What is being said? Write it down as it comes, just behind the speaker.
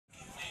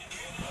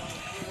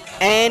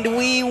And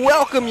we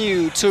welcome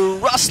you to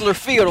Rustler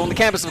Field on the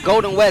campus of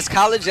Golden West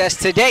College as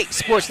today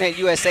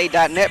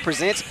SportsNetUSA.net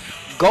presents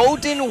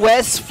Golden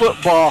West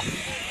football.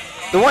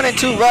 The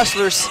 1-2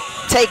 Rustlers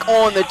take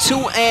on the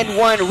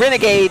 2-1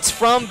 Renegades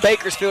from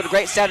Bakersfield. A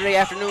great Saturday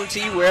afternoon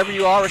to you wherever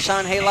you are.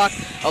 Rahshaun,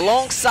 Haylock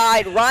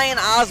alongside Ryan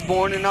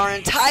Osborn and our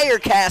entire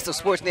cast of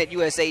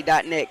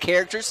SportsNetUSA.net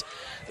characters.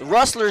 The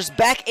Rustlers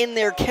back in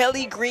their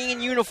Kelly green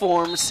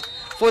uniforms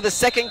for the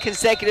second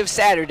consecutive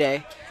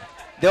Saturday.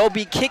 They'll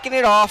be kicking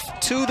it off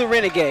to the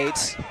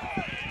Renegades.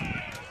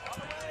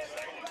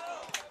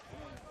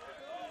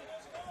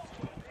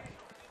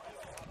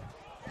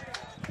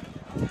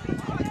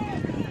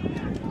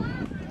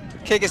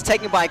 Kick is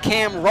taken by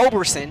Cam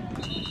Roberson.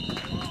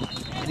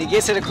 And he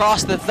gets it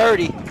across the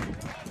 30.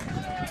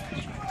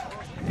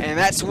 And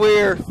that's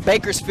where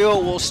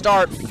Bakersfield will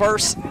start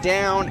first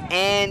down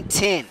and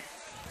 10.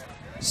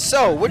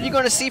 So, what are you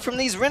going to see from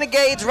these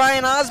Renegades,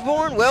 Ryan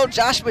Osborn? Well,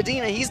 Josh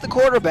Medina, he's the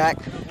quarterback,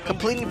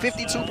 completing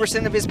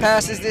 52% of his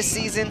passes this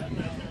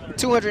season,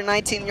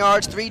 219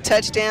 yards, 3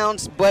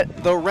 touchdowns, but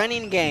the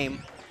running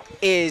game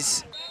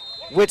is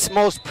what's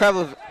most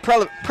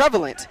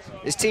prevalent.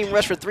 His team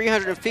rushed for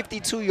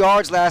 352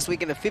 yards last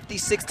week in a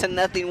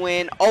 56-0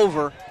 win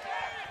over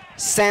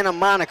Santa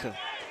Monica.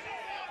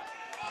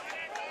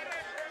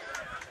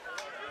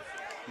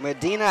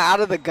 Medina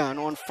out of the gun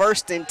on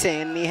 1st and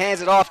 10, and he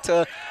hands it off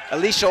to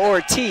Alicia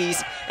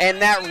Ortiz,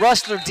 and that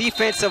Rustler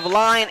defensive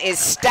line is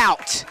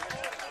stout.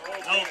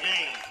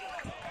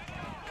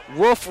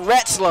 Wolf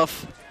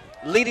Retzlaff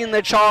leading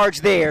the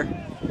charge there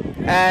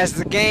as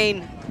the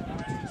gain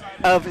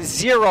of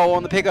 0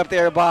 on the pickup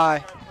there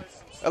by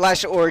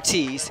Alicia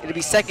Ortiz. It'll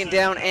be 2nd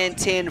down and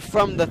 10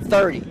 from the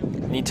 30.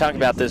 And you talk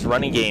about this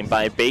running game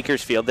by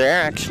Bakersfield.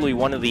 They're actually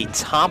one of the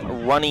top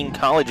running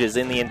colleges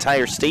in the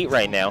entire state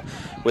right now,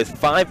 with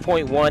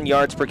 5.1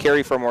 yards per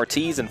carry from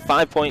Ortiz and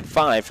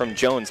 5.5 from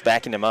Jones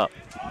backing him up.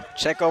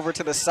 Check over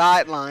to the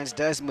sidelines,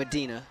 does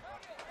Medina,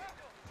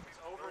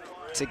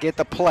 to get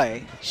the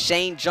play.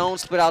 Shane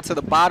Jones split out to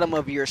the bottom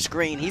of your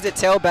screen. He's a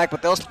tailback,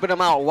 but they'll split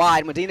him out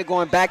wide. Medina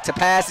going back to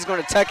pass. He's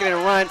going to tuck it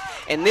and run,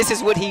 and this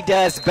is what he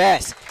does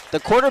best. The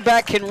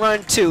quarterback can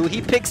run too.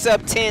 He picks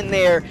up 10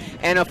 there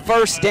and a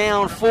first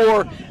down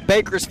for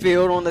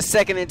Bakersfield on the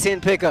 2nd and 10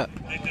 pickup.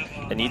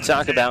 And you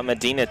talk about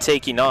Medina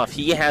taking off.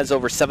 He has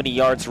over 70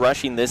 yards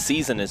rushing this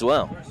season as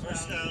well.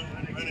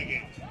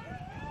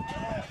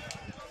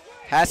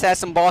 Has had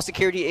some ball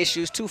security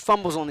issues, 2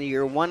 fumbles on the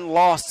year, 1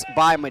 lost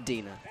by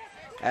Medina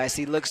as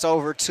he looks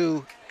over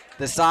to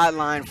the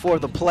sideline for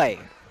the play.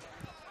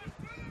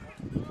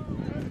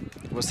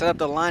 We'll set up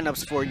the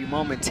lineups for you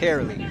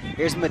momentarily.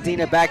 Here's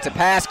Medina back to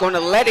pass, going to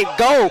let it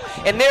go,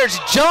 and there's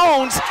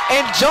Jones,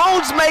 and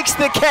Jones makes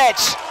the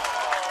catch.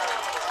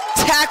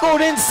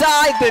 Tackled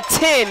inside the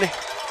 10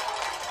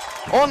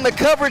 on the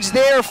coverage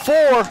there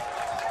for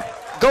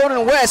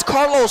Golden West,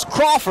 Carlos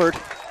Crawford,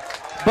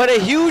 but a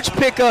huge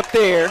pickup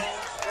there.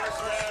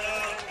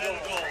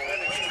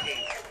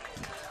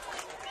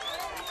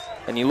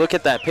 And you look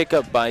at that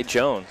pickup by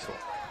Jones.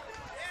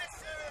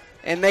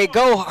 And they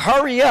go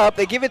hurry up.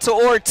 They give it to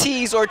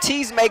Ortiz.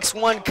 Ortiz makes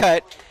 1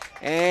 cut,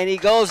 and he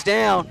goes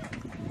down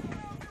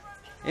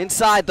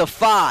inside the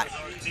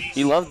 5.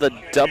 You love the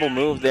double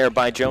move there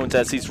by Jones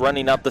as he's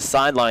running up the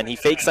sideline. He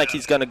fakes like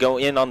he's going to go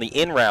in on the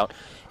in route,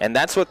 and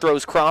that's what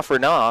throws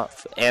Crawford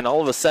off. And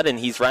all of a sudden,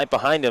 he's right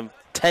behind him,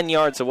 10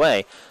 yards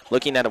away,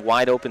 looking at a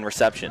wide open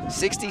reception.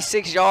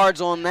 66 yards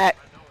on that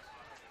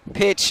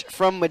pitch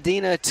from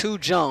Medina to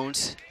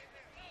Jones.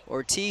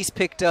 Ortiz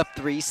picked up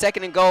 3.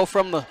 2nd and goal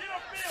from the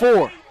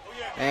 4.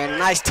 And a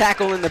nice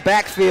tackle in the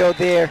backfield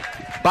there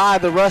by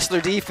the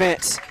Rustler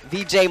defense,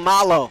 VJ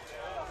Malo,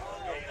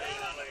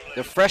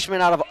 the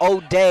freshman out of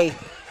O'Day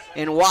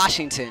in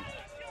Washington.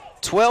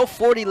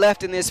 12:40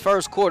 left in this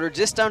first quarter,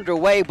 just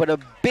underway, but a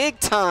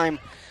big-time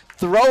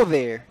throw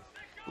there.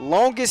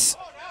 Longest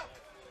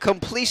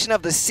completion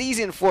of the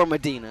season for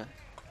Medina.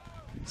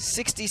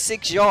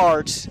 66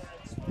 yards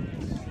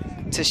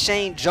to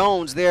Shane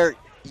Jones, their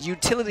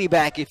utility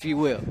back, if you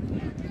will.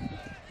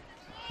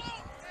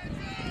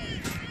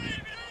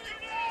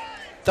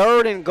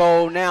 3rd and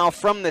goal now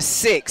from the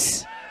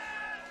 6.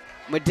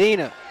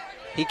 Medina,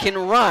 he can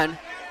run,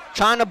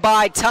 trying to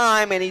buy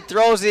time, and he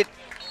throws it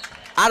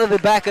out of the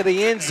back of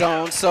the end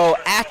zone. So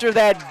after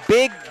that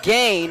big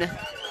gain,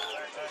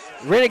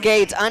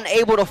 Renegades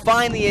unable to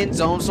find the end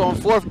zone. So on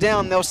 4th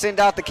down, they'll send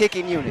out the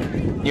kicking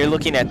unit. You're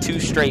looking at 2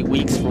 straight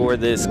weeks for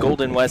this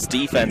Golden West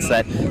defense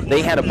that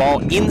they had a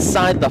ball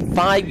inside the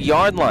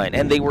 5-yard line,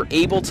 and they were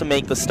able to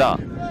make the stop.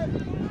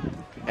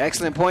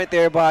 Excellent point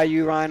there by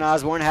you, Ryan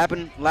Osborn.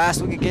 Happened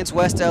last week against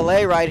West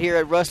LA right here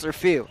at Rustler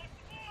Field.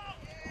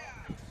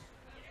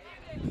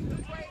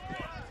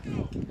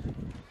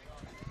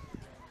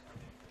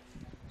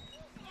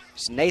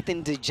 It's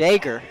Nathan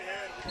DeJager,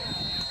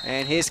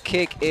 and his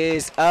kick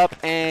is up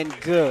and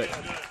good.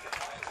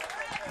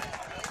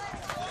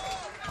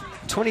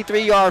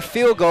 23-yard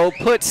field goal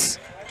puts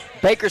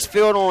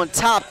Bakersfield on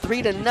top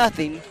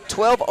 3-0.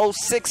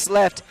 12:06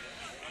 left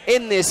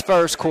in this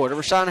first quarter.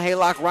 Rahshaun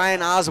Haylock,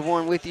 Ryan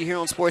Osborn with you here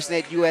on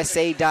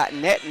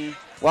SportsNetUSA.net. And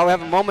while we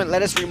have a moment,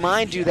 let us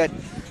remind you that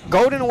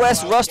Golden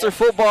West Rustler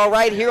football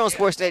right here on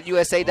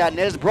SportsNetUSA.net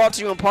is brought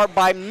to you in part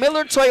by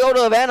Miller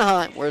Toyota of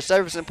Anaheim, where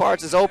service and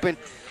parts is open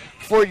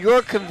for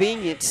your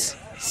convenience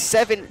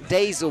 7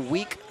 days a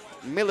week.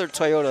 Miller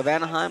Toyota of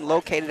Anaheim,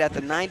 located at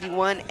the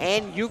 91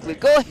 and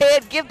Euclid. Go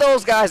ahead, give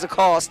those guys a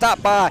call.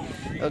 Stop by.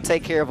 They'll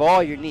take care of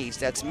all your needs.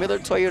 That's Miller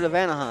Toyota of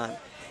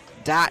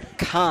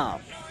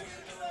Anaheim.com.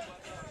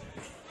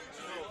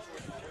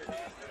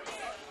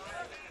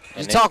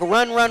 You talk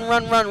run,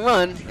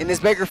 and this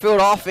Bakersfield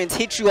offense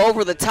hits you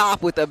over the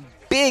top with a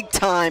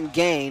big-time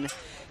gain.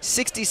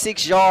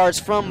 66 yards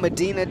from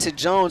Medina to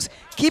Jones.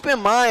 Keep in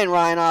mind,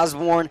 Ryan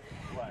Osborn,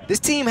 this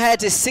team had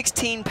just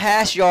 16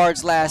 pass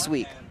yards last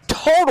week.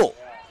 Total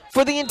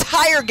for the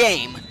entire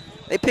game.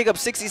 They pick up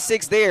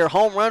 66 there,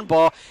 home run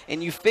ball,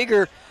 and you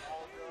figure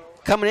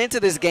coming into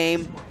this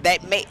game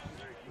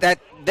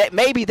that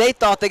maybe they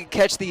thought they could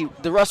catch the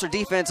Rustler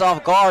defense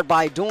off guard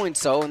by doing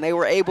so, and they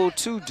were able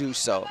to do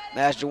so.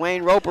 As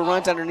Dwayne Roper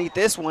runs underneath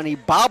this one, he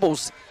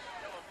bobbles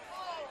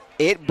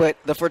it, but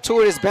the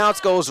fortuitous bounce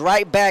goes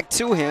right back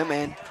to him,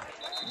 and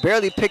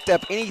barely picked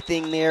up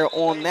anything there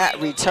on that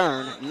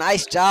return.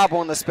 Nice job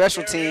on the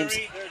special teams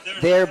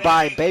there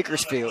by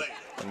Bakersfield.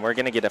 And we're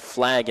going to get a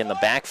flag in the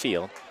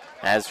backfield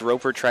as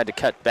Roper tried to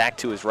cut back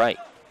to his right.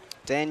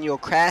 Daniel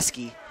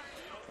Kraske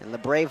and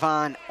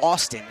LeBravon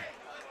Austin,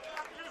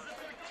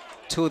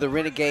 two of the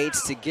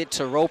Renegades, to get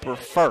to Roper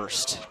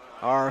first.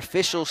 Our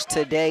officials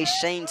today,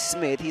 Shane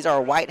Smith, he's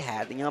our white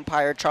hat. The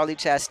umpire, Charlie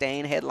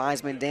Chastain. Head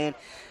linesman, Dan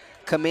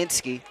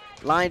Kaminsky.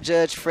 Line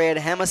judge, Fred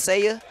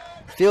Hamasaya.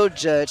 Field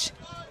judge,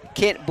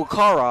 Kent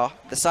Bukhara.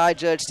 The side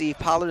judge, Steve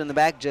Pollard. And the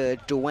back judge,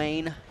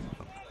 Dwayne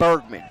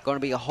Bergman. Going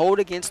to be a hold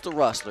against the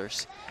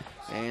Rustlers.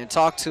 And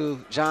talked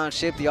to John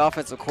Shipp, the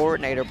offensive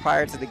coordinator,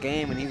 prior to the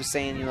game, and he was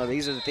saying, you know,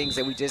 these are the things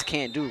that we just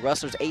can't do.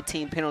 Rustlers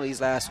 18 penalties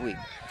last week.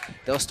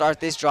 They'll start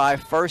this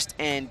drive 1st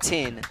and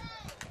 10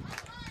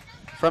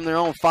 from their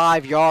own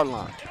 5-yard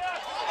line.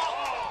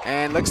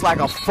 And looks like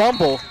a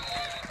fumble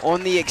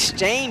on the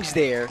exchange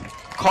there.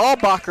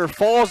 Kalbacher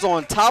falls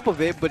on top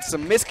of it, but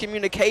some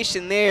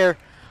miscommunication there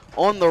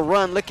on the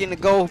run, looking to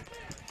go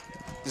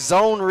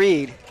zone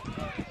read.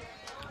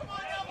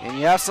 And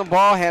you have some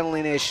ball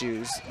handling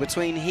issues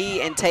between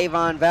he and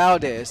Tavon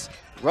Valdez.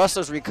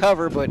 Rustlers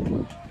recover, but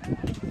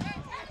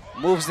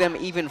moves them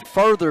even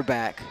further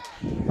back.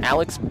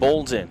 Alex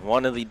Bolden,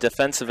 one of the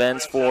defensive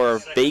ends for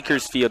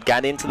Bakersfield,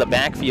 got into the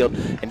backfield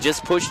and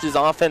just pushed his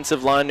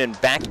offensive lineman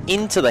back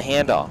into the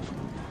handoff.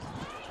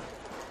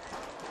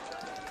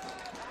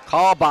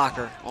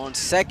 Kalbacher on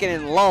 2nd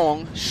and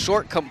long,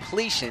 short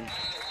completion.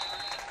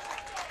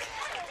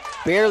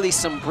 Barely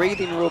some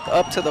breathing room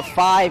up to the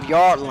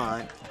 5-yard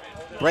line.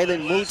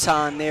 Braylon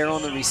Mouton there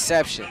on the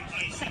reception.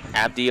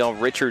 Abdiel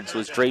Richards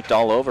was draped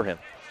all over him.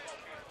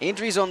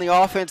 Injuries on the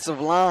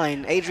offensive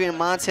line. Adrian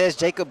Montez,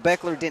 Jacob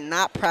Beckler did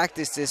not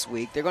practice this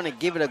week. They're going to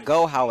give it a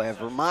go,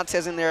 however.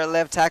 Montez in there at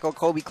left tackle,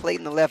 Kobe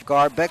Clayton the left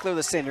guard, Beckler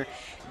the center,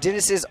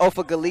 Genesis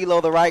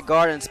Ofagalilo the right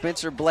guard, and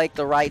Spencer Blake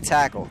the right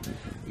tackle.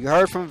 You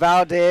heard from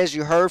Valdez,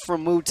 you heard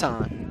from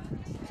Mouton.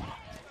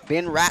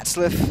 Ben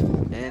Ratzliff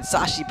and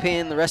Sashi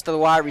Penn, the rest of the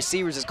wide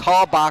receivers, is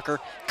Kalbacher.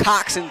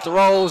 Cocks and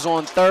throws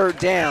on 3rd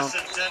down.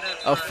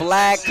 A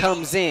flag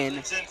comes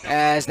in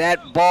as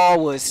that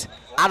ball was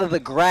out of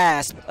the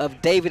grasp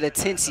of David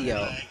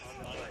Atencio.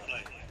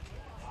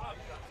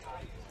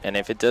 And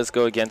if it does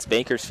go against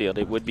Bakersfield,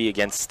 it would be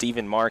against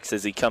Steven Marks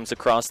as he comes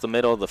across the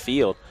middle of the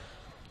field.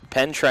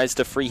 Penn tries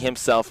to free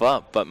himself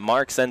up, but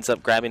Marks ends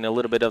up grabbing a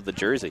little bit of the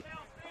jersey.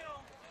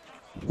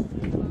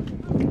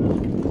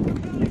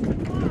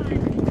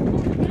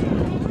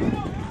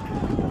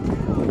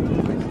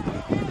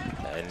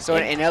 So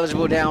an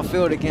ineligible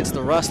downfield against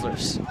the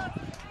Rustlers.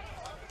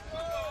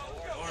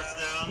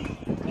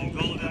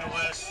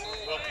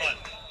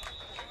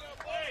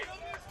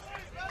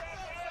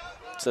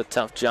 It's a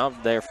tough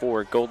job there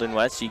for Golden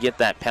West. You get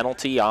that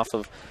penalty off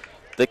of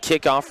the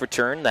kickoff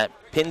return that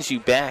pins you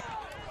back.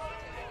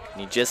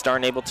 You just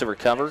aren't able to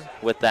recover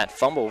with that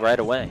fumble right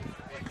away.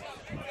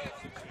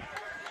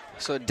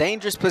 So a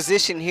dangerous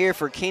position here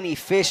for Kenny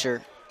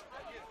Fisher.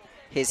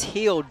 His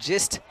heel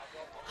just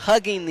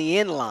hugging the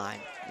end line.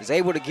 Is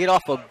able to get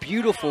off a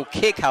beautiful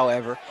kick,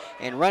 however,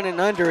 and running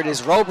under it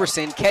is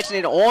Roberson, catching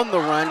it on the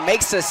run,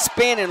 makes a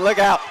spin, and look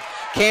out,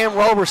 Cam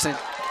Roberson,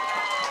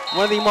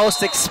 one of the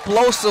most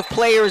explosive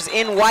players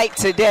in white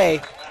today.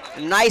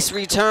 Nice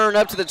return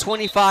up to the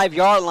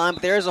 25-yard line,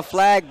 but there's a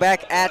flag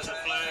back at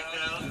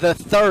the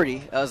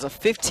 30. As a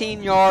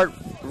 15-yard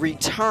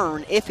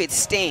return if it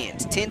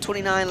stands.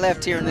 10:29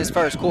 left here in this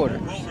first quarter.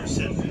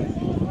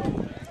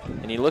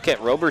 And you look at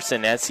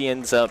Roberson as he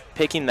ends up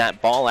picking that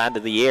ball out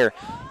of the air.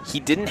 He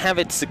didn't have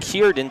it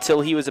secured until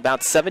he was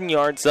about 7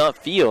 yards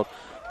upfield.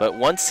 But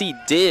once he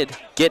did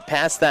get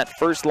past that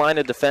first line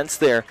of defense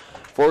there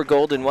for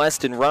Golden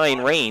West and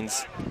Ryan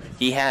Raines,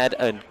 he had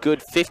a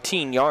good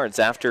 15 yards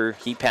after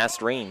he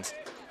passed Raines.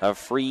 A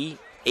free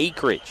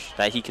acreage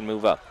that he can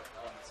move up.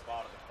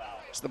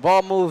 So the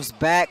ball moves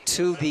back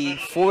to the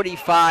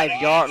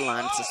 45-yard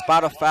line. It's a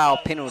spot of foul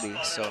penalty.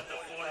 So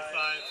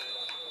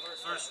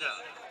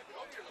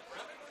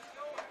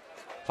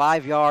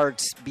 5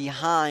 yards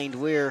behind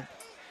where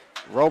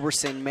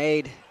Roberson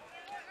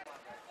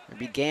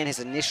began his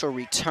initial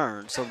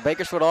return. So the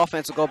Bakersfield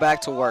offense will go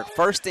back to work.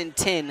 1st and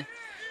 10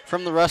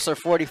 from the Rustler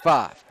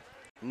 45.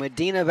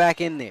 Medina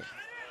back in there.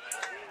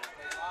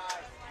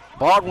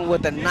 Baldwin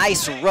with a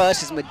nice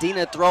rush as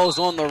Medina throws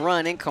on the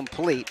run,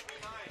 incomplete.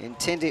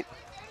 Intended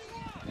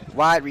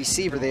wide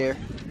receiver there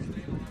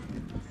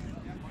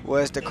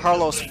was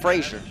DeCarlos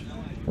Frazier.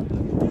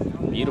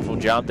 Beautiful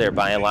job there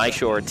by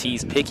Elisha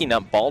Ortiz picking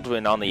up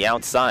Baldwin on the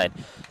outside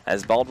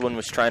as Baldwin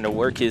was trying to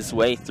work his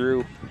way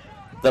through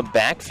the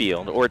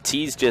backfield.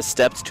 Ortiz just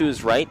steps to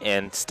his right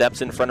and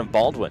steps in front of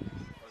Baldwin.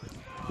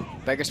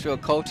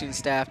 Bakersfield coaching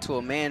staff to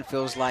a man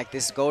feels like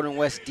this Golden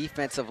West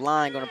defensive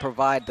line going to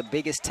provide the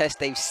biggest test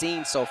they've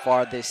seen so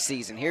far this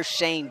season. Here's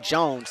Shane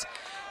Jones,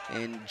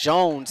 and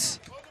Jones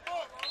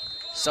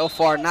so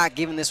far not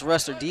giving this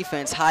Rustler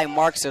defense high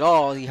marks at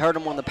all. He hurt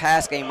him on the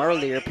pass game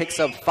earlier, picks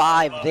up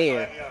 5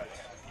 there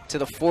to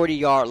the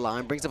 40-yard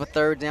line, brings up a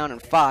 3rd down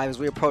and 5 as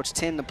we approach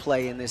 10 to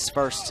play in this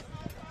first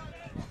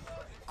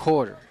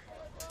quarter.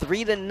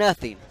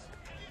 3-0,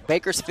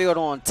 Bakersfield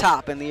on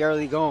top in the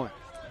early going.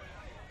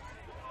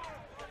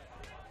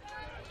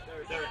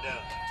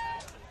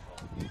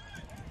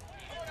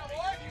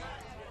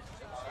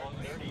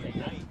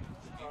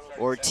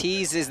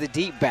 Ortiz is the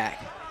deep back.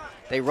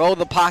 They roll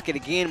the pocket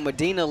again.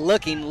 Medina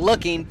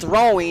looking,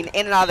 throwing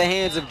in and out of the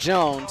hands of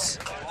Jones.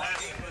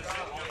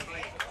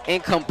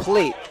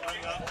 Incomplete.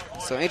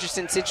 So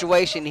interesting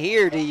situation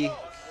here. Do you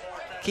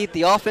keep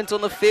the offense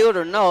on the field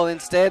or no?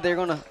 Instead, they're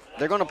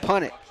gonna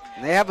punt it.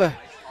 And they have a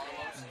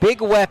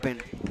big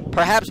weapon.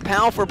 Perhaps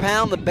pound for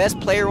pound, the best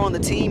player on the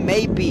team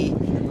may be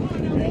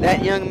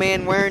that young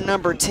man wearing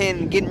number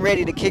 10, getting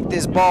ready to kick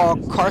this ball,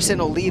 Carson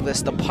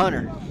Olivas, the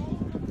punter.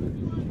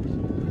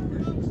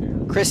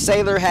 Chris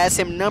Saylor has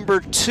him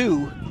number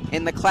 2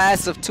 in the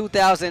class of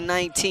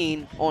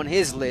 2019 on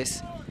his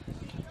list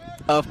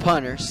of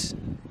punters.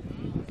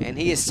 And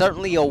he is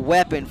certainly a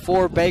weapon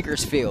for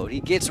Bakersfield. He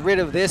gets rid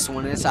of this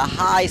one. It's a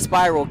high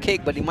spiral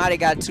kick, but he might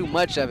have got too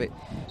much of it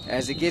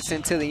as it gets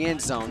into the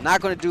end zone. Not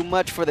going to do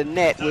much for the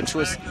net, which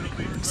was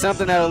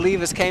something that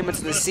Olivas came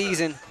into the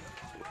season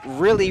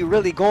really,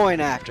 really going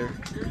after.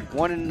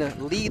 Wanting to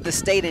lead the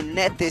state in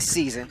net this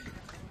season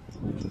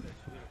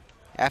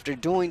after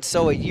doing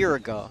so a year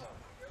ago.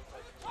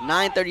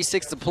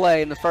 9:36 to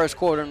play in the first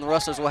quarter, and the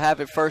Rustlers will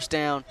have it 1st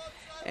down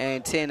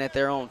and 10 at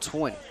their own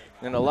 20.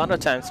 And a lot of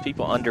times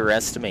people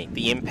underestimate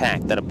the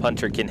impact that a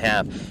punter can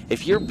have.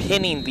 If you're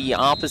pinning the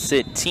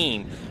opposite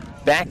team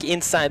back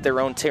inside their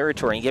own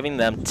territory and giving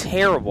them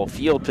terrible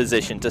field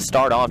position to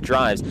start off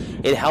drives,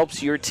 it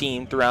helps your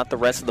team throughout the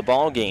rest of the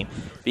ball game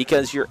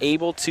because you're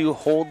able to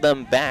hold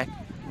them back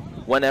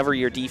whenever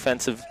your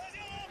defensive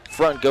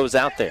front goes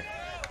out there.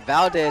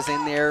 Valdez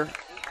in there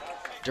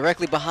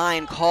directly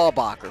behind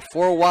Kalbacher.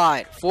 4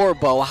 wide, 4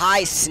 bow,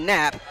 high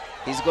snap.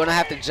 He's going to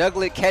have to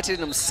juggle it, catch it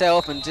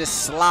himself, and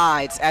just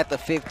slides at the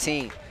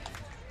 15.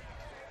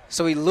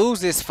 So he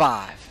loses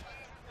 5.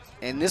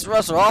 And this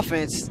Rustler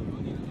offense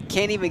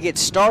can't even get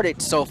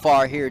started so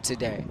far here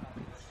today.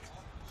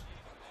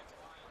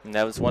 And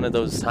that was one of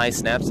those high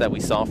snaps that we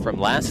saw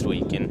from last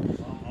week. And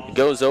it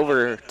goes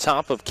over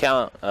top of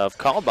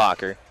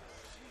Kalbacher,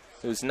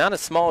 who's not a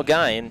small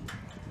guy. And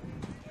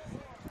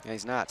yeah,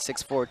 he's not.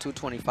 6'4",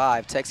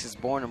 225, Texas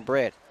born and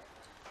bred.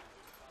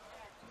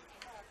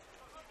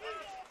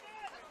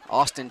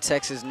 Austin,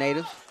 Texas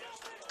native.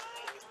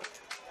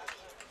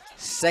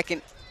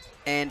 2nd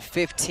and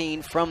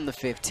 15 from the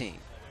 15.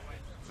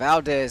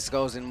 Valdez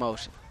goes in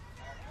motion.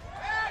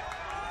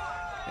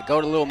 They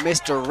go to a little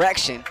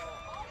misdirection,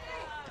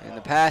 and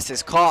the pass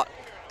is caught,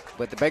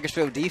 but the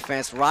Bakersfield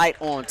defense right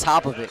on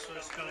top of it.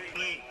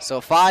 So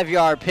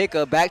 5-yard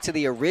pickup back to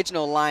the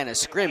original line of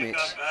scrimmage.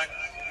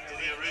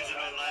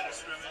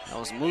 That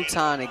was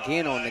Mouton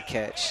again on the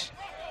catch.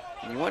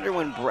 And you wonder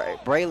when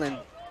Braylon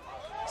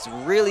is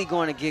really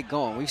going to get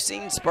going. We've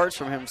seen spurts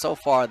from him so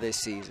far this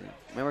season.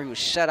 Remember, he was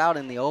shut out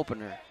in the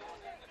opener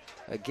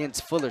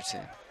against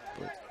Fullerton.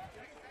 But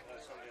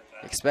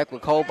expect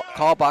with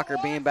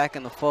Kalbacher being back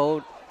in the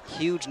fold,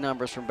 huge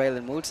numbers from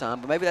Braylon Mouton.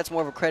 But maybe that's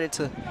more of a credit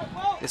to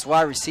this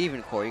wide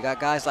receiving core. You got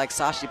guys like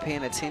Sashi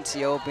Penn,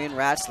 Atencio, Ben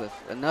Ratzliff,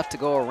 enough to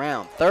go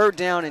around. 3rd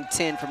down and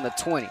 10 from the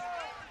 20.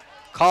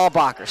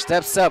 Kalbacher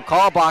steps up.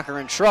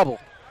 Kalbacher in trouble.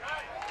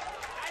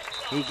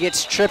 He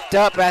gets tripped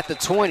up at the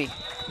 20.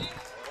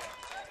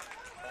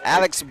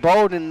 Alex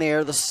Bowden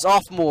there, the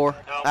sophomore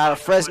out of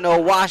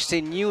Fresno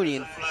Washington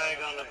Union,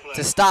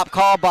 to stop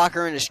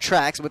Kalbacher in his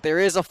tracks, but there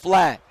is a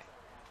flag.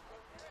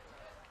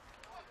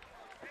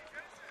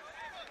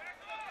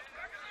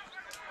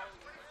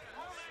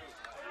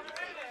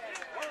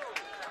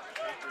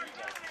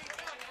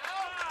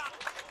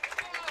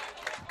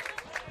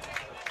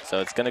 so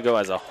it's going to go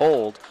as a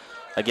hold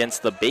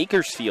against the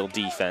Bakersfield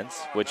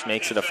defense, which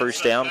makes it a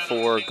 1st down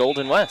for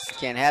Golden West.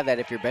 Can't have that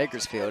if you're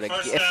Bakersfield.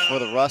 If for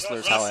the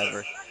Rustlers,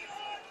 however,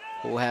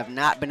 who have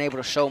not been able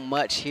to show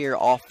much here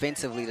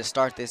offensively to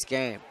start this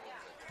game.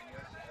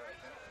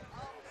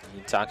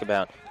 You talk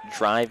about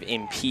drive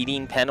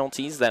impeding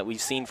penalties that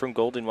we've seen from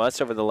Golden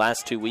West over the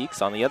last 2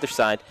 weeks. On the other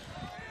side,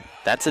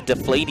 that's a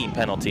deflating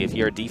penalty if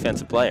you're a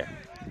defensive player.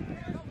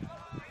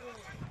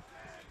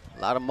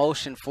 A lot of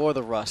motion for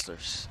the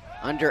Rustlers.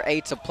 Under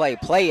 8 to play.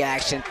 Play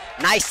action.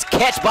 Nice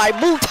catch by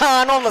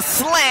Mouton on the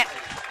slant.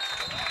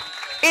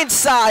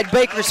 Inside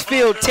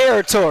Bakersfield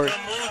territory.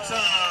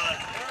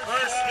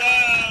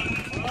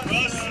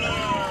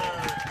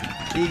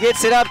 He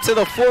gets it up to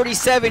the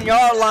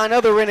 47-yard line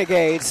of the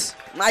Renegades.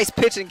 Nice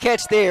pitch and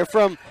catch there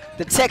from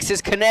the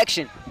Texas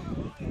connection.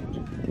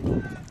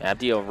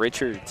 Abdiel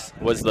Richards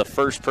was the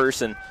first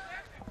person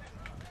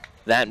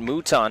that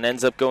Mouton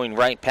ends up going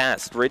right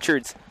past.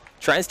 Richards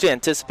tries to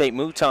anticipate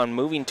Mouton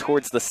moving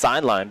towards the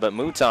sideline, but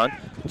Mouton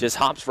just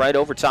hops right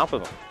over top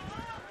of him.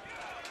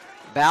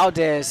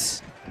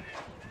 Valdez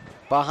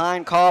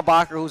behind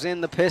Kalbacher, who's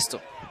in the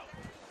pistol.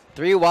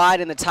 3 wide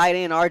in the tight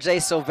end, R.J.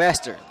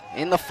 Sylvester.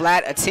 In the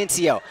flat,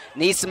 Atencio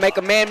needs to make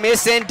a man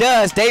miss and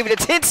does. David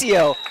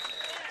Atencio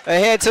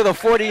ahead to the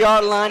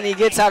 40-yard line. He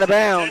gets out of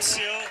bounds.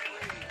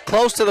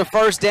 Close to the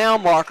first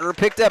down marker.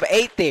 Picked up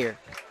 8 there.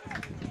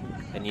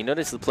 And you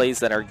notice the plays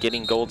that are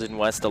getting Golden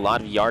West a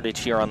lot of yardage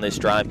here on this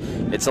drive.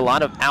 It's a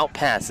lot of out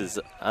passes,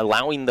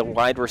 allowing the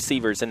wide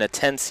receivers in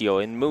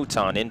Atencio, in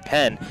Mouton, in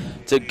Penn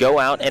to go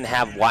out and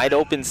have wide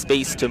open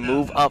space to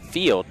move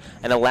upfield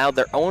and allow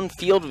their own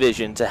field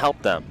vision to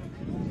help them.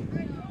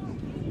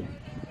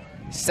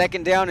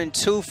 2nd down and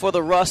 2 for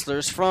the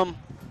Rustlers from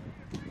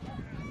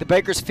the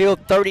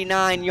Bakersfield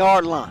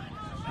 39-yard line.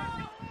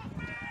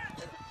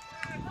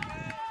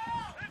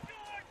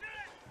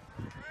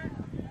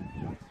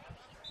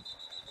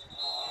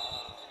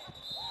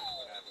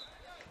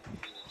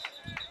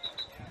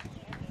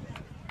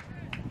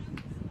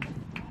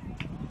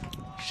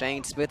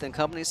 Shane Smith and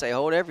company say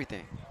hold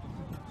everything.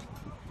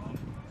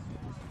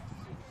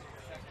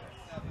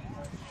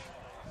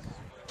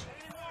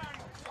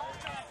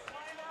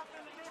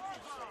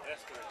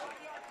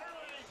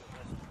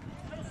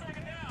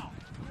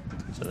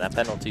 So that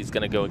penalty is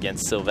going to go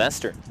against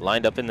Sylvester,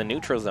 lined up in the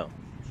neutral zone.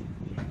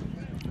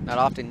 Not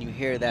often you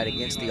hear that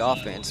against the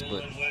offense,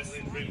 but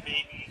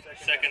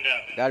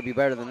got to be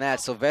better than that.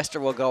 Sylvester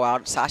will go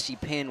out. Sashi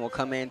Penn will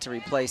come in to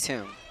replace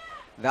him.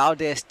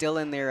 Valdez still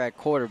in there at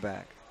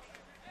quarterback.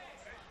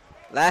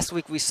 Last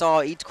week we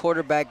saw each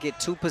quarterback get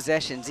 2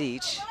 possessions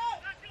each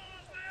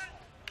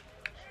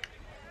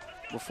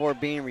before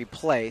being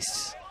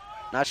replaced.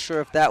 Not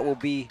sure if that will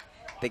be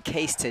the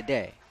case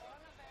today.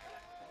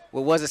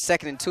 What was a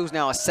 2nd and 2 is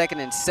now a 2nd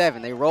and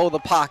 7. They roll the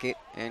pocket,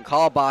 and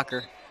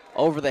Kalbacher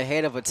over the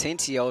head of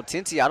Atencio.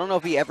 Atencio, I don't know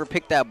if he ever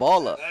picked that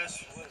ball up.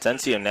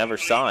 Atencio never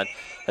saw it.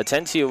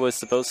 Atencio was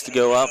supposed to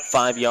go up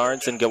 5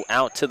 yards and go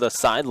out to the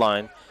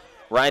sideline,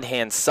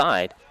 right-hand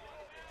side.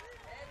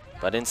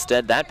 But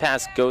instead, that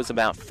pass goes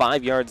about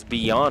 5 yards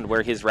beyond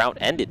where his route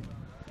ended.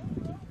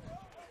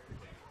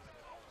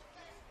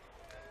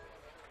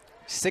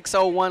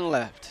 6:01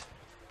 left.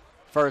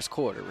 First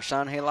quarter.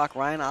 Rahshaun Haylock,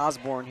 Ryan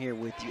Osborn here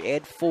with you.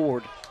 Ed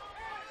Ford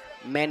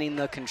manning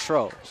the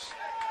controls.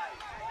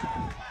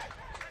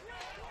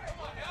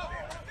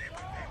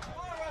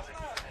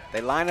 They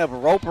line up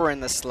Roper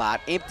in the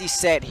slot. Empty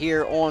set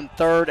here on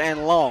 3rd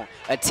and long.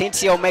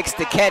 Atencio makes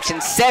the catch,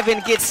 and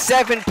 7 gets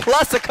 7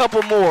 plus a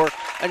couple more.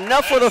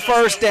 Enough for the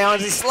first down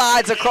as he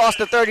slides across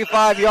the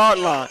 35-yard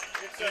line.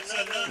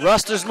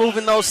 Rustlers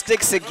moving those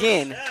sticks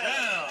again.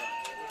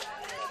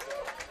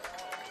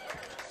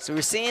 So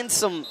we're seeing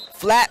some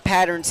flat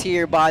patterns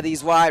here by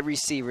these wide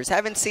receivers.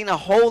 Haven't seen a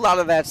whole lot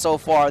of that so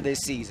far this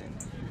season.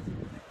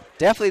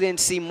 Definitely didn't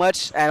see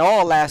much at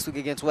all last week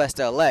against West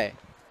LA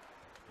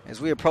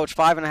as we approach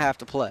 5.5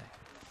 to play.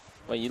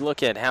 Well, you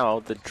look at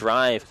how the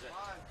drive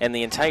and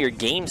the entire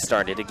game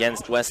started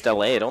against West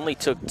LA. It only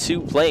took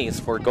 2 plays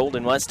for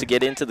Golden West to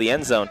get into the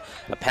end zone.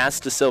 A pass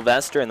to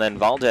Sylvester and then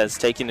Valdez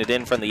taking it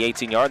in from the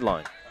 18-yard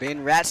line.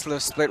 Ben Ratzler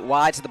split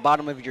wide to the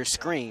bottom of your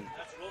screen.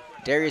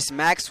 Darius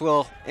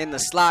Maxwell in the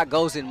slot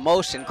goes in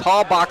motion.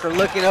 Kalbacher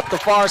looking up the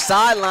far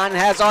sideline and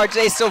has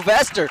R.J.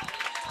 Sylvester.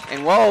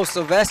 And whoa,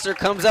 Sylvester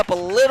comes up a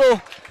little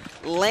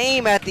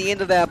lame at the end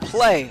of that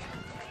play.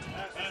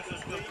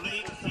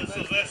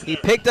 He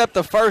picked up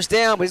the first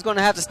down, but he's going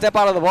to have to step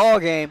out of the ball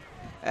game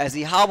as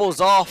he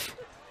hobbles off,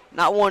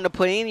 not wanting to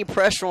put any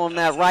pressure on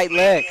that right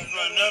leg.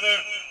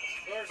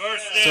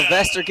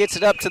 Sylvester gets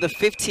it up to the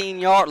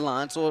 15-yard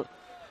line. So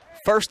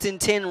 1st and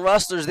 10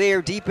 Rustlers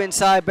there deep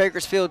inside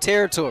Bakersfield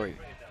territory.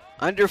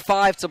 Under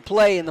 5 to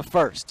play in the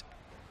first.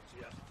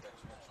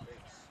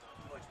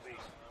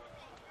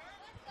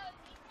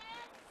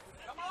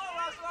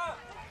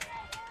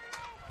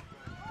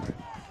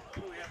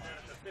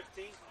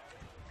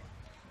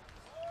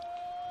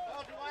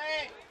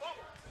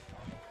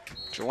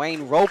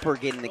 Dwayne Roper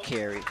getting the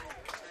carry.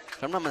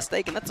 If I'm not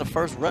mistaken, that's the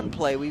first run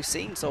play we've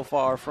seen so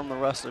far from the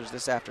Rustlers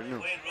this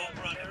afternoon.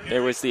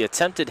 There was the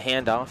attempted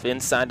handoff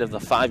inside of the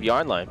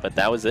 5-yard line, but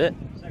that was it.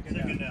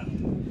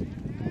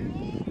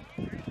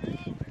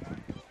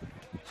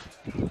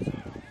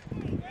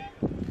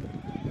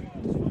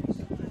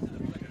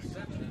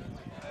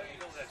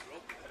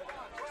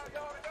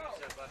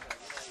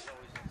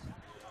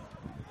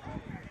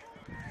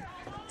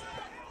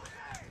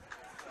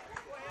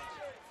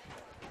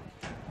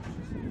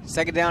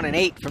 Second down and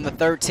 8 from the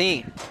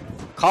 13.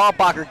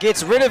 Kalbacher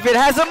gets rid of it,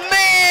 has a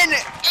man,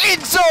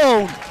 end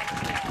zone.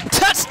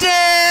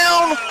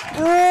 Touchdown,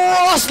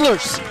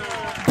 Rustlers.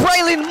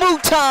 Braylon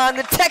Mouton,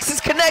 the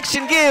Texas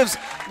connection, gives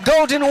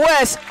Golden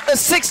West a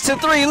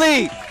 6-3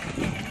 lead.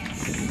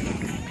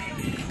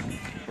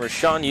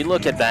 Rahshaun, you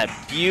look at that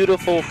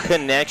beautiful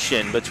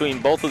connection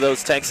between both of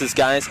those Texas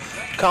guys.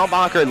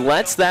 Kalbacher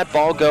lets that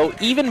ball go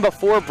even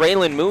before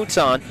Braylon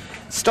Mouton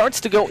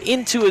starts to go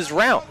into his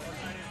route.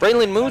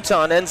 Braylon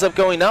Mouton ends up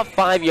going up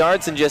 5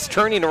 yards and just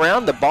turning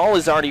around. The ball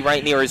is already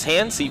right near his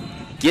hands. He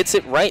gets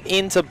it right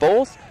into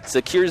both,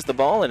 secures the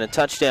ball, and a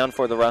touchdown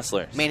for the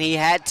Rustlers. Man, he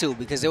had to,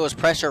 because there was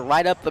pressure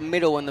right up the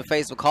middle in the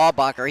face of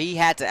Kalbacher. He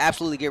had to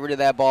absolutely get rid of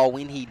that ball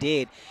when he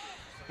did,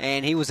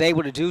 and he was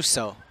able to do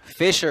so.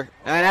 Fisher,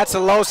 and that's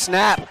a low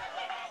snap,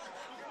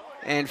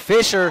 and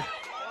Fisher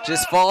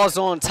just falls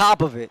on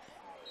top of it.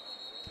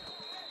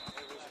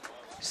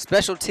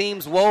 Special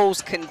teams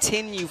woes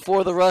continue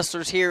for the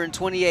Rustlers here in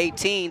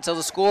 2018, so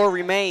the score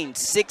remains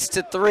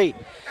 6-3.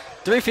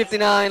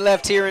 3:59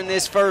 left here in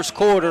this first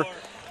quarter.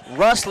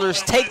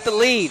 Rustlers take the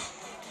lead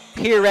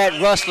here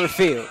at Rustler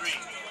Field.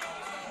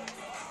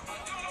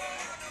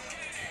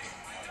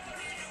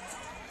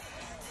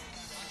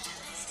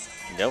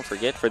 Don't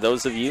forget, for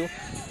those of you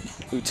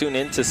who tune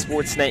in to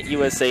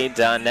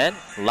SportsNetUSA.net,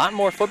 a lot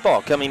more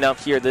football coming up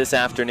here this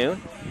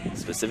afternoon,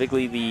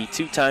 specifically the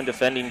two-time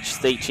defending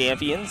state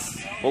champions,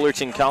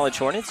 Fullerton College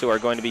Hornets, who are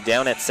going to be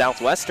down at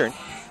Southwestern.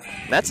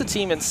 That's a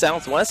team in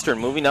Southwestern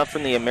moving up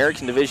from the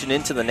American Division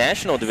into the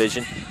National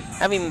Division,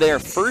 having their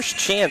first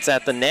chance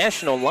at the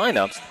national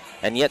lineups,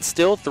 and yet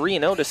still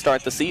 3-0 to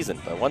start the season.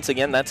 But once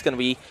again, that's going to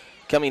be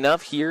coming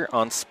up here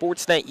on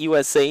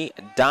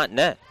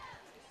SportsNetUSA.net.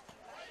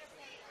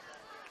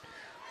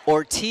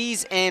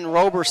 Ortiz and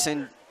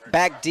Roberson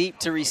back deep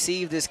to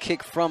receive this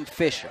kick from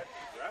Fisher.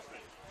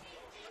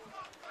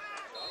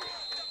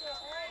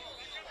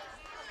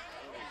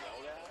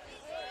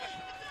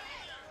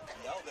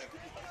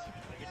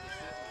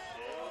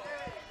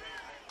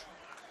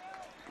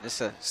 This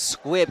is a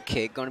squib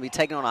kick, going to be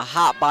taken on a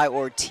hop by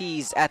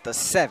Ortiz at the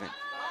 7.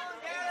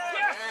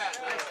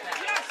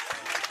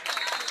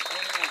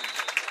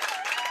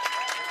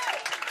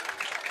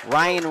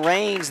 Ryan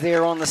Raines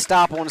there on the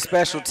stop on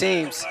special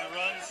teams.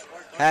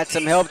 Had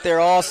some help there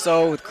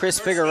also with Chris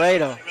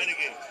Figueredo.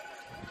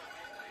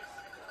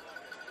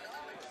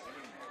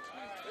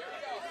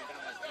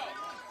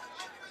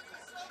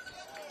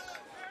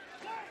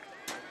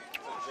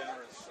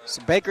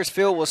 So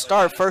Bakersfield will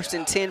start 1st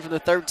and 10 from the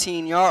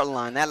 13-yard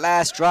line. That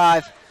last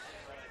drive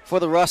for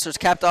the Rustlers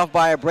capped off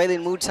by a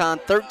Braylon Mouton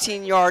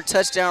 13-yard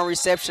touchdown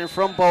reception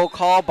from Bo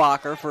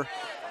Kalbacher. For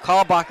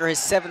Kalbacher, his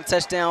 7th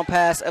touchdown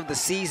pass of the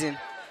season.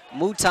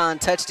 Mouton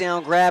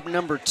touchdown grab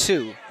number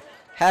 2.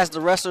 Has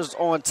the Rustlers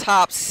on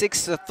top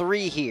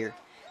 6-3 here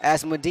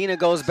as Medina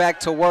goes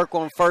back to work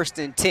on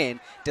 1st and 10.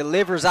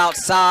 Delivers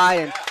outside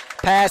and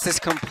pass is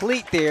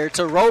complete there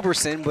to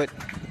Roberson, but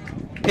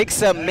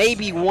picks up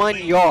maybe 1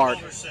 yard.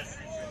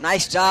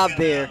 Nice job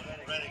there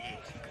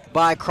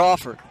by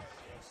Crawford.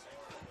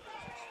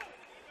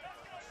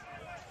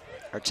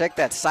 Or check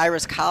that,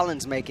 Cyrus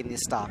Collins making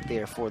this stop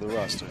there for the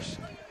Rustlers.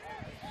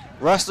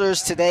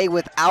 Rustlers today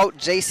without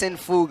Jason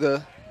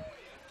Fuga.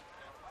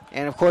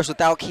 And, of course,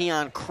 without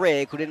Keon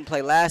Craig, who didn't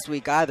play last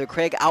week either.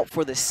 Craig out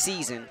for the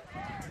season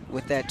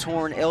with that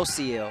torn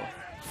LCL.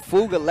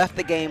 Fuga left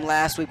the game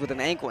last week with an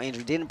ankle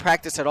injury. Didn't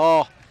practice at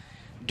all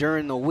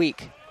during the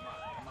week.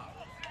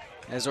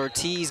 As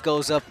Ortiz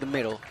goes up the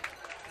middle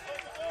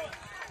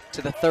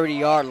to the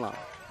 30-yard line.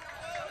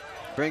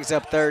 Brings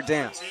up 3rd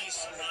down.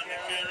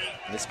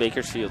 This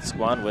Bakersfield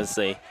squad was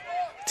a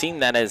team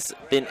that has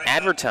been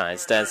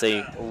advertised as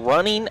a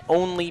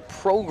running-only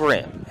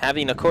program,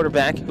 having a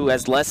quarterback who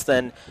has less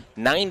than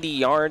 90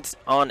 yards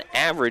on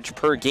average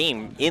per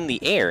game in the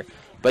air,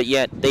 but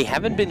yet they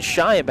haven't been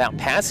shy about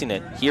passing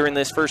it here in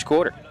this first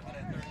quarter.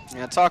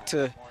 I talked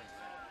to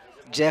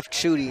Jeff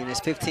Chudy in his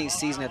 15th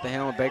season at the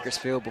helm of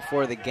Bakersfield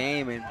before the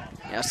game, and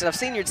I said, I've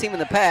seen your team in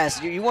the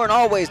past. You weren't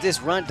always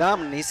this run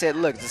dominant. He said,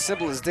 look, it's as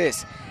simple as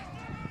this.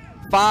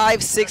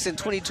 5, 6, and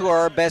 22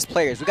 are our best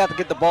players. We got to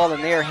get the ball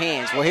in their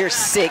hands. Well, here's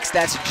 6.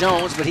 That's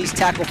Jones, but he's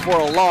tackled for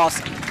a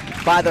loss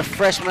by the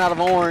freshman out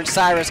of Orange,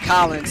 Cyrus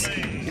Collins.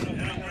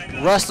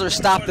 Rustlers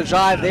stop the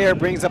drive there,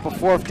 brings up a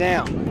 4th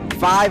down.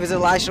 5 is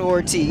Elisha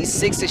Ortiz.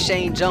 6 is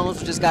Shane Jones,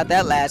 who just got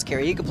that last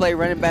carry. He can play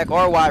running back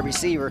or wide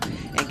receiver.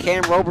 And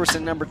Cam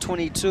Roberson, number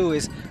 22,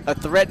 is a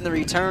threat in the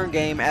return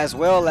game as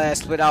well as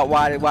split out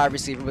wide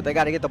receiver, but they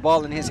got to get the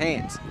ball in his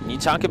hands. You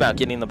talk about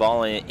getting the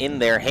ball in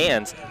their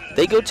hands.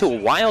 They go to a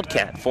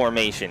Wildcat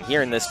formation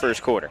here in this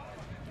first quarter.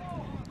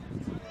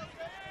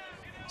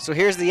 So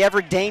here's the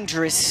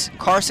ever-dangerous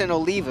Carson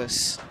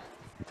Olivas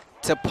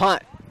to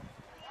punt.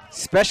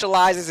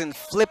 Specializes in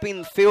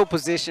flipping field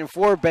position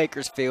for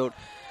Bakersfield.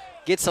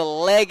 Gets a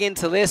leg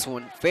into this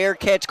one. Fair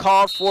catch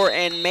called for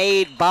and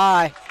made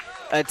by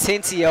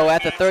Atencio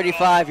at the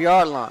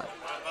 35-yard line.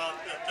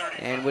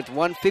 And with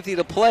 1:50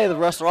 to play, the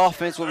Rustler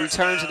offense will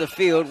return to the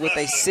field with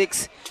a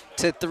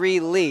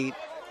 6-3 lead.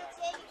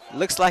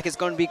 Looks like it's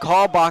going to be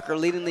Kalbacher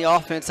leading the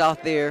offense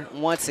out there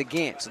once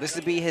again. So this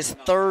would be his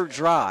third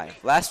drive.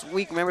 Last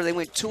week, remember, they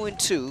went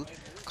 2-2.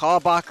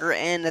 Kalbacher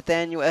and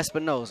Nathaniel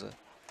Espinoza.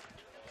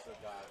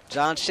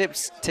 John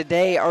Ships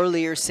today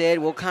earlier said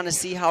we'll kind of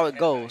see how it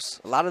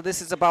goes. A lot of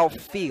this is about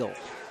feel.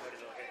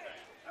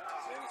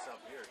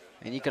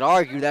 And you could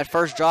argue that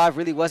first drive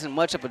really wasn't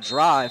much of a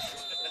drive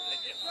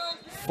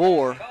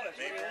for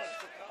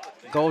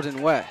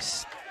Golden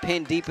West.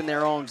 Pinned deep in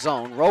their own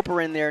zone. Roper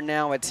in there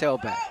now at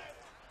tailback.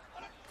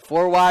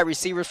 4 wide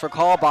receivers for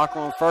Kalbacher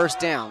on first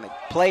down.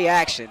 Play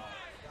action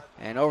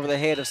and over the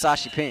head of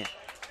Sashi Penn.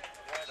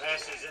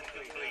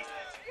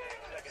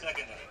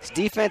 His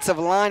defensive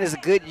line is a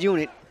good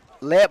unit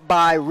led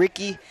by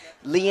Ricky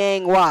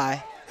Liang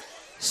Wai.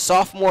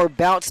 Sophomore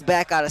bounce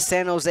back out of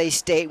San Jose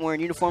State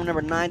wearing uniform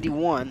number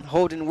 91.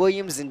 Holden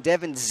Williams and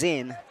Devin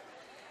Zinn.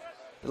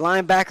 The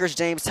linebackers,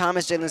 James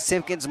Thomas, Jalen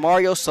Simpkins,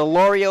 Mario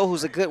Solorio,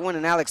 who's a good one,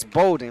 and Alex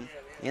Bolden.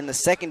 In the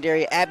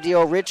secondary,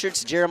 Abdiel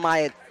Richards,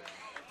 Jeremiah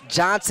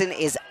Johnson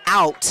is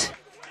out,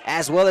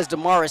 as well as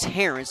Damaris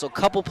Herron. So a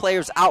couple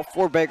players out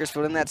for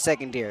Bakersfield in that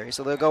secondary.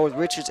 So they'll go with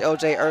Richards,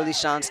 LJ Early,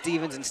 Sean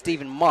Stevens, and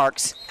Stephen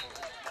Marks.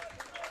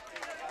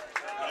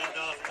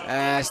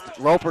 As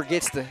Roper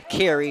gets the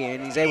carry,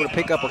 and he's able to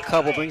pick up a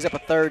couple, brings up a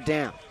third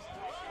down.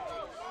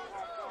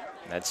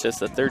 That's just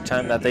the third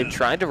time that they've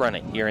tried to run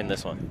it here in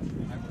this one.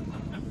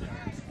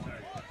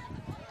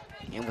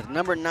 And with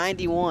number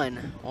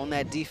 91 on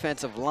that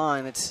defensive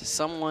line, it's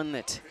someone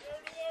that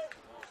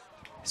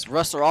this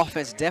Rustler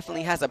offense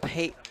definitely has to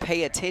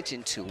pay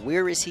attention to.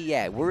 Where is he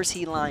at? Where is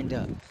he lined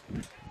up?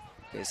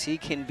 Because he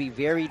can be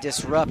very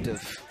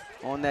disruptive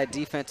on that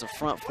defensive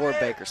front for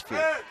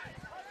Bakersfield.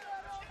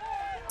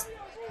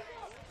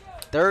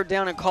 Third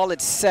down and call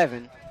it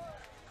 7.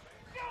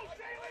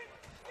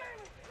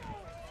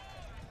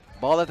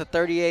 Ball at the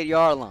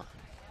 38-yard line.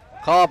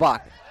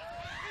 Kalbacher.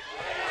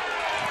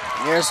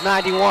 There's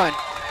 91.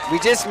 We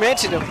just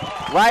mentioned him.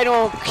 Right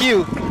on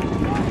cue.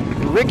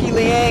 Ricky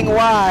Liang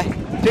Wai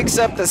picks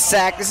up the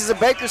sack. This is a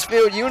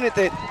Bakersfield unit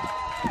that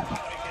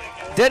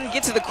doesn't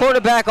get to the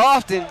quarterback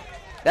often.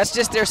 That's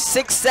just their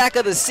 6th sack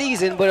of the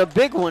season, but a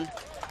big one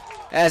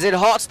as it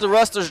halts the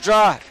Rustlers'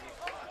 drive.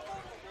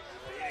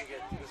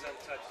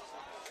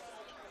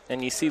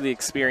 And you see the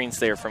experience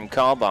there from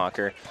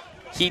Kalbacher.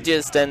 He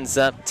just ends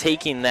up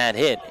taking that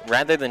hit.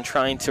 Rather than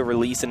trying to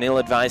release an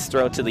ill-advised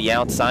throw to the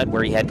outside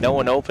where he had no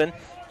one open,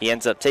 he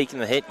ends up taking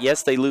the hit.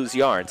 Yes, they lose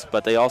yards,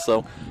 but they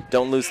also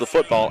don't lose the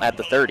football at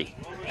the 30.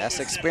 That's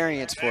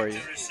experience for you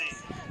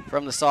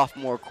from the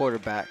sophomore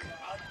quarterback.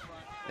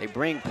 They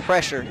bring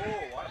pressure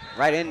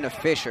right into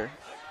Fisher,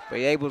 but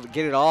he's able to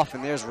get it off,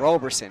 and there's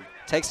Roberson.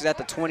 Takes it at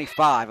the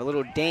 25, a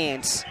little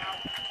dance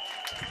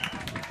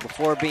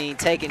before being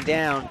taken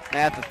down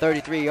at the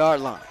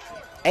 33-yard line.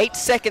 8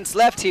 seconds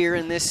left here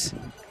in this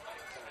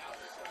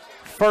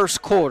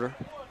first quarter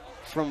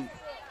from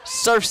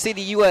Surf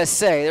City,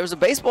 USA. There was a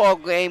baseball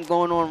game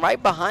going on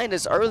right behind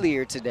us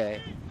earlier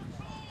today.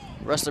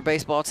 Rustler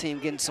baseball team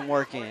getting some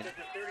work in.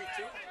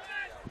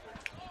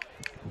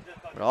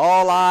 But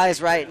all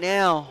eyes right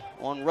now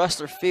on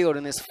Rustler Field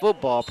in this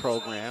football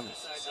program.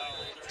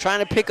 Trying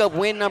to pick up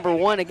win number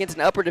 1 against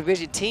an upper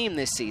division team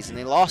this season.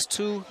 They lost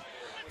to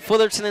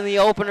Fullerton in the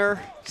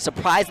opener,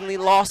 surprisingly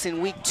lost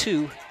in week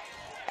 2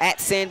 at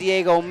San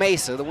Diego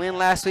Mesa. The win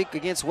last week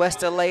against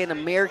West LA, an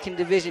American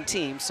division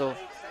team, so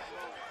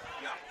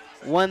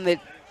one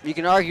that you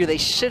can argue they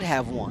should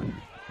have won.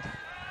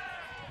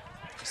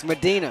 It's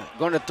Medina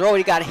going to throw.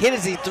 He got hit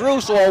as he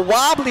threw, so a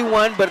wobbly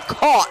one, but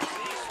caught.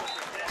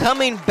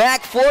 Coming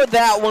back for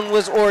that one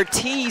was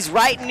Ortiz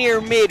right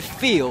near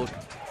midfield.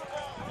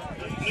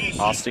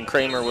 Austin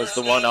Kramer was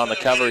the one on the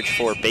coverage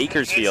for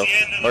Bakersfield,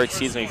 or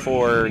excuse me,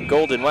 for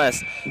Golden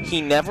West.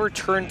 He never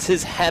turns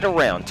his head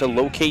around to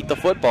locate the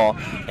football,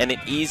 and it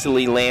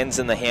easily lands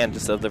in the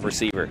hands of the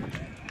receiver.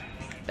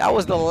 That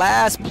was the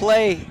last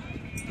play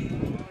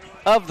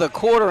of the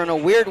quarter, and a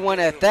weird one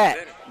at that.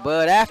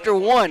 But after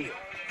 1,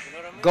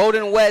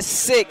 Golden West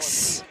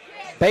 6,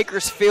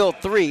 Bakersfield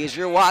 3. As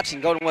you're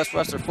watching Golden West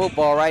Rustler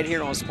football right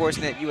here on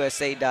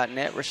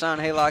SportsNetUSA.net. Rahshaun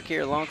Haylock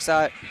here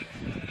alongside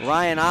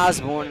Ryan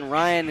Osborn.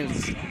 Ryan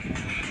is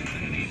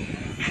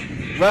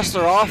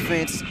Rustler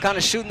offense kind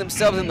of shooting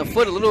themselves in the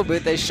foot a little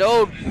bit. They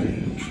showed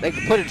they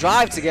could put a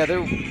drive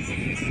together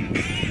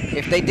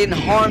if they didn't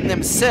harm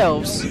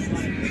themselves.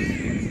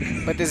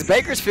 But this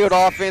Bakersfield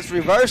offense,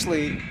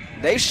 reversely,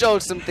 they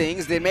showed some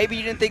things that maybe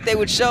you didn't think they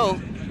would show,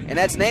 and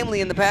that's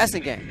namely in the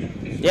passing game.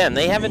 Yeah, and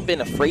they haven't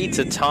been afraid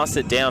to toss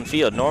it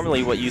downfield.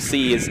 Normally what you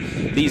see is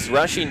these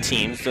rushing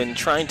teams, when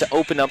trying to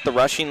open up the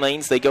rushing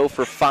lanes, they go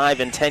for 5-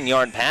 and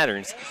 10-yard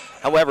patterns.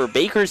 However,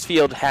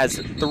 Bakersfield has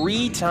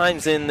 3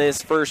 times in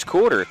this first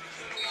quarter,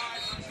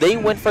 they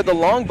went for the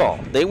long ball.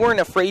 They weren't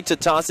afraid to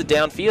toss it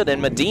downfield,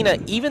 and Medina,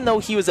 even though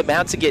he was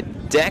about to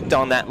get decked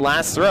on that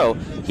last throw,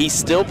 he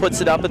still puts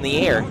it up in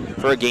the air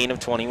for a gain of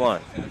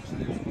 21.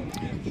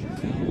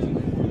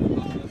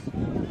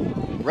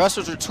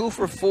 Rustlers are 2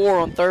 for 4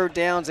 on third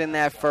downs in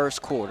that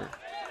first quarter.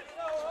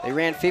 They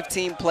ran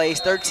 15 plays,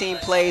 13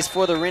 plays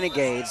for the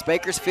Renegades.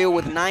 Bakersfield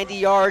with 90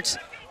 yards,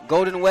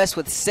 Golden West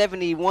with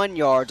 71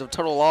 yards of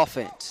total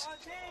offense.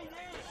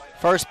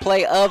 First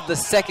play of the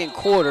second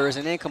quarter is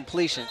an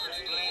incompletion.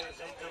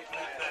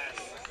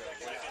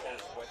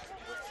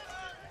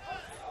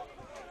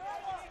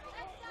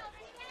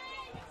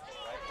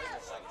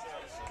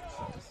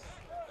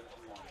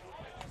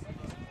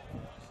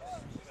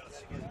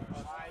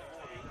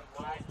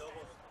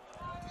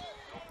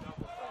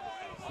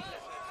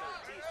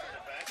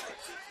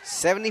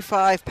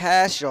 .75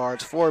 pass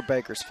yards for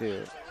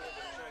Bakersfield.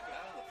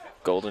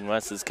 Golden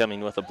West is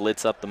coming with a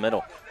blitz up the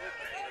middle.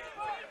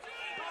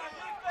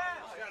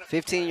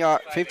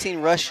 15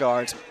 rush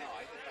yards.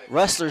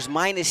 Rustlers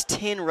minus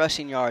 10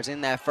 rushing yards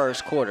in that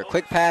first quarter.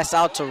 Quick pass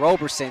out to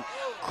Roberson.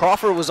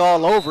 Crawford was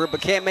all over it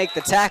but can't make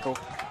the tackle.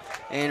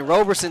 And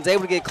Roberson's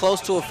able to get close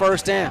to a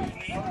first down.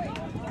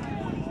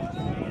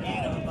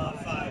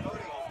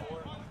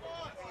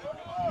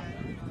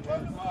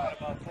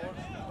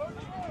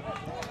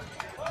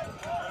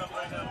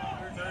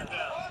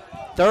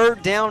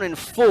 Third down and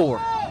 4,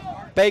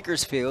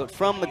 Bakersfield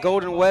from the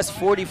Golden West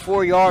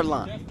 44-yard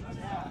line.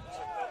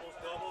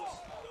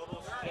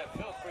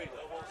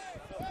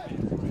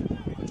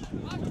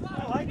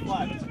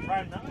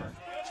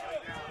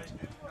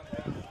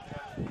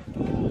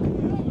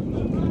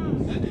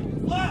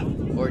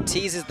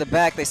 Ortiz is the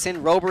back. They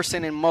send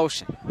Roberson in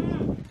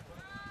motion.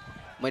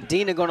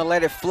 Medina going to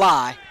let it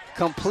fly.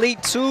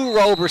 Complete to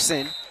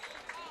Roberson.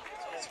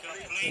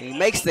 And he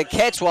makes the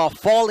catch while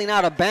falling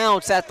out of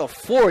bounds at the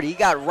 40. He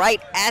got right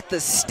at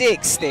the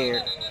sticks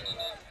there.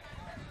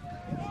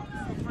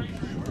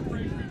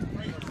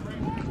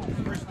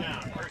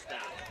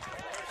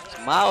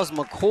 Miles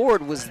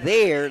McCord was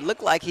there.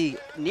 Looked like he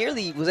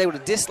nearly was able to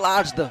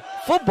dislodge the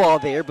football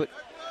there, but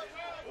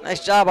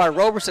nice job by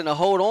Roberson to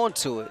hold on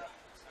to it.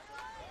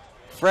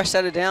 Fresh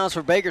set of downs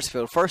for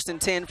Bakersfield. 1st and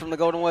 10 from the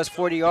Golden West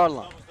 40-yard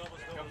line.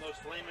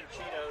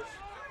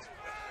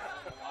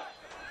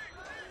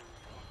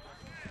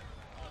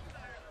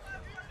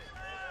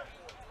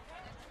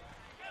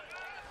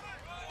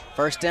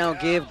 First down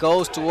give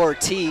goes to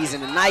Ortiz,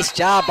 and a nice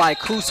job by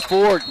Coos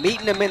Ford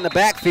meeting him in the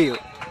backfield.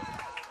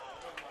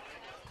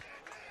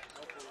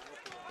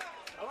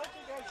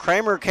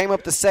 Kramer came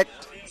up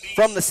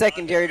from the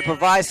secondary to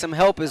provide some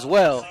help as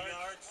well.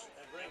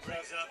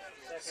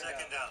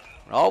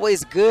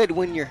 Always good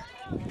when your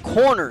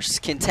corners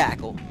can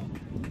tackle.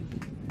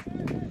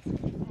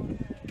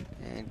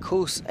 And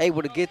Coos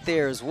able to get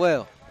there as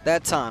well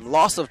that time.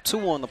 Loss of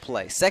 2 on the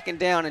play. 2nd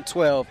down and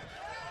 12,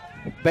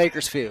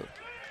 Bakersfield.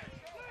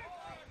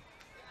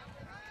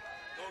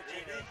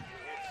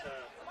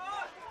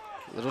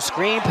 Little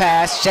screen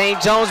pass. Shane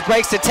Jones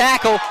breaks the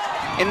tackle,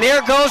 and there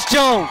goes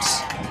Jones.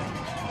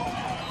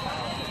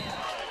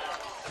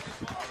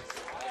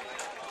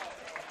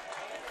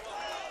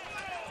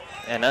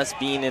 And us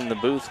being in the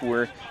booth,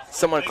 we're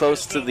somewhat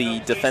close to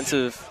the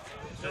defensive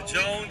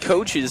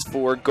coaches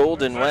for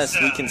Golden West.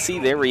 We can see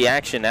their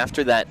reaction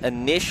after that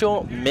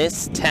initial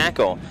missed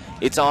tackle.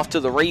 It's off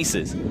to the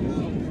races.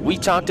 We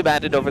talked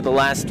about it over the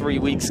last 3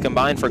 weeks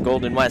combined for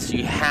Golden West.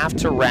 You have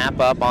to wrap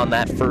up on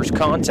that first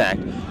contact,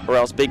 or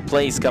else big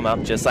plays come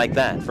up just like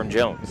that from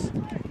Jones.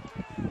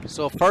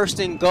 So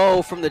 1st and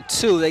goal from the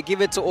 2. They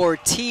give it to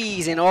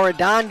Ortiz, and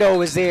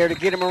Arredondo is there to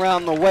get him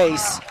around the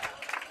waist.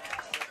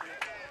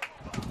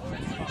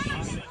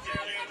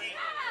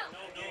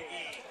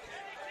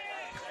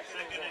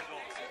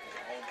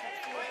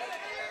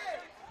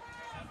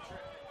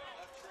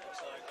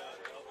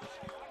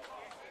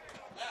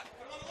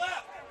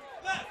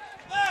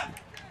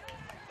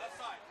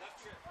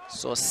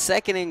 So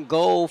 2nd and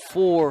goal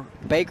for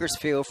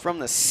Bakersfield from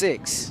the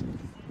 6.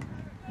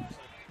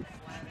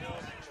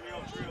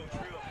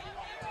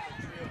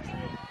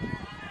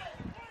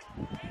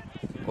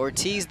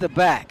 Ortiz the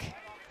back.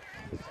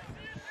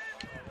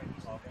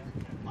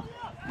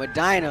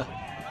 Medina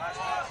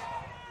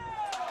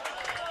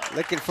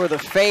looking for the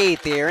fade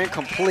there,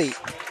 incomplete.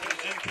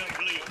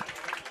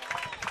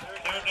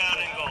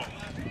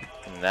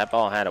 And that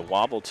ball had a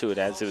wobble to it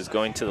as it was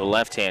going to the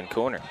left-hand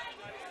corner.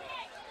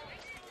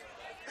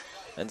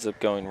 Ends up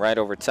going right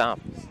over top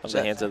of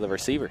the hands of the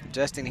receiver.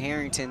 Justin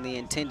Harrington, the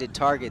intended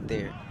target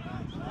there.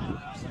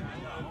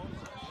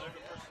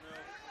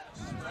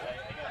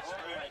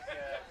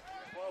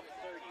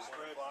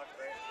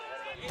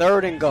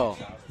 Third and goal.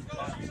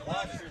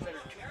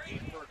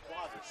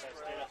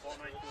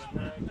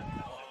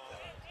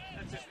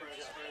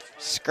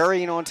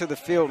 Scurrying onto the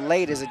field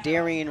late is a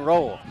Darian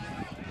Roll.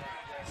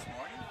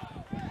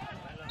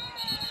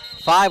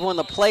 5 on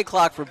the play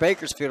clock for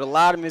Bakersfield. A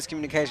lot of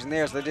miscommunication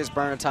there, so they just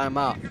burn a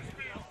timeout.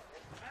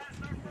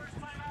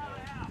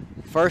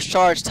 First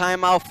charge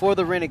timeout for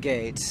the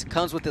Renegades.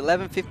 Comes with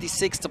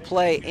 11:56 to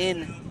play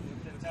in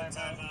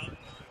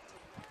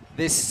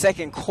this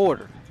second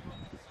quarter.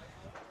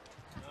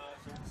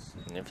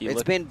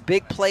 It's been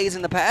big plays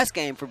in the pass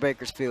game for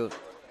Bakersfield.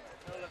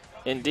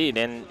 Indeed,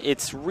 and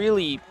it's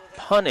really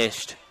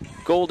punished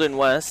Golden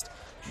West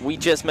we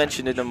just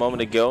mentioned it a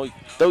moment ago,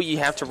 though you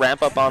have to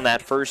wrap up on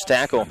that first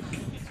tackle.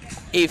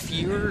 If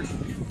you're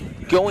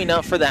going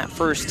up for that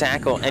first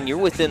tackle and you're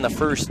within the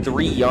first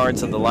 3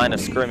 yards of the line of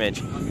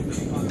scrimmage,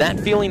 that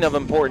feeling of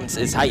importance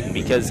is heightened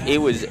because it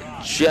was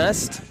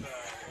just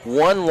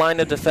one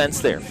line of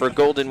defense there for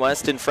Golden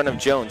West in front of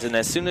Jones. And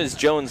as soon as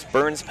Jones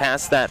burns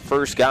past that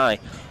first guy,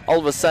 all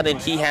of a sudden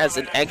he has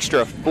an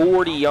extra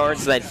 40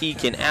 yards that he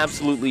can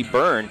absolutely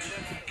burn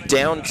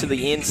down to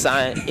the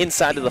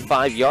inside of the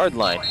 5-yard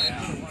line.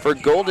 For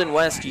Golden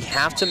West, you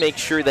have to make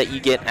sure that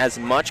you get as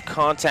much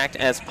contact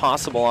as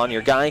possible on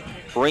your guy.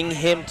 Bring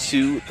him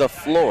to the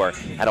floor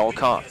at all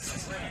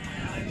costs.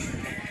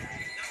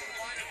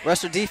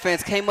 Rustler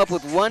defense came up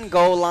with one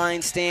goal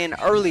line stand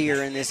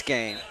earlier in this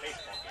game.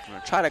 I'm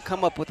going to try to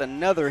come up with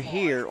another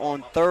here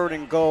on 3rd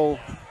and goal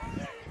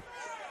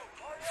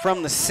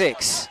from the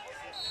 6.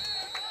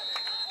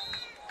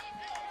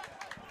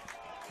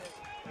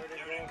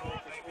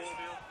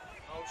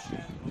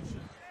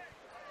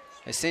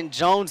 They send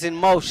Jones in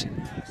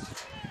motion.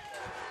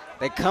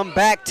 They come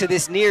back to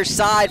this near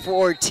side for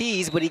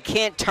Ortiz, but he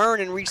can't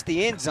turn and reach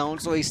the end zone,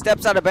 so he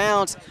steps out of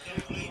bounds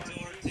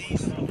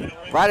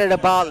right at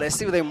about, let's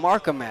see where they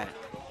mark him at.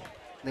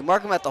 They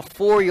mark him at the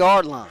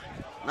 4-yard line.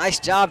 Nice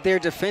job there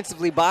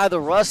defensively by the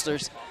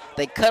Rustlers.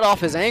 They cut off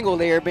his angle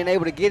there, being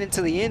able to get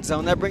into the end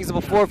zone. That brings up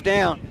a 4th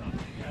down.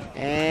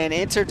 And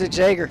enter to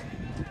Jager.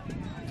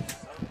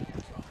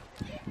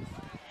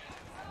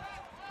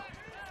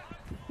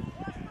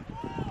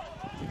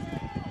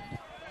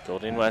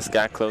 Golden West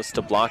got close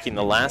to blocking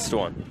the last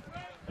one.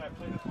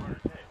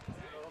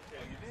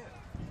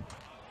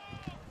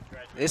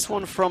 This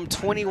one from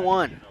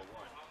 21,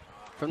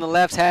 from the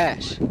left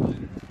hash.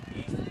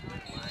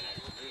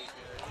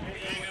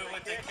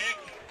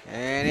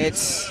 And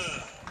it's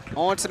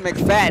on to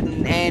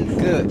McFadden and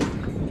good.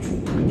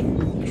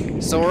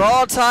 So we're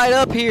all tied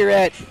up here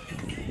at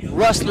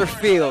Rustler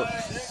Field.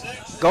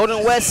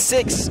 Golden West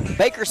 6,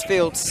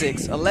 Bakersfield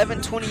 6,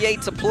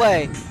 11:28 to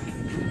play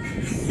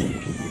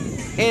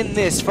in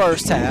this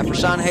first half.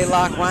 Rahshaun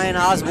Haylock, Ryan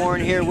Osborn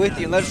here with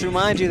you. Let's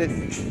remind you that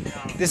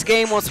this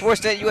game on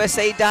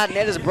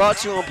SportsNetUSA.net is brought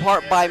to you in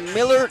part by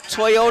Miller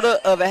Toyota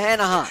of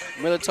Anaheim.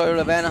 Miller Toyota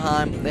of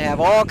Anaheim, they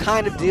have all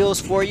kind of deals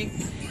for you.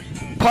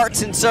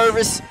 Parts and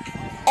service,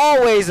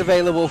 always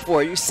available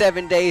for you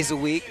 7 days a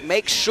week.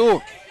 Make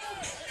sure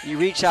you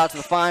reach out to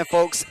the fine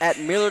folks at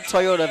Miller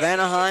Toyota of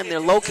Anaheim. They're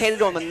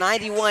located on the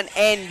 91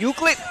 and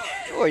Euclid,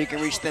 or you can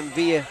reach them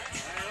via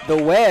the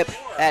web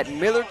at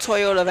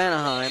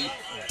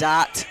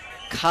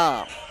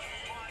MillerToyotaofAnaheim.com.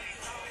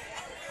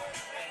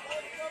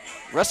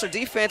 Rustler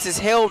defense is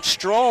held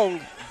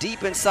strong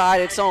deep inside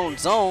its own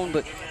zone,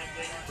 but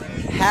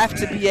have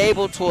to be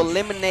able to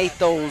eliminate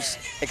those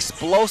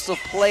explosive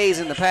plays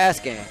in the pass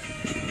game.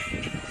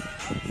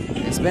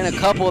 It's been a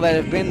couple that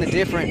have been the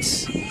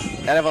difference,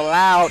 that have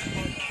allowed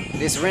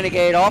this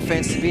Renegade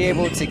offense to be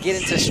able to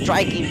get into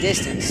striking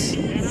distance.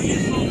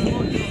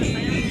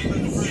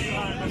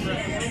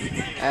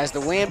 As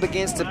the wind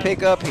begins to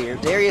pick up here,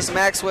 Darius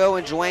Maxwell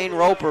and Dwayne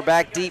Roper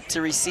back deep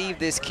to receive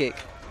this kick.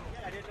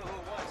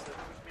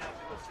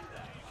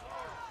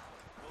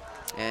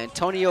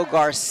 Antonio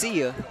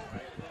Garcia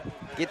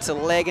gets a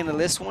leg into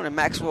this one, and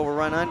Maxwell will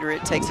run under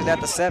it, takes it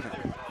at the 7.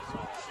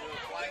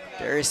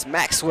 Darius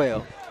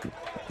Maxwell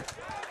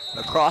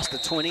across the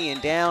 20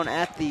 and down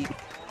at the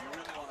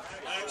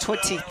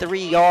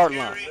 23-yard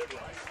line.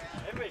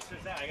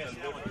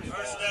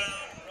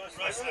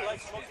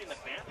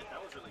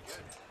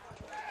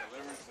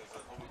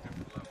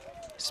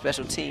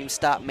 Special team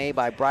stop made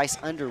by Bryce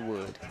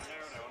Underwood.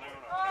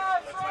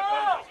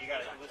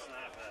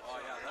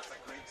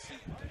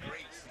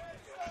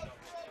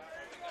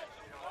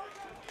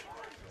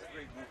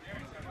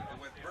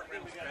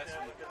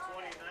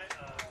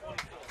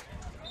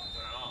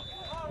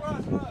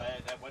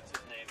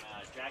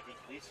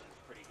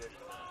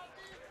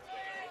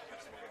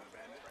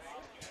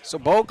 So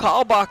Bo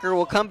Kalbacher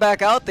will come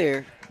back out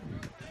there.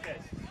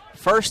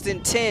 1st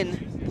and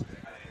 10.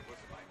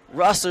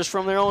 Rustlers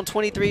from their own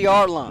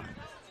 23-yard line.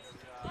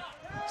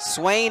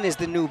 Swain is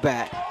the new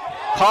back.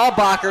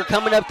 Kalbacher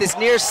coming up this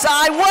near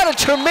side. What a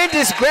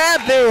tremendous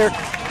grab there.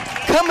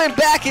 Coming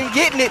back and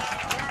getting it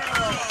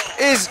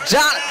is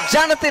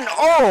Jonathan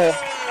Earl.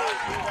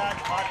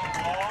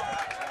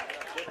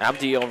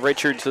 Abdiel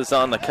Richards was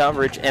on the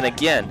coverage, and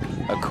again,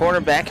 a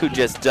cornerback who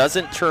just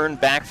doesn't turn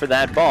back for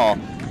that ball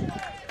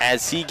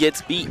as he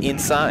gets beat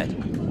inside.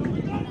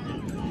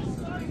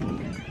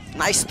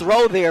 Nice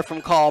throw there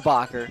from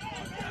Kalbacher.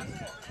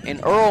 And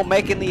Earl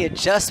making the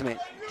adjustment.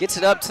 Gets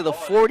it up to the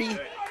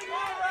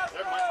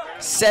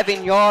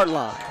 47-yard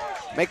line.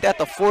 Make that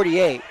the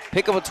 48.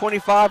 Pick up a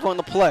 25 on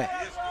the play.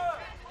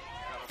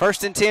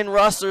 1st and 10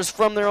 Rustlers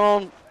from their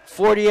own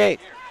 48.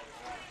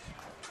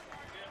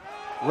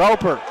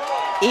 Roper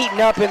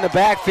eaten up in the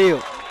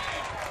backfield.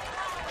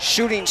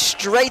 Shooting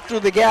straight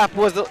through the gap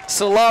was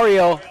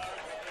Solario,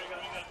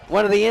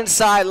 one of the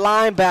inside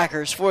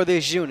linebackers for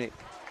this unit.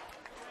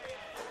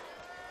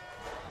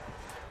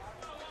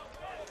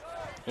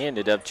 He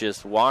ended up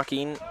just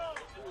walking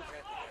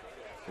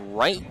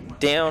right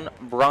down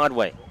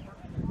Broadway.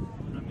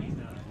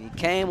 He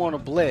came on a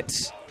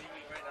blitz.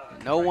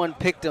 No one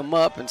picked him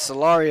up, and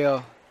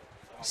Solario,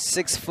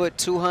 6 foot,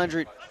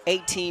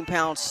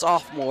 218-pound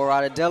sophomore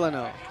out of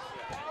Delano.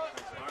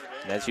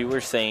 As you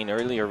were saying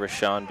earlier,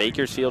 Rahshaun,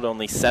 Bakersfield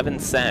only 7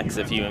 sacks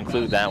if you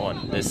include that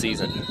one this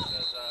season.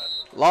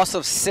 Loss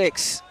of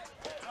 6.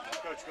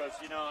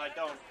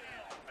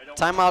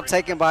 Timeout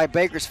taken by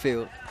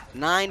Bakersfield.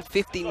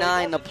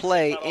 9:59 to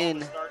play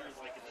in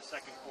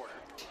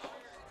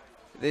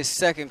this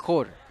second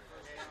quarter.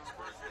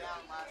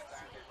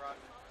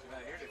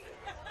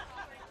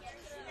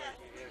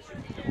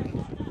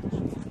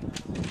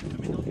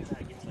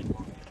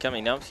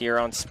 Coming up here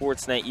on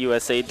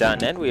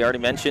SportsNetUSA.net, we already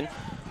mentioned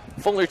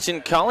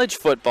Fullerton College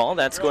football.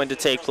 That's going to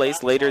take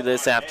place later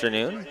this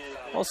afternoon.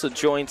 Also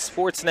join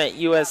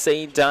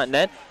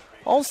SportsNetUSA.net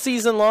all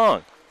season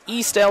long.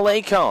 East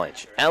LA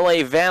College,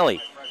 LA Valley,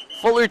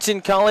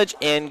 Fullerton College,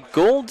 and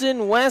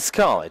Golden West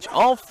College.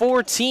 All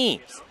 4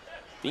 teams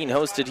being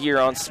hosted here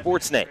on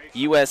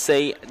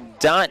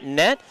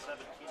SportsNetUSA.net.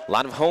 A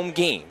lot of home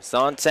games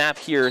on tap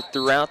here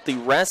throughout the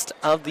rest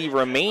of the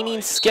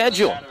remaining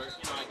schedule,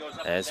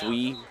 as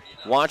we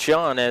watch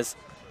on as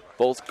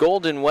both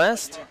Golden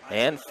West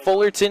and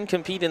Fullerton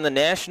compete in the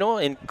national,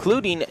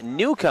 including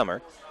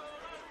newcomer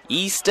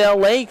East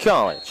LA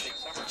College.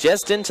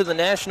 Just into the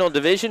national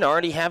division,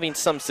 already having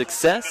some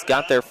success,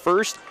 got their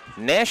first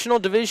national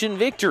division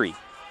victory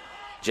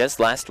just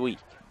last week.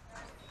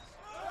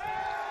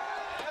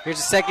 Here's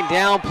a second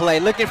down play,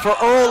 looking for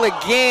Earl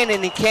again,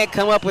 and he can't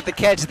come up with the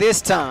catch this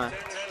time.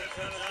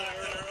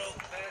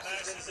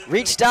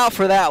 Reached out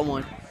for that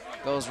one.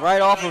 Goes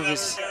right off of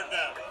his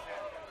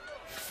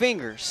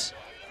fingers.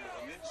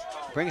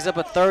 Brings up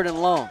a 3rd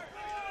and long.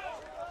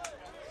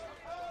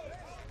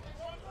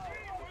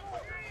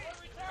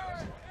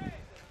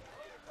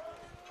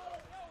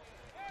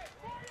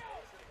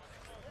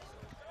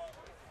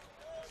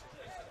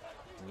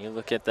 You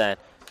look at that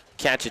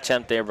catch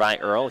attempt there by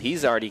Earl.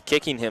 He's already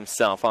kicking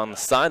himself on the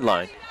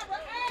sideline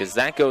because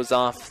that goes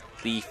off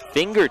the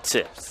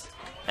fingertips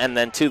and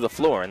then to the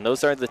floor. And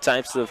those are the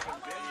types of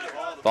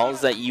balls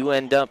that you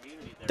end up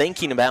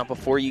thinking about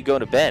before you go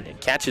to bed.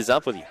 It catches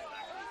up with you.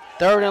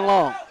 3rd and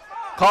long.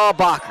 Carl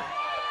Bacher.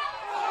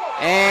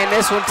 And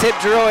this one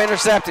tipped drill,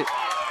 intercepted.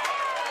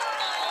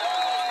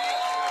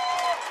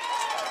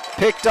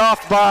 Picked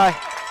off by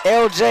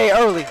LJ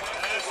Early.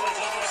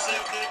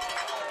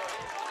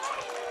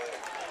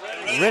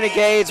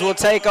 Renegades will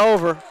take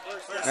over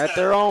at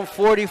their own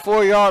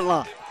 44-yard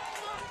line.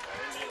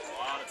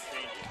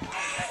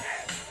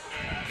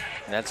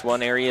 That's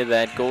one area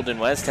that Golden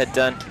West had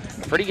done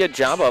a pretty good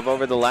job of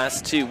over the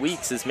last 2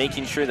 weeks, is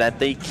making sure that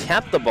they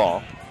kept the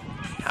ball.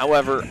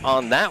 However,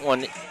 on that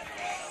one,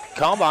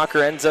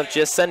 Kalbacher ends up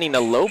just sending a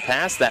low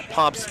pass that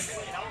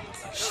pops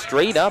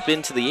straight up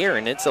into the air,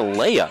 and it's a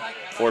layup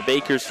for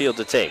Bakersfield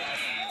to take.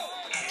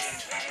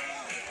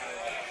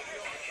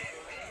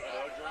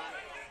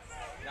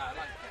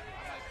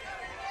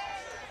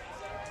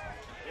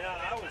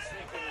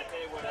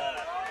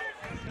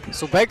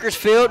 So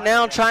Bakersfield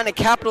now trying to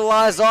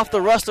capitalize off the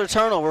Rustler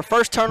turnover.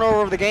 First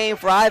turnover of the game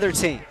for either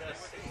team.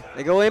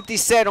 They go empty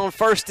set on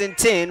 1st and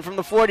 10 from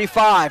the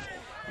 45,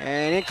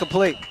 and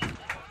incomplete.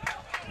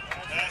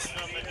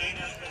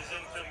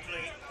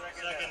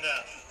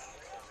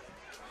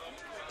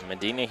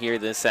 Medina here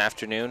this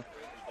afternoon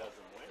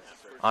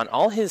on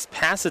all his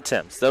pass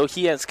attempts. Though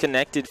he has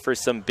connected for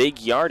some big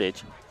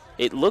yardage,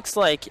 it looks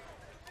like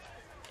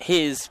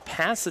his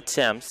pass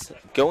attempts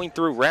going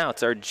through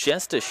routes are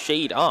just a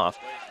shade off.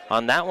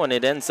 On that one,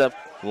 it ends up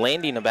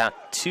landing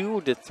about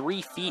 2 to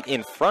 3 feet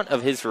in front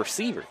of his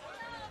receiver.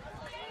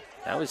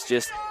 That was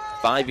just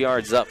 5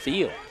 yards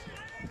upfield.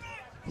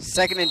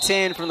 2nd and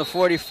 10 from the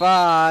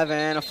 45,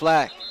 and a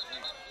flag.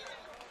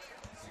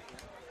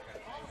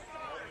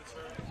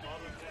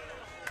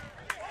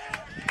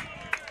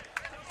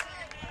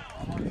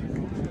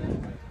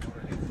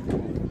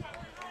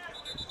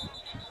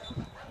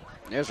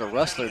 There's a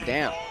Rustler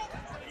down.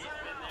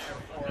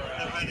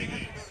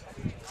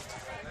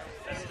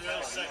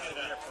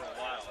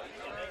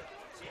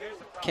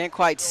 Can't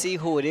quite see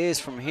who it is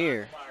from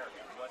here.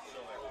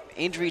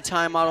 Injury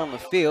timeout on the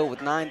field with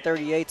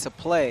 9:38 to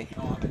play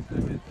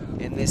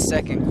in this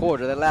second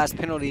quarter. The last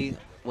penalty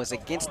was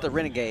against the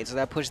Renegades, so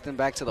that pushes them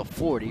back to the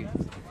 40.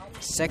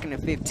 2nd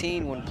and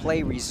 15 when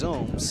play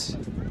resumes.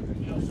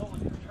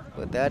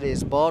 But that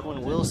is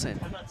Baldwin Wilson,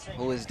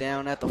 who is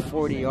down at the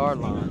 40-yard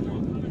line.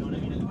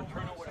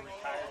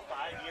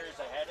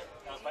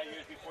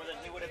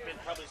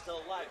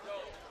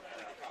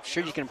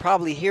 Sure, you can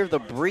probably hear the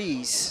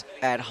breeze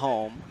at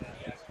home,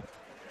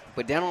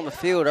 but down on the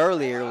field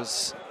earlier it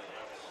was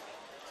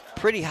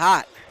pretty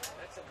hot.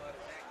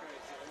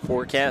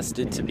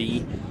 Forecasted to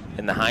be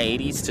in the high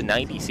 80s to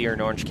 90s here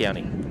in Orange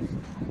County.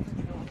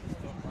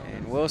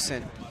 And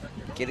Wilson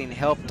getting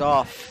helped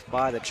off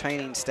by the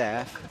training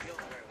staff.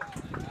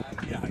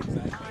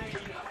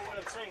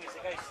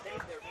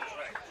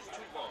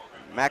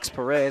 Max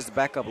Perez, the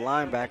backup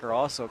linebacker,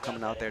 also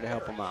coming out there to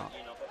help him out.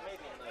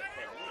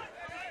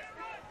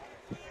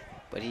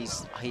 but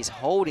he's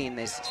holding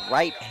this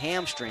right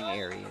hamstring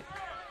area.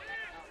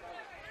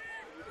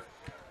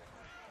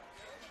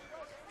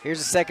 Here's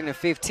a 2nd and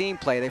 15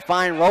 play. They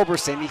find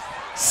Roberson. He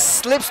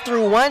slips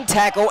through one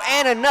tackle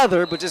and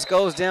another, but just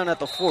goes down at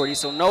the 40,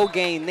 so no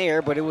gain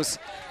there, but it was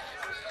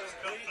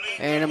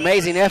an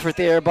amazing effort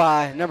there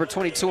by number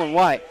 22 in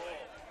white.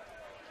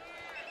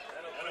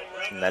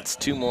 And that's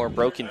 2 more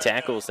broken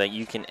tackles that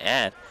you can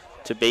add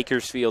to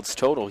Bakersfield's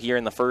total here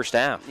in the first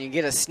half. You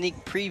get a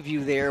sneak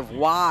preview there of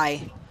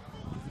why,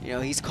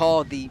 he's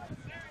called the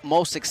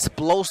most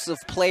explosive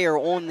player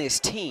on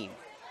this team,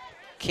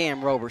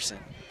 Cam Roberson.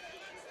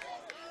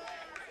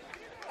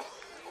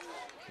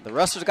 The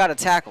Rustlers got a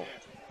tackle.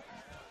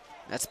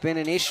 That's been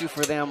an issue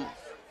for them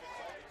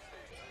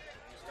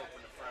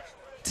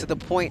to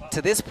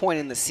this point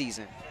in the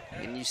season.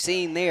 And you've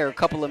seen there a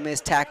couple of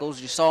missed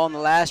tackles. You saw on the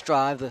last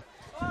drive the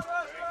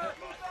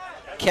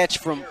catch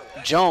from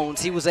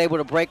Jones. He was able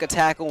to break a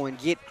tackle and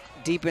get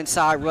deep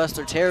inside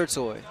Rustler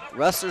territory.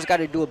 Rustlers got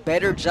to do a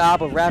better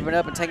job of wrapping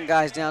up and taking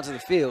guys down to the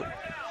field.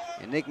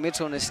 And Nick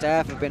Mitchell and his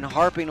staff have been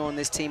harping on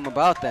this team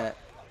about that.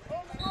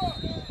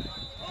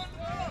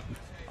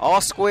 All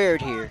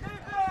squared here,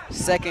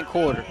 2nd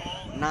quarter,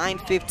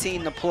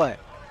 9:15 to play.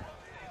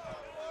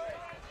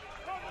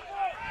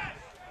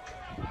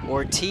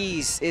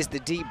 Ortiz is the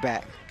deep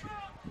back.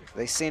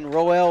 They send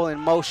Roel in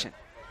motion.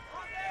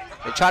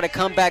 They try to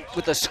come back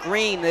with a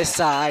screen this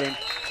side, and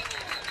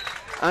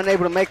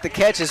unable to make the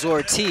catch is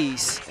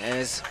Ortiz,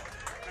 as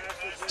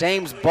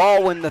James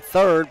Baldwin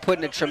III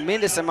putting a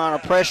tremendous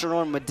amount of pressure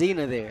on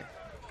Medina there.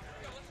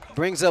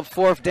 Brings up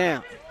 4th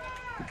down.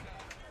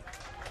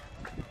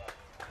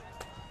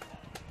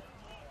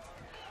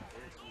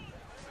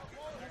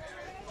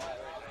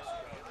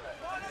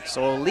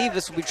 So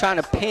Olivas will be trying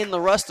to pin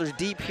the Rustlers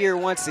deep here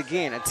once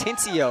again.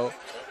 Atencio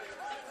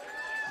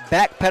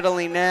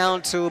backpedaling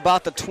down to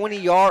about the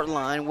 20-yard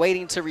line,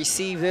 waiting to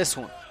receive this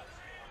one.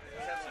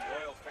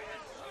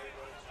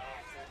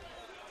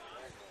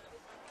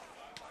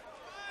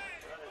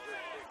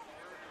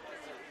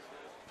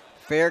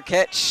 Fair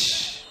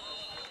catch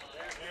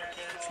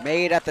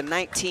made at the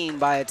 19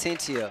 by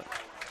Atencio.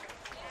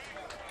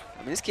 I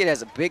mean, this kid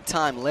has a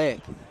big-time leg.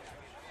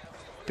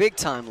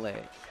 Big-time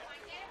leg.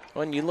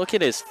 When you look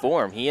at his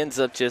form, he ends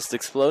up just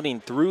exploding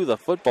through the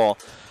football.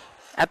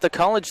 At the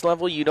college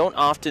level, you don't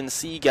often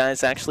see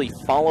guys actually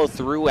follow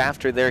through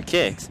after their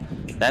kicks.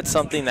 That's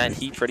something that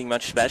he pretty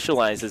much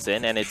specializes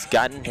in, and it's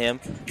gotten him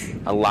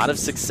a lot of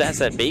success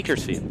at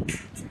Bakersfield.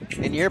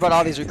 And you hear about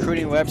all these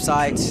recruiting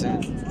websites,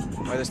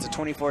 whether it's the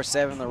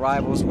 24/7, the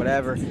Rivals,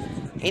 whatever.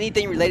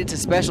 Anything related to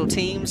special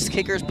teams,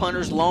 kickers,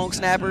 punters, long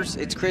snappers,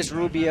 it's Chris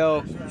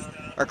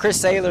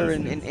Saylor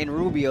and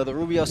Rubio. The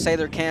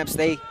Rubio-Saylor camps,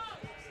 they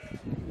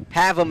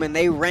have them and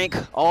they rank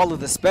all of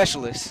the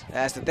specialists.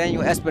 As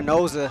Nathaniel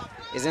Espinoza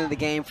is in the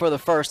game for the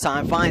first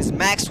time, finds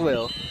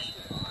Maxwell,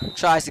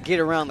 tries to get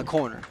around the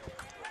corner.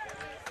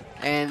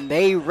 And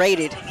they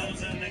rated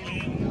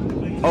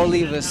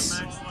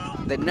Olivas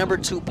the number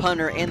 2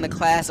 punter in the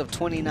class of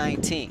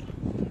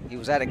 2019. He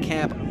was at a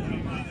camp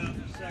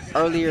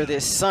earlier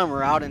this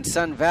summer out in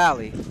Sun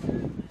Valley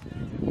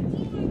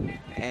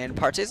and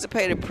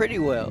participated pretty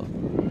well,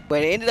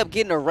 but ended up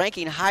getting a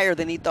ranking higher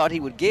than he thought he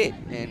would get.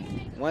 And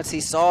once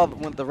he saw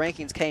when the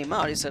rankings came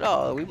out, he said,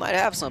 oh, we might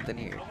have something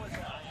here.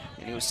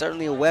 And he was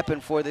certainly a weapon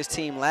for this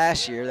team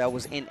last year that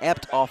was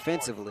inept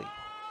offensively.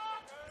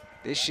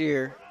 This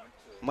year,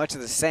 much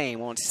of the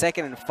same. On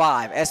 2nd and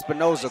 5,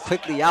 Espinoza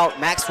quickly out,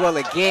 Maxwell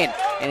again.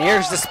 And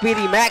here's the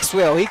speedy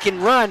Maxwell. He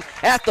can run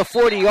at the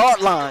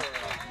 40-yard line.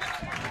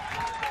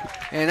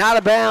 And out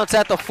of bounds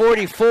at the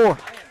 44.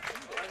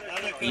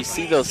 You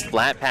see those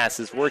flat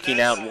passes working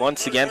out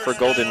once again for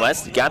Golden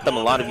West. He got them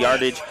a lot of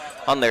yardage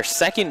on their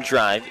 2nd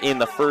drive in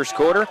the 1st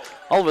quarter.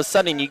 All of a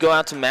sudden, you go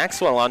out to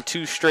Maxwell on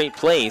 2 straight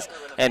plays,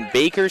 and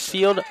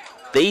Bakersfield,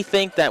 they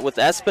think that with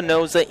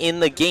Espinoza in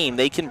the game,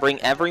 they can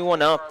bring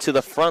everyone up to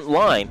the front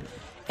line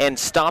and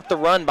stop the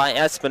run by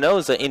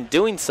Espinoza. In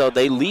doing so,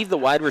 they leave the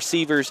wide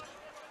receivers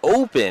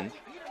open,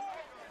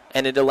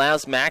 and it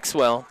allows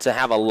Maxwell to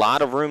have a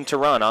lot of room to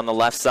run on the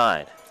left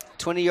side.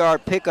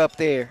 20-yard pickup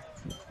there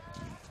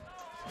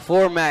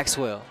for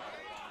Maxwell.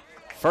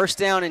 1st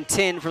down and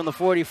 10 from the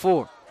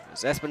 44.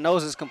 As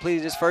Espinoza's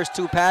completed his first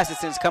 2 passes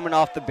since coming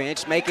off the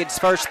bench. Making his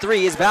first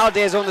 3 is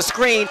Valdez on the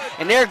screen,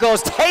 and there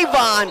goes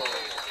Tavon,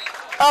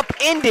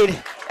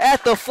 upended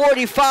at the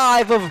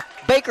 45 of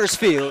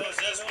Bakersfield,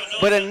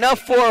 but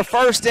enough for a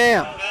 1st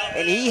down.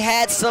 And he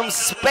had some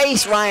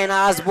space, Ryan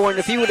Osborn,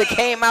 if he would have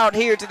came out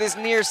here to this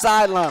near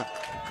sideline.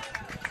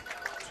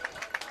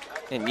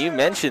 And you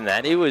mentioned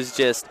that. It was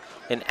just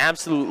an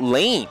absolute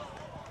lane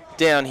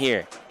down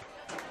here.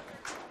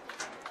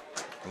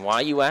 And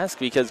why, you ask?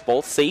 Because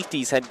both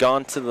safeties had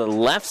gone to the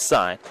left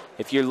side.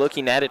 If you're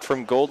looking at it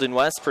from Golden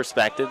West's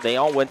perspective, they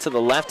all went to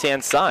the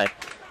left-hand side.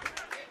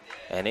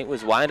 And it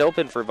was wide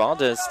open for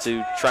Valdez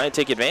to try and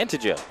take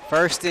advantage of.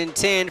 1st and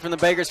 10 from the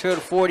Bakersfield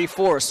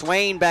 44.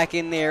 Swain back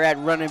in there at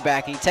running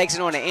back. He takes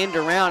it on an end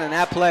around, and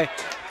that play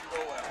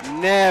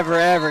never,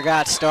 ever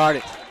got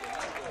started.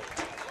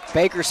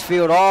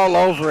 Bakersfield all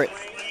over it.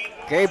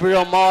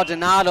 Gabriel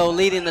Maldonado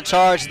leading the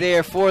charge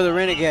there for the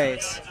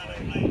Renegades.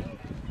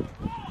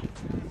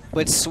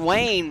 But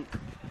Swain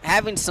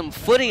having some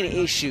footing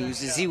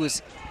issues as he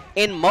was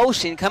in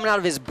motion. Coming out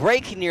of his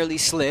break, he nearly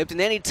slipped. And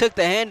then he took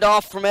the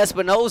handoff from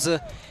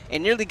Espinoza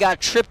and nearly got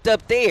tripped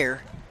up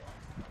there.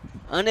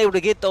 Unable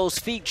to get those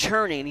feet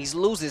churning. He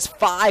loses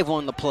 5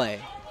 on the play.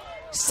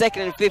 2nd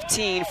and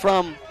 15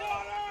 from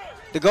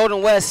the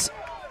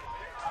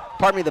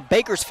the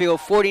Bakersfield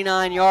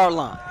 49-yard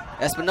line.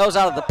 Espinoza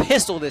out of the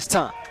pistol this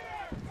time.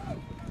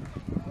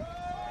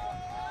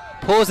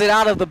 Pulls it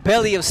out of the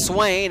belly of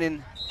Swain,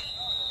 and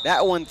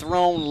that one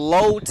thrown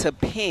low to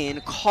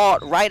pin,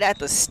 caught right at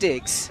the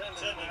sticks.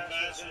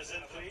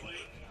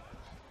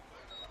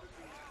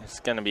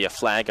 It's going to be a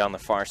flag on the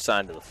far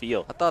side of the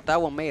field. I thought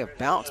that one may have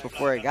bounced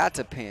before it got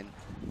to pin.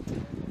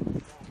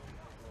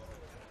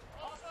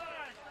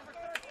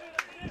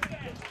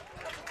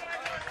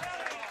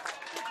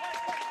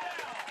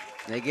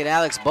 They get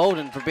Alex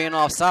Bolden for being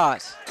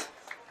offsides.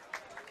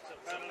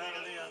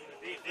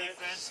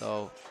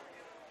 So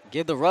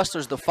give the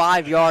Rustlers the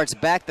 5 yards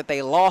back that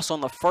they lost on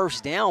the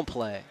first down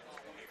play.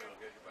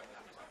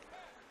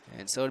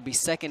 And so it'd be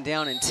 2nd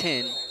down and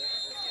 10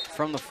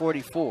 from the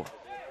 44.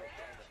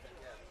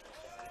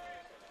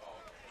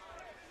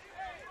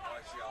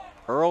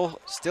 Earl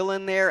still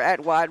in there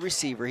at wide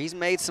receiver. He's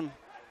made some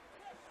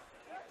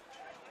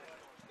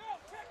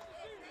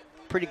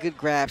pretty good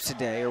grabs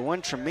today, or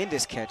one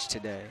tremendous catch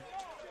today.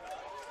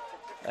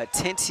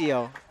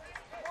 Atencio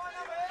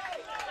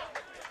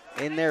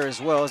in there as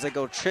well as they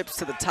go trips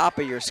to the top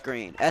of your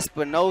screen.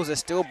 Espinoza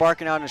still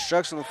barking out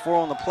instructions with 4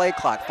 on the play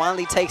clock.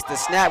 Finally takes the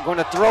snap, going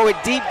to throw it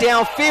deep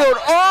downfield.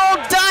 Oh,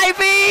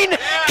 diving,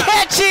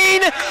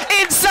 catching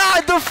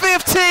inside the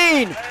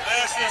 15.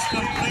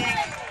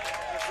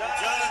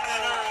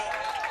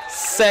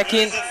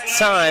 Second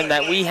time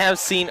that we have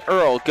seen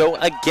Earl go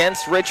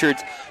against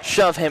Richards,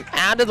 shove him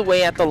out of the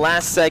way at the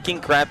last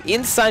second, grab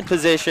inside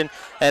position,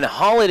 and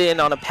haul it in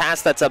on a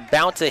pass that's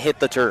about to hit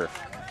the turf.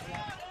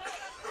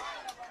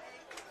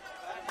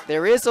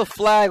 There is a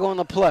flag on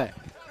the play.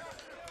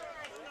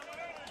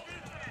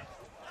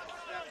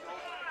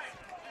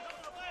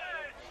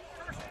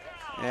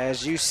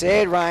 As you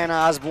said, Ryan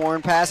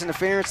Osborn, pass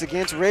interference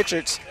against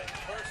Richards.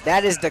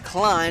 That is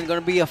declined. Going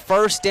to be a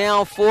 1st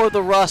down for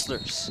the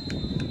Rustlers.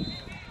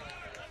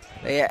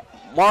 They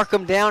mark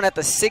them down at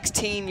the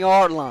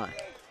 16-yard line.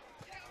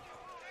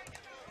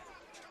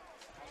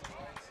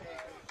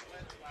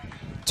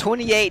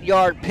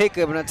 28-yard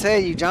pickup, and I tell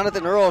you,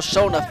 Jonathan Earl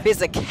showing a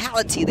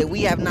physicality that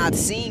we have not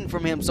seen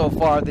from him so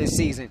far this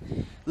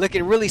season.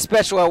 Looking really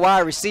special at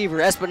wide receiver.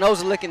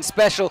 Espinoza looking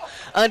special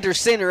under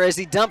center as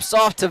he dumps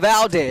off to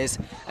Valdez.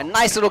 A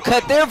nice little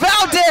cut there.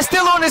 Valdez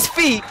still on his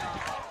feet.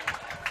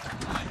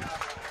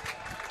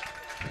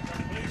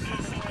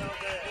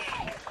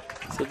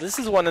 So this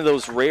is one of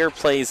those rare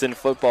plays in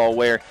football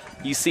where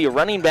you see a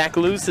running back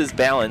lose his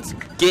balance,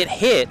 get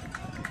hit,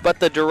 but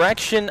the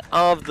direction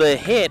of the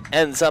hit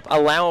ends up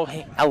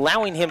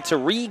allowing him to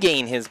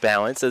regain his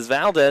balance as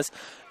Valdez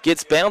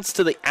gets bounced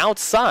to the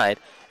outside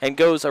and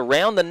goes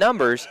around the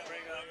numbers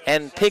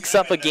and picks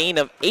up a gain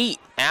of 8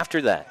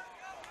 after that.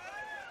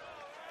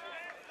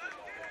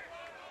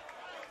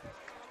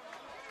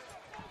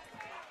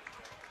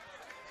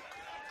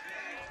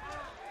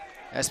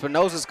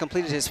 Espinoza's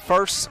completed his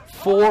first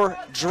 4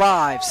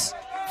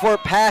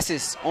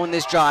 passes on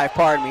this drive,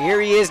 pardon me.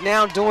 Here he is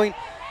now doing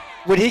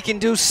what he can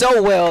do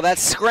so well,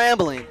 that's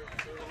scrambling.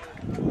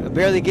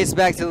 Barely gets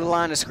back to the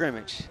line of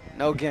scrimmage.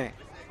 No gain.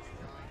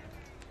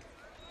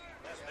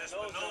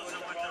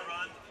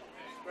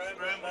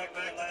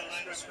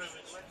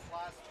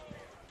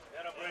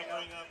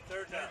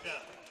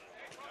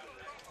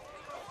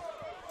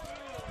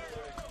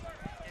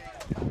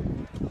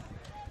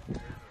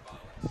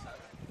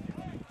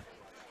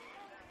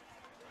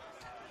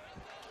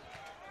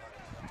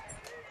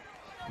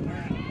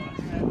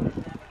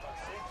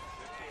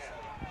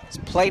 It's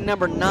play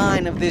number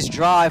 9 of this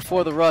drive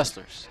for the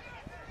Rustlers.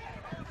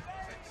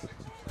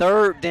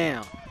 3rd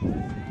down.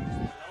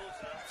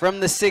 From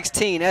the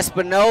 16,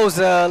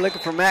 Espinoza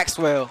looking for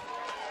Maxwell.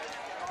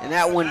 And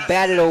that one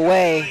batted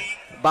away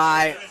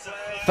by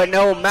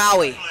Fano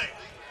Maui.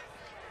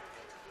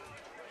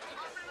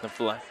 The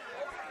flag.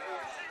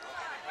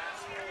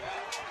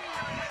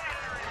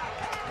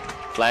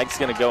 Flag's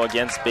going to go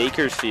against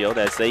Bakersfield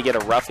as they get a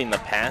roughing the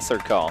passer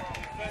call.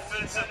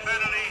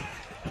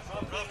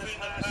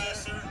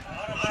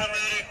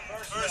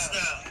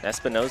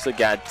 Espinoza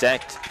got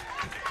decked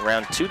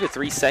around 2 to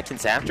 3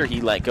 seconds after he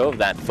let go of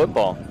that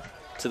football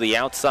to the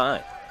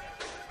outside.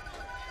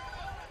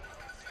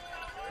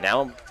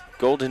 Now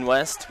Golden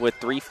West with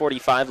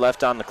 3:45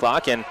 left on the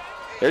clock, and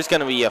there's going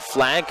to be a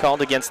flag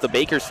called against the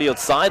Bakersfield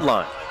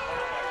sideline.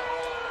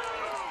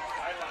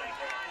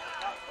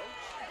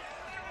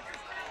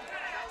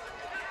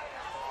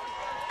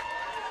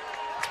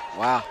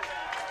 Wow.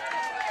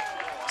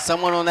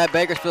 Someone on that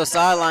Bakersfield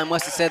sideline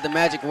must have said the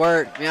magic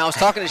word. I was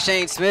talking to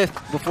Shane Smith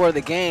before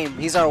the game.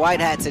 He's our white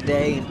hat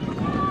today.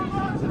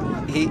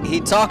 And he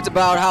talked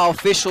about how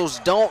officials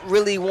don't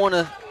really want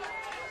to,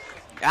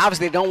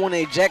 obviously they don't want to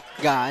eject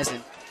guys,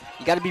 and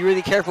you got to be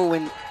really careful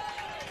when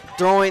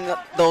throwing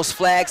those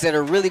flags that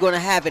are really going to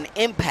have an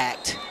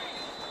impact.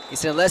 He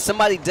said unless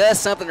somebody does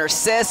something or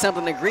says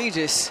something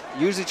egregious,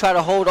 usually try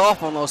to hold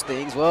off on those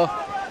things. Well,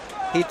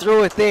 he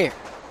threw it there.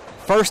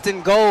 1st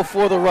and goal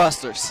for the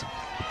Rustlers.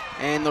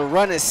 And the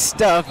run is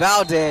stuffed.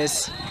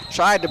 Valdez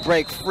tried to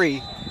break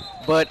free,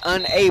 but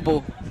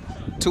unable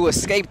to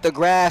escape the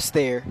grasp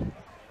there.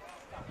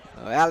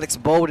 Alex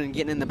Bolden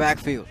getting in the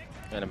backfield.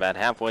 And about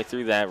halfway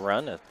through that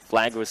run, a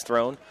flag was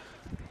thrown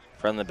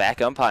from the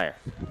back umpire.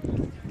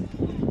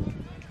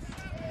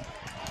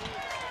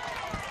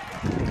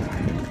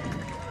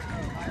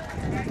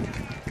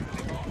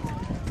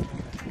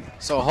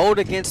 So hold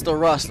against the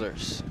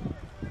Rustlers.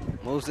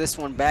 Moves this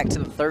one back to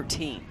the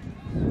 13.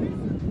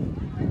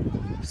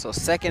 So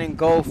 2nd and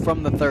goal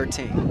from the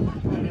 13.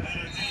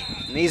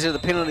 And these are the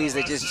penalties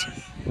that just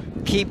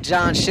keep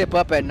John Shipp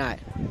up at night.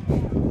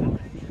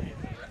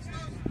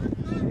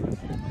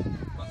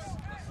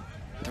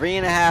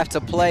 3.5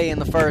 to play in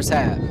the first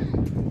half.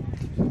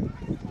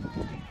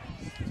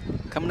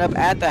 Coming up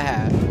at the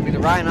half will be the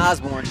Ryan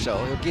Osborn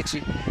Show. He'll get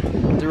you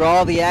through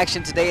all the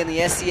action today in the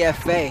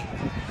SCFA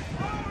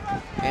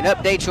and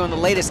update you on the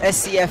latest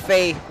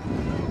SCFA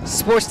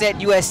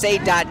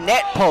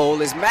SportsNetUSA.net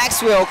poll as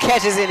Maxwell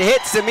catches and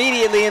hits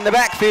immediately in the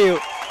backfield.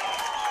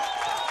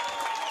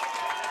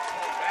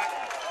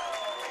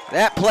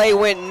 That play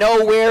went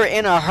nowhere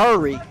in a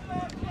hurry.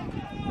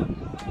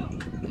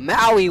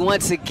 Maui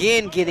once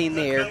again getting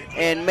there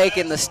and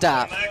making the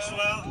stop.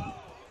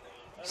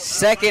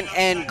 2nd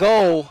and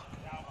goal.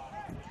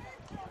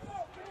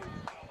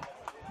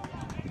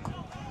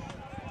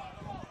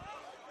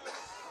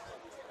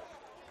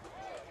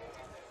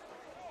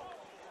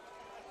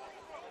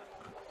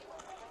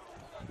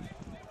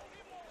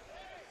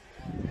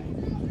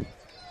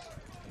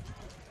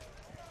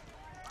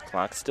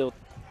 Clock still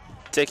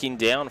ticking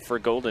down for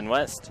Golden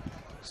West.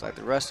 Looks like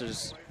the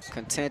Rustlers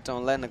content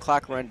on letting the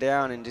clock run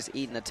down and just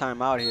eating a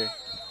timeout here.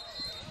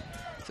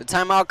 So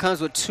timeout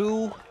comes with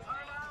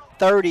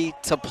 2:30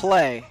 to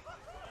play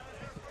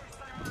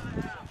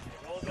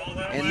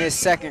in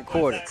this 2nd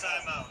quarter.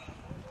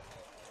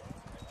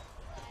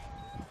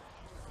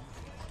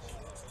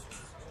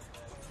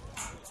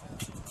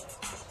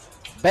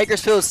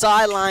 Bakersfield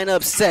sideline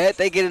upset.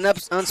 They get an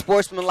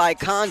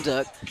unsportsmanlike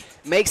conduct.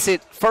 Makes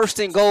it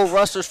 1st and goal,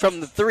 Rustlers from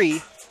the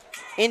 3.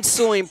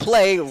 Ensuing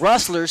play,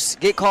 Rustlers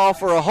get called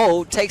for a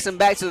hold, takes them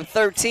back to the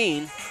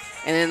 13,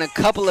 and then a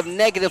couple of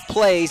negative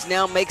plays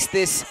now makes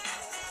this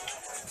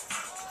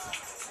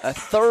a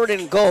 3rd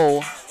and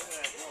goal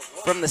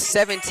from the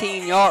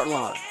 17-yard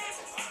line.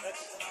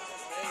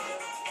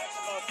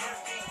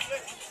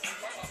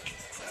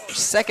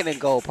 2nd and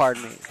goal,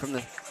 pardon me, from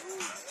the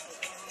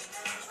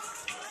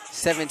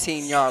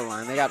 17-yard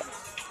line. They got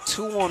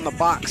 2 on the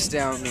box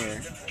down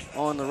there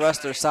on the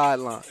Rustler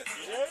sideline.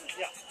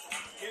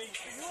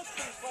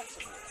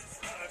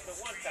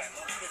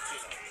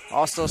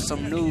 Also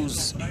some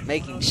news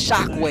making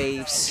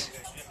shockwaves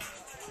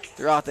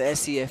throughout the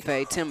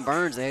SCFA. Tim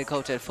Burns, the head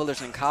coach at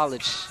Fullerton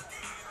College,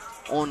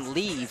 on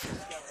leave.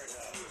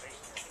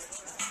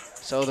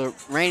 So the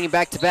reigning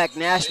back-to-back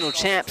national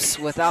champs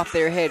without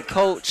their head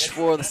coach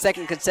for the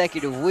 2nd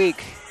consecutive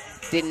week.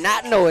 Did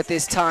not know at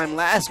this time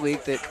last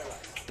week that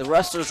the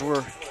Rustlers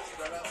were,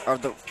 or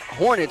the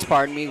Hornets,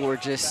 pardon me, were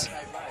just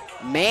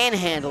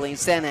manhandling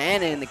Santa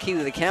Ana in the key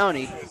to the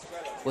county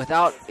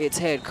without its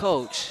head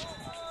coach.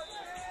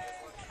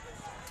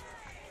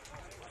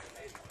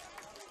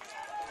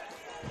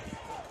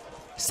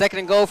 2nd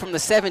and goal from the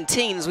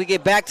 17 as we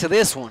get back to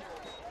this one.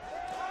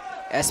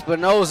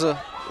 Espinoza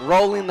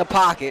rolling the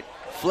pocket.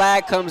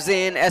 Flag comes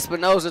in.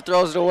 Espinoza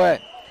throws it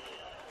away.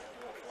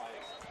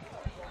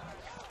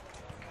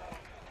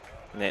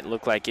 And it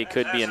looked like it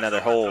could be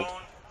another hold.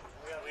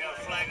 We have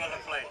a flag on the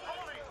play.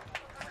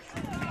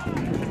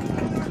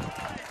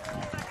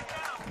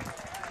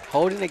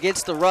 Holding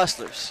against the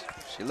Rustlers.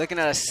 She's looking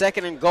at a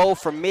 2nd and goal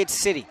from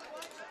Mid-City.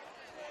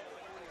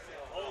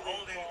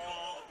 Holding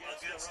call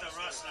against the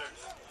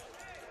Rustlers.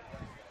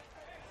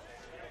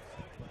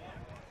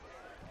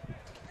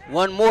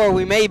 One more,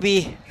 we may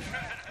be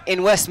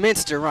in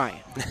Westminster,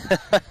 Ryan.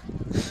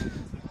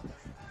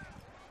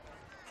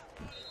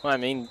 Well, I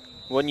mean,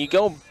 when you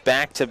go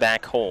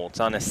back-to-back holds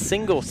on a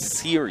single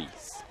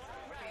series,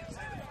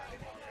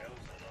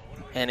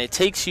 and it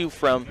takes you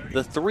from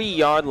the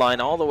 3-yard line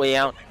all the way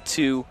out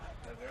to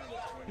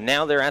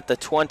now they're at the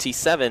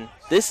 27,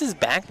 this is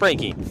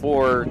backbreaking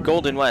for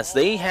Golden West.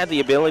 They had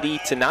the ability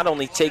to not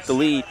only take the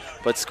lead,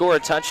 but score a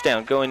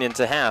touchdown going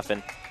into half,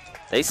 and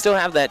they still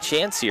have that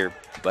chance here,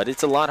 but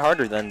it's a lot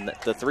harder than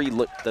the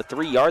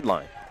 3-yard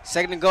line.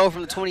 2nd and goal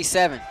from the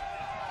 27.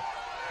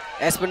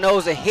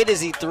 Espinoza hit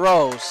as he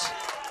throws.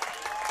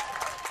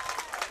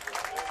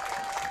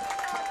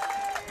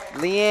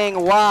 Liang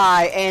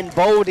Y and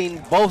Bolding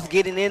both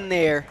getting in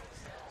there,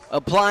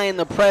 applying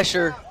the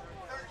pressure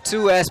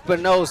to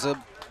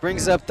Espinoza.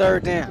 Brings up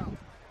 3rd down.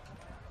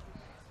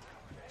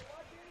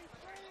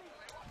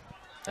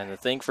 And the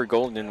thing for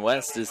Golden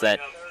West is that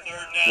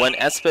when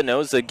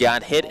Espinoza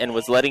got hit and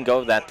was letting go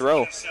of that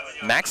throw,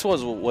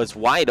 Maxwell was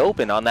wide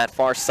open on that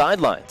far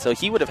sideline, so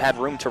he would have had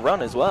room to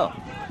run as well.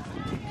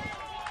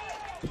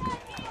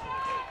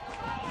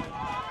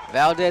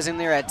 Valdez in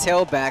there at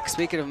tailback.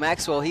 Speaking of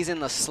Maxwell, he's in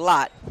the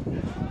slot,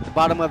 the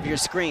bottom of your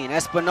screen.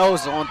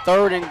 Espinoza on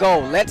 3rd and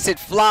goal, lets it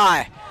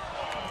fly.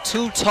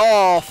 Too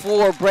tall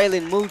for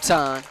Braylon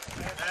Mouton.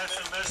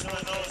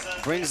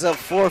 Brings up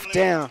 4th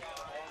down.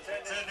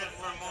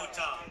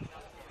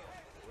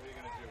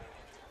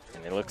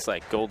 And it looks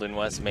like Golden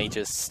West may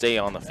just stay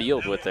on the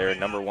field with their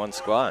 #1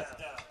 squad.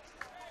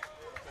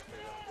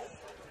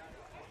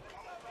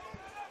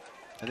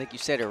 I think you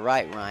said it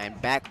right, Ryan.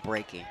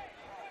 Back-breaking.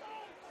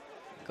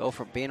 Go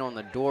from being on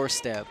the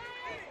doorstep,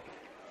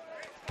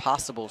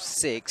 possible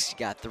 6. You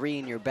got 3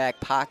 in your back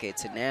pocket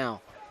to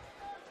now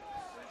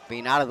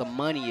being out of the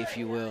money, if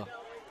you will,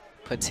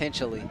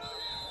 potentially.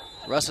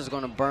 Russell's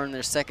going to burn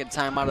their 2nd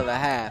time out of the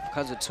half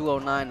because of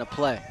 2:09 to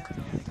play.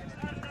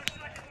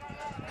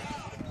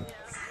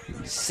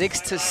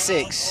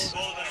 6-6.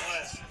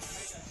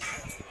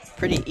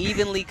 Pretty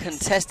evenly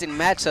contested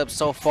matchup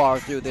so far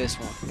through this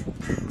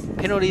one.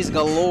 Penalties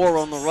galore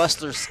on the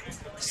Rustlers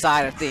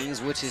side of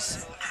things, which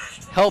has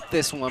helped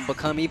this one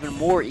become even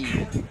more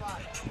even.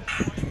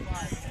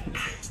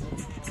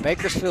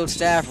 Bakersfield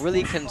staff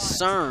really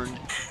concerned,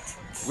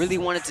 really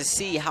wanted to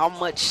see how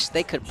much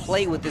they could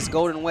play with this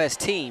Golden West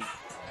team.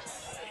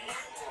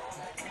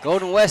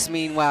 Golden West,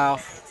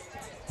 meanwhile,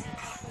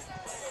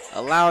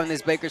 allowing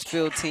this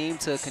Bakersfield team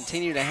to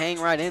continue to hang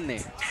right in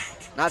there.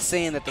 Not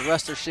saying that the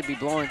Rustlers should be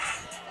blowing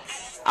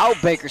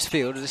out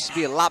Bakersfield. This should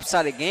be a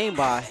lopsided game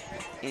by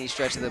any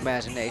stretch of the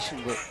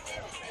imagination, but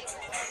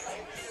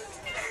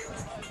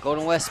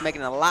Golden West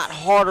making it a lot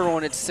harder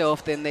on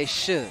itself than they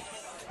should.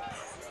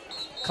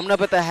 Coming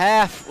up at the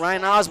half,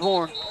 Ryan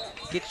Osborn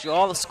gets you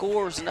all the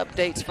scores and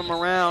updates from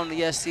around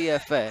the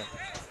SCFA.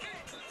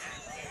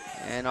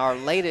 And our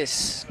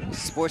latest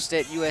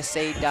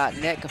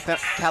sportstatusa.net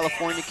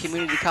California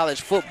Community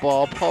College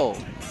football poll.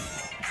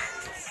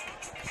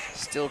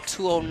 Still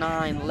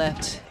 2:09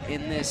 left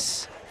in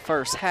this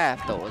first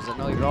half, though, as I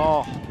know you're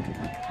all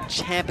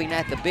champing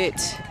at the bit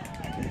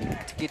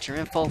to get your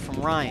info from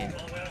Ryan.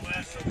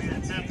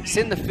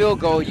 Send the field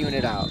goal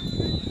unit out.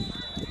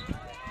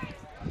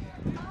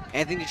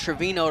 Anthony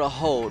Trevino to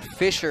hold.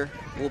 Fisher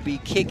will be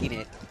kicking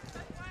it.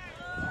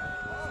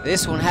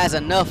 This one has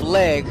enough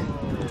leg,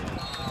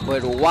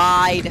 but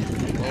wide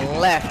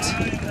left.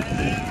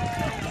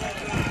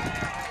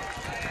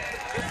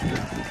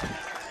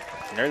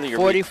 And earlier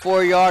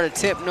 44-yard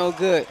attempt, no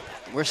good.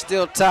 We're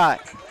still tied.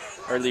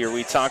 Earlier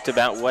we talked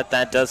about what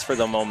that does for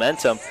the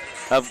momentum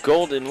of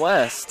Golden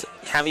West,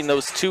 having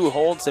those 2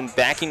 holds and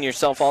backing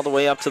yourself all the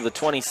way up to the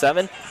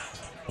 27.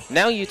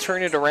 Now you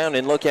turn it around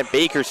and look at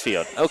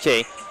Bakersfield.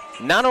 Okay,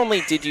 not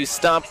only did you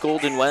stop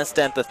Golden West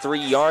at the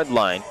 3-yard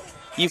line,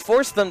 you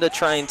forced them to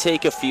try and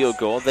take a field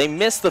goal. They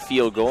missed the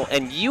field goal,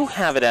 and you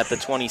have it at the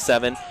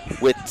 27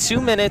 with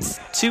 2 minutes,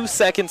 2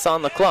 seconds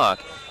on the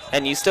clock,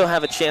 and you still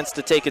have a chance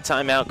to take a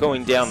timeout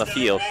going down the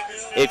field.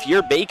 If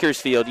you're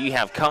Bakersfield, you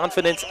have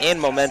confidence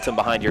and momentum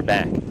behind your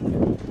back.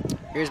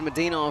 Here's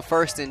Medina on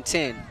 1st and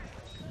 10.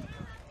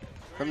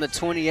 From the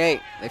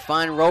 28, they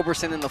find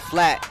Roberson in the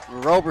flat.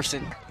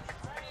 Roberson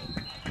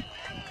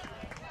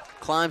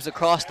climbs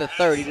across the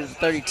 30 to the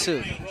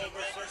 32.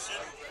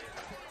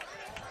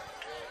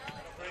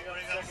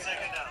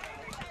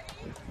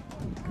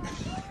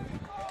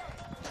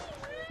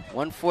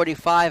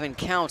 .145 and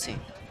counting.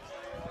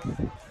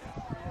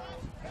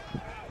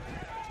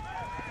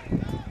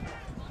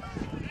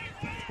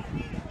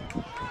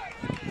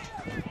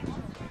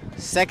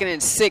 Second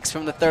and 6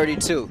 from the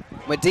 32.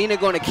 Medina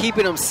going to keep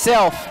it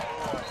himself.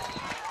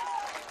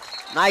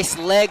 Nice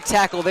leg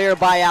tackle there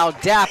by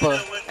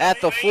Aldapa at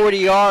the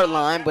 40-yard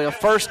line, but a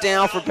first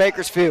down for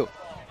Bakersfield.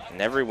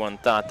 And everyone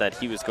thought that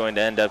he was going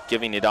to end up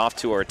giving it off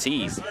to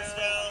Ortiz.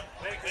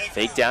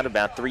 Faked out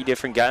about 3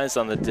 different guys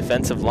on the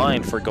defensive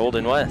line for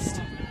Golden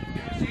West.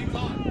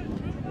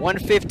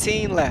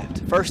 1:15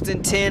 left. 1st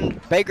and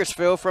 10,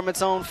 Bakersfield from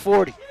its own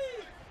 40.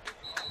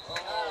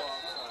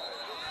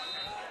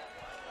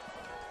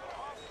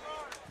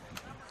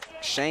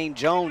 Shane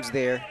Jones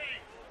there,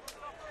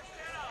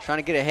 trying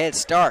to get a head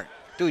start.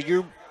 Dude,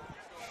 you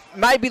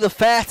might be the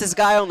fastest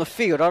guy on the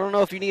field. I don't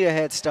know if you need a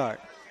head start.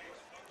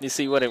 You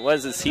see, what it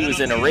was is he was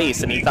in a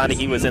race, and he thought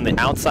he was in the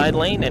outside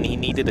lane, and he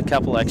needed a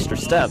couple extra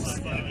steps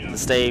to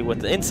stay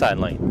with the inside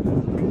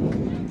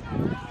lane.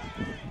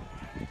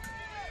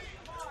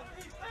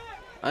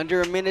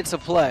 Under a minute to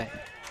play.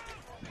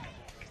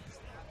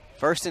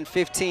 1st and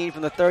 15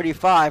 from the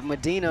 35.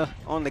 Medina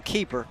on the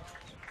keeper.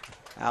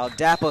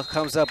 Aldapa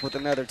comes up with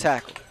another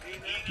tackle.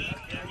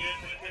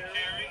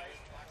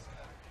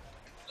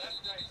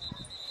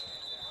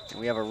 And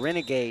we have a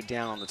Renegade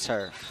down on the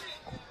turf.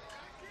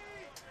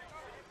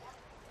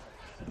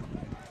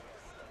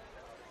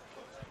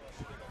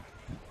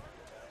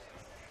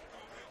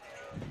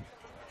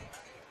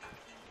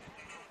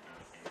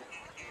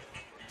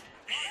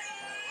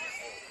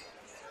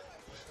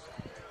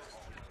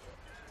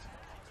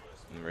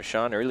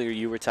 Rahshaun, earlier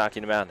you were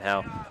talking about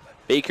how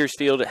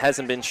Bakersfield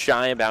hasn't been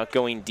shy about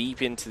going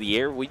deep into the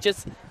air. We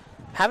just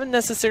haven't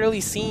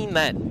necessarily seen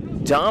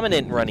that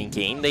dominant running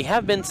game. They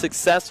have been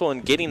successful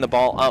in getting the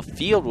ball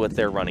upfield with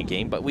their running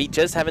game, but we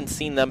just haven't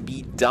seen them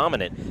be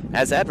dominant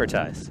as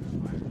advertised.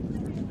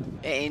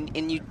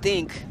 And you'd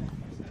think,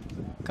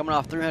 coming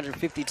off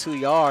 352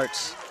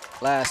 yards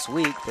last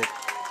week, that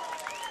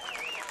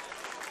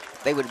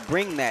they would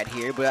bring that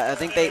here, but I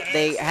think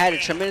they had a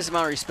tremendous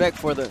amount of respect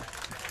for the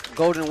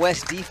Golden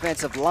West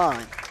defensive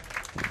line.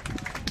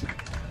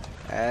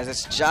 As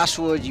it's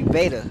Joshua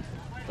Ubeda,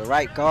 the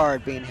right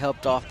guard, being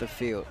helped off the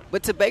field.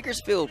 But to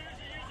Bakersfield's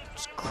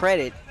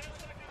credit,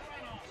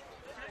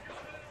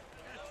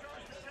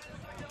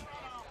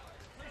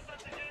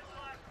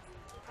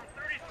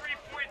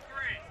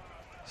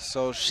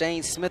 so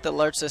Shane Smith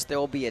alerts us there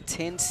will be a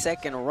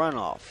 10-second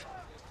runoff.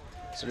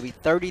 So there'll be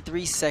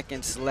 33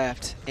 seconds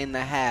left in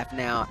the half.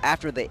 Now,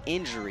 after the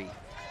injury,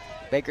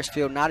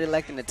 Bakersfield not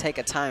electing to take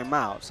a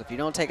timeout. So if you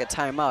don't take a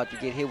timeout, you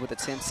get hit with a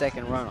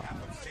 10-second runoff.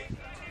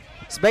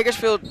 So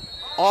Bakersfield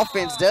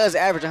offense does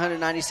average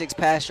 196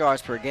 pass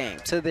yards per game,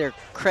 to their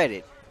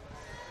credit.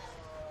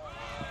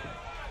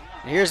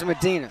 And here's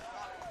Medina,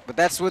 but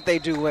that's what they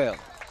do well.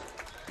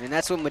 And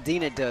that's what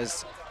Medina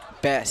does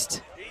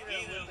best.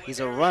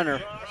 He's a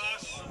runner.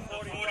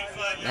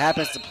 He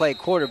happens to play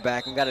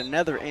quarterback and got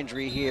another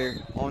injury here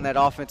on that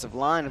offensive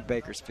line of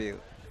Bakersfield.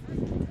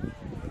 And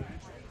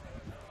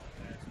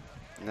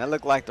that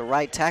looked like the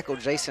right tackle,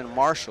 Jason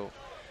Marshall,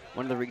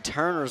 one of the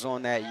returners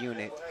on that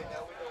unit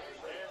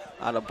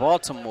out of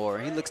Baltimore.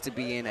 He looks to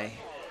be in a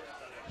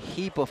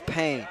heap of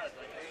pain.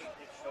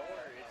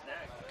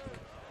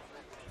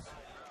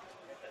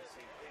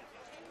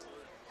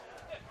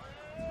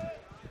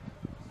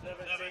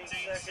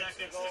 Seconds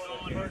to go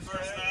in the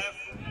first half.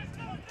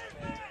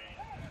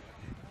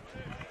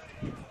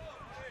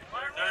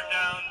 Third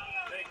down,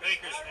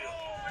 Bakersfield.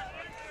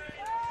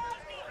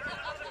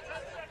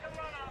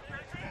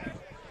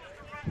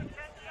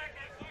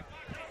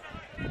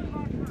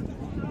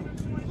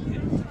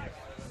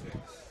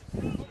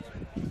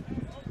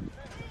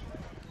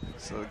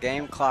 So the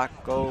game clock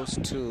goes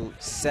to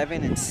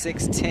 7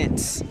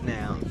 6/10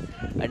 now.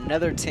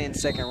 Another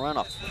 10-second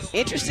runoff.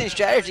 Interesting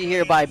strategy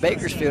here by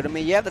Bakersfield. I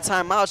mean, you have the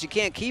timeouts, you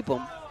can't keep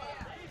them.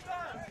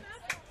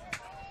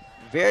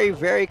 Very,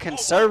 very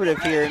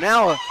conservative here.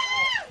 Now a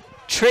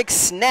trick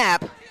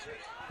snap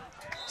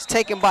is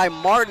taken by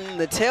Martin,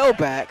 the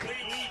tailback.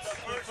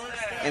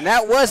 And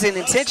that wasn't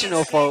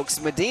intentional,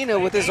 folks. Medina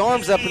with his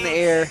arms up in the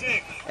air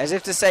as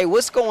if to say,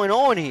 what's going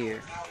on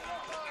here?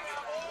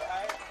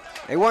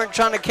 They weren't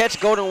trying to catch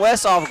Golden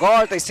West off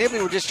guard. They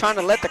simply were just trying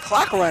to let the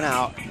clock run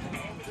out.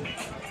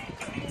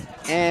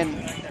 And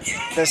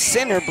the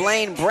center,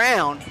 Blaine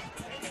Brown,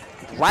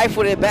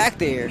 rifled it back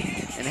there.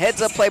 And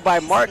heads-up play by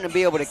Martin to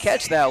be able to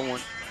catch that one.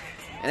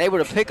 And able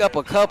to pick up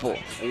a couple.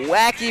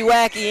 Wacky,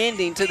 wacky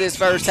ending to this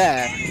first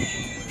half.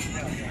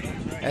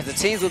 As the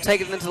teams will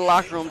take it into the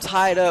locker room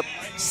tied up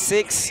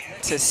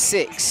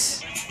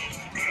 6-6.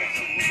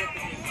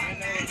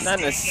 Not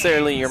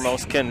necessarily your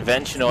most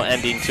conventional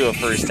ending to a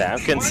first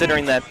half,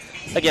 considering that,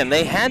 again,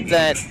 they had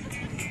that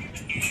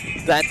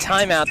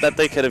timeout that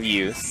they could have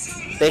used.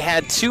 They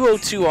had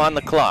 2:02 on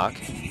the clock,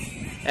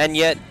 and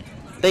yet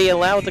they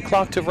allowed the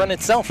clock to run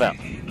itself out.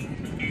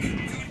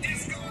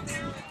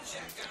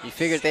 You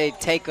figured they'd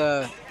take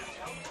the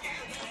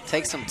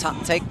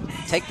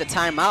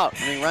timeout.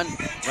 I mean,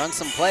 run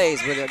some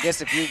plays. But I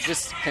guess if you're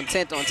just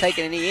content on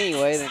taking any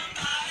anyway, then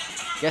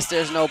I guess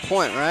there's no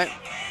point, right?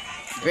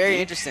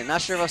 Very interesting.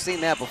 Not sure if I've seen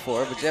that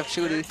before, but Jeff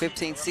Chudy,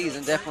 15th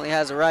season, definitely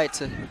has a right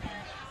to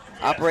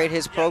operate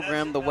his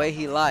program the way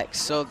he likes.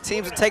 So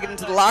teams will take it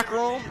into the locker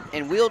room,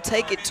 and we'll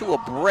take it to a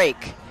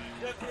break.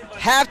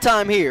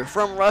 Halftime here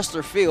from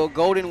Rustler Field,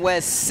 Golden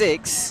West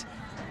 6,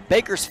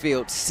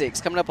 Bakersfield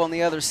 6. Coming up on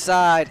the other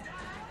side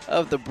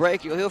of the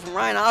break, you'll hear from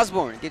Ryan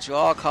Osborn, get you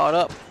all caught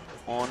up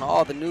on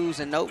all the news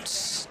and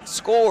notes,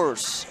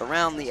 scores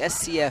around the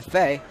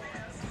SCFA.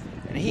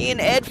 And he and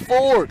Ed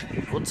Ford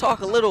will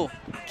talk a little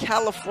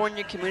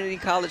California Community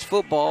College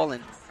football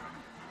and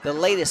the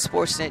latest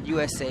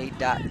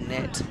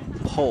SportsNetUSA.net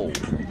poll.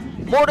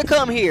 More to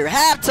come here.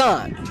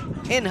 Halftime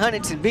in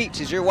Huntington Beach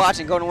as you're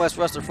watching Golden West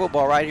Rustler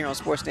football right here on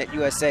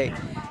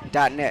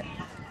SportsNetUSA.net.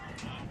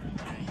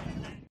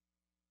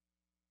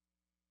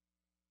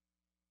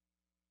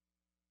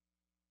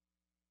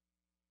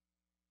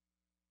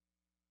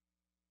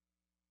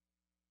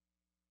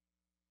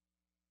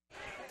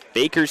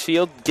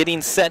 Bakersfield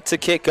getting set to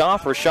kick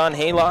off. Rahshaun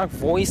Haylock,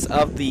 voice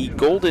of the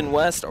Golden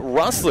West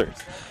Rustlers,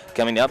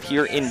 coming up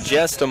here in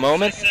just a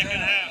moment.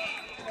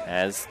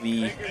 As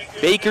the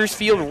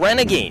Bakersfield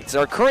Renegades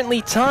are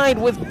currently tied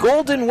with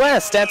Golden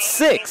West at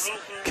 6,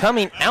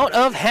 coming out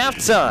of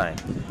halftime.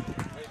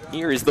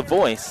 Here is the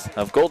voice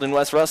of Golden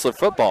West Rustler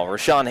football,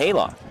 Rahshaun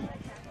Haylock.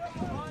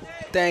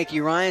 Thank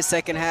you, Ryan.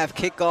 Second half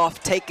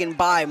kickoff taken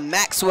by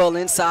Maxwell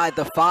inside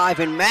the 5,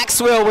 and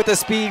Maxwell with a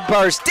speed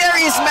burst.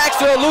 Darius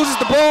Maxwell loses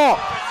the ball.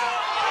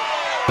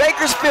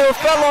 Bakersfield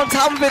fell on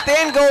top of it,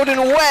 then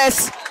Golden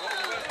West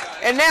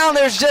And now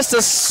there's just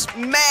a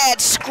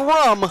mad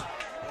scrum.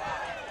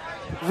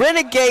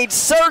 Renegades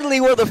certainly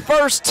were the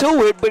first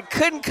to it, but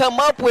couldn't come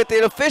up with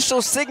it.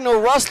 Official signal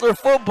Rustler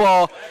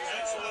football.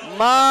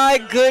 My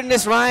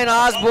goodness, Ryan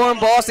Osborn,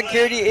 ball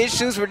security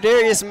issues for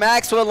Darius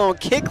Maxwell on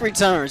kick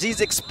returns.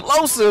 He's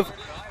explosive,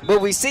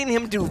 but we've seen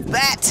him do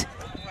that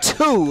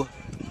too.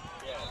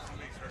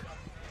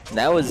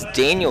 That was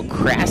Daniel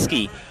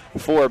Kraske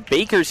for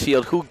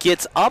Bakersfield, who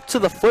gets up to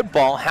the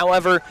football.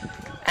 However,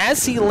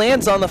 as he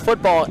lands on the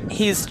football,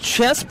 his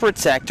chest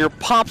protector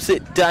pops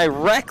it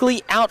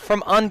directly out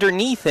from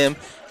underneath him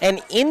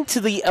and into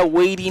the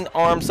awaiting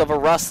arms of a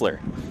Rustler.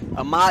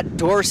 Ahmad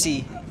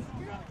Dorsey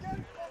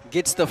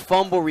gets the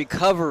fumble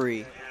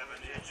recovery.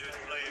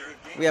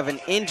 We have an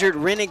injured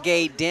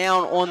Renegade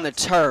down on the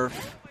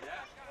turf.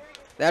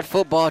 That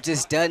football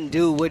just doesn't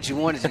do what you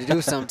want it to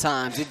do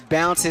sometimes. It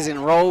bounces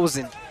and rolls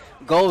and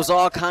goes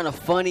all kind of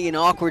funny and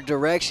awkward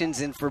directions,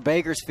 and for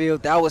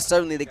Bakersfield, that was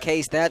certainly the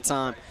case that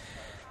time,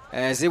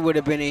 as it would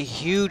have been a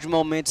huge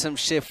momentum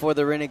shift for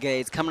the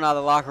Renegades coming out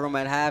of the locker room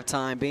at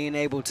halftime, being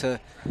able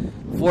to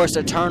force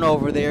a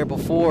turnover there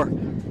before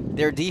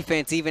their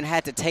defense even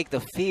had to take the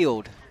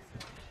field.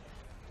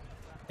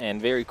 And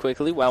very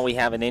quickly, while we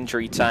have an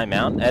injury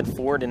timeout, at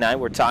 4 tonight,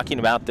 we're talking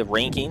about the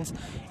rankings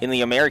in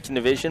the American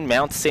Division.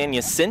 Mount San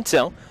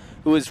Jacinto,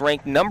 who is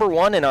ranked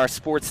 #1 in our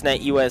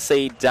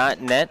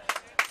SportsNetUSA.net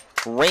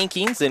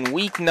rankings in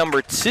week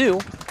number 2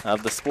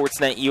 of the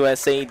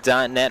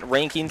SportsNetUSA.net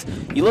rankings.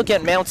 You look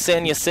at Mount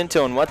San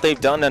Jacinto and what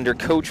they've done under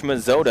Coach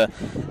Mazzota.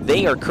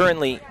 They are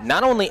currently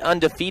not only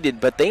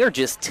undefeated, but they are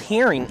just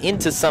tearing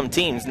into some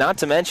teams, not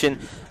to mention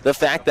the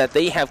fact that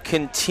they have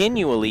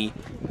continually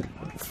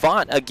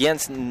fought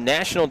against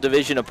national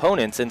division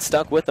opponents and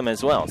stuck with them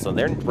as well. So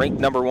they're ranked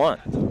 #1.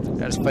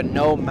 That's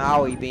Fano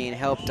Maui being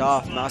helped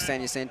off. Mount San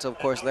Jacinto, of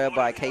course, led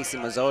by Casey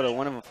Mazzota,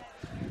 one of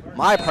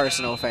my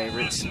personal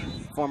favorites,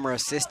 former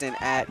assistant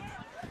at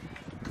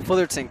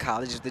Fullerton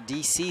College, the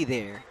DC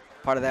there,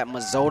 part of that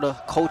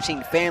Mazzota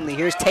coaching family.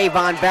 Here's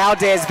Tavon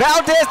Valdez.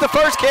 Valdez, the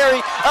first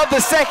carry of the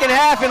second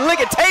half, and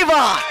look at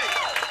Tavon.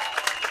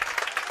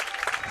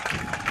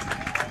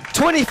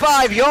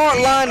 25-yard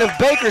line of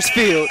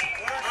Bakersfield.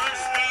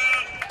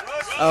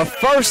 A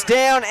first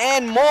down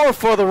and more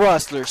for the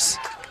Rustlers.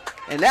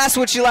 And that's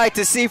what you like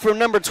to see from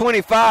number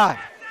 25.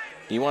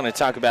 You want to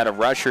talk about a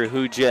rusher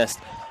who just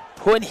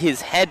put his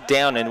head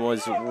down and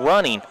was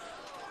running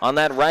on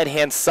that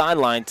right-hand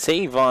sideline,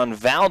 Tavon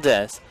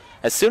Valdez.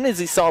 As soon as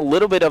he saw a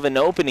little bit of an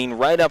opening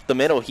right up the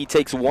middle, he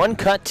takes one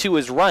cut to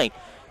his right,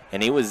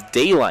 and it was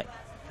daylight.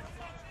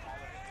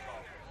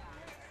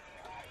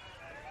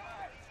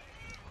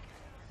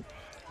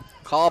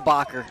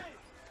 Kalbacher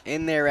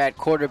in there at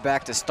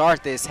quarterback to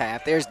start this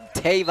half. There's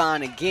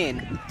Tavon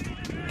again,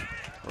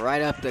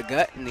 right up the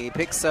gut, and he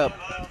picks up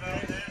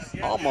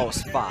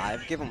almost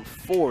 5. Give him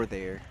 4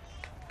 there.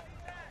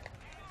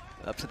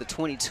 Up to the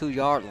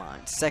 22-yard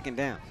line, second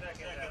down.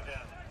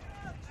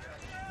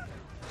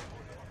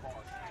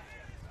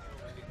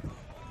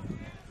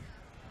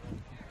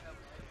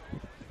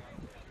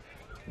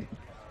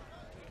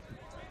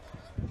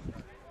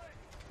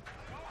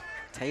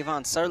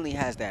 Tavon certainly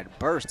has that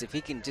burst. If he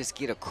can just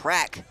get a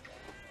crack,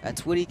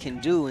 that's what he can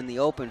do in the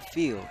open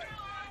field.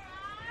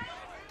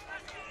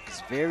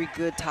 It's very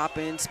good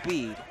top-end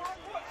speed.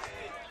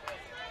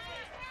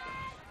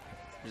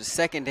 There's a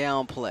second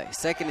down play.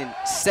 2nd and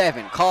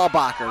 7.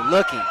 Kalbacher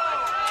looking.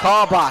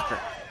 Kalbacher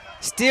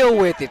still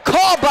with it.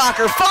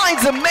 Kalbacher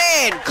finds a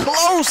man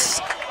close.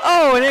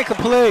 Oh, and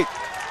incomplete.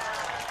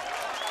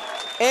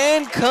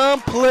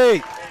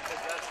 Incomplete.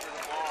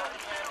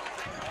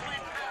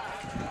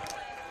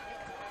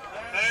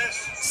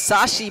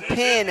 Sashi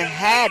Penn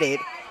had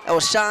it. That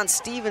was Sean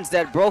Stevens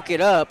that broke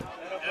it up.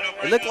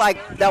 It looked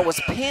like that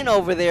was Penn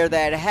over there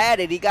that had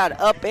it. He got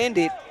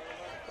upended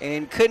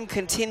and couldn't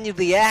continue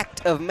the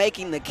act of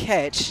making the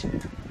catch.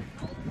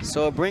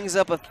 So it brings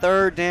up a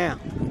third down.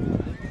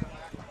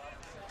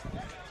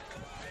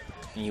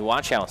 And you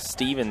watch how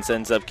Stevens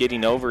ends up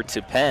getting over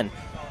to Penn,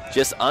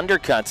 just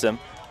undercuts him,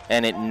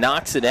 and it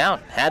knocks it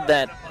out. Had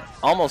that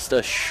almost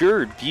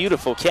assured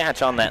beautiful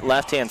catch on that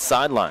left-hand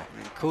sideline.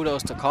 And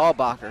kudos to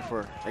Kalbacher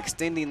for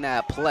extending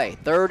that play.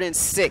 3rd and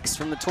 6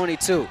 from the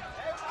 22.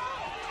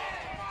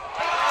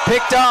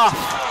 Picked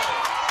off.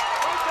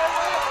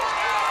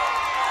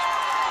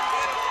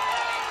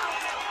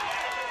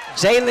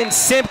 Jalen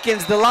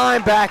Simpkins, the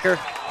linebacker.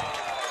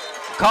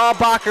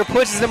 Kalbacher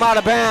pushes him out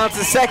of bounds.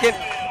 The second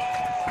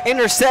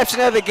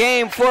interception of the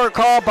game for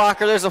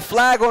Kalbacher. There's a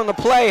flag on the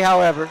play,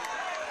 however.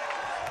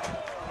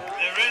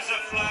 There is a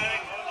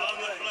flag on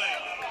the play.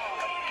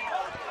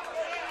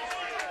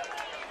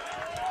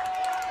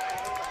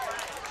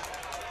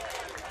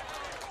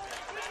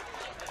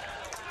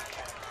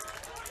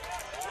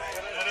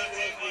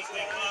 Penalty was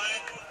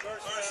declined.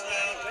 First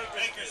down,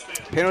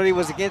 Bakersfield. Penalty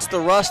was against the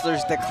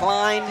Rustlers,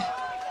 declined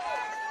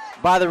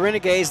by the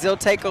Renegades. They'll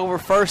take over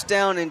 1st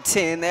down and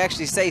 10. They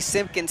actually say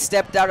Simpkins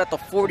stepped out at the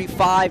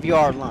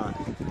 45-yard line.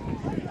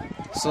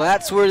 So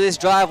that's where this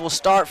drive will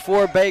start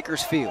for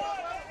Bakersfield.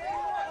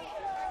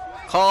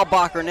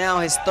 Kalbacher now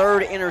his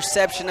 3rd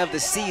interception of the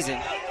season.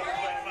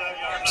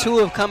 2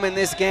 have come in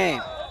this game.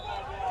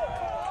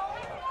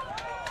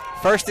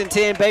 1st and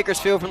 10,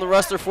 Bakersfield from the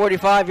Rustler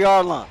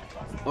 45-yard line.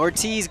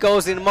 Ortiz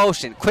goes in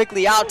motion,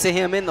 quickly out to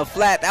him in the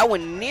flat. That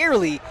one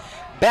nearly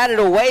batted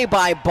away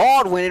by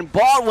Baldwin, and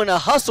Baldwin, a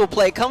hustle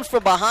play, comes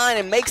from behind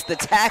and makes the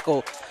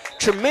tackle.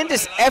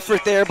 Tremendous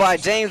effort there by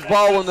James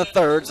Baldwin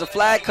III. The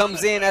flag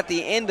comes in at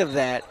the end of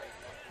that.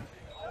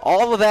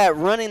 All of that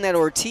running that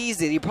Ortiz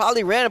did, he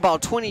probably ran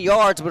about 20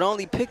 yards, but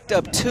only picked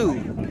up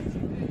 2.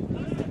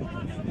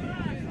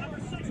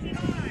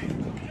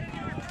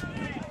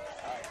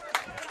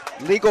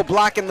 Legal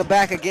block in the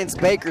back against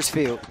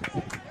Bakersfield.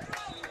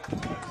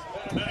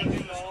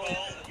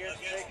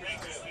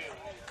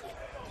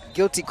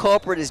 Guilty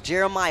culprit is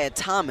Jeremiah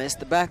Thomas,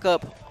 the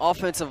backup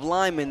offensive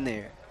lineman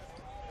there.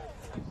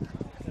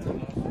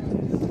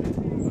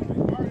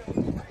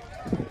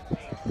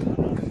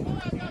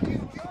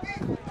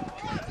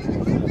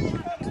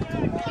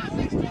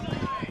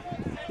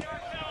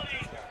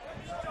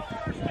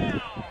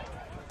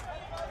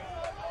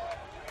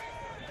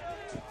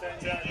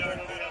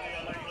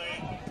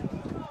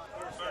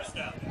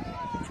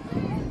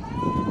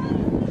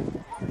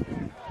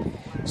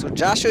 So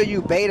Joshua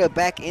Ubeda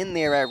back in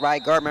there at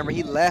right guard. Remember,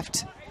 he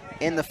left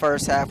in the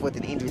first half with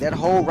an injury. That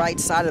whole right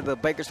side of the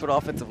Bakersfield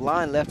offensive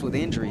line left with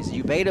injuries.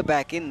 Ubeda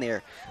back in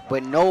there,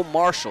 but no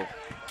Marshall,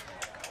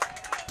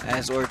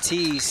 as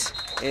Ortiz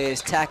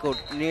is tackled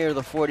near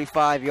the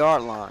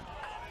 45-yard line.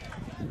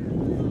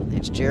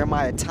 It's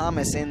Jeremiah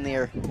Thomas in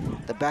there,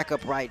 the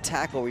backup right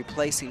tackle,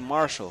 replacing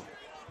Marshall.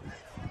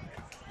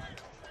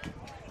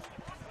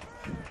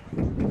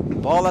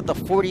 Ball at the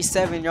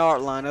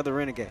 47-yard line of the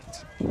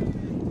Renegades.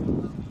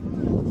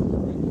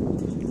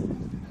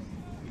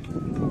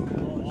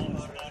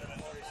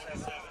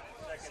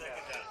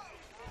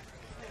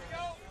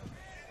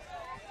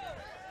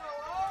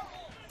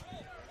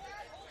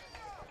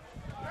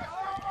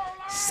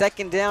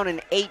 Second down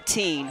and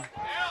 18,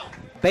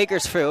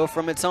 Bakersfield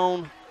from its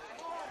own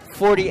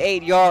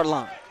 48-yard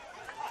line.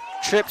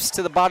 Trips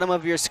to the bottom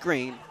of your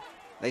screen.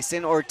 They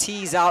send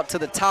Ortiz out to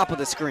the top of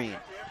the screen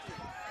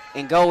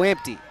and go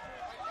empty.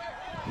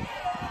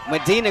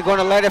 Medina going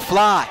to let it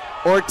fly.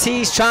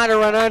 Ortiz trying to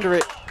run under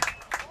it.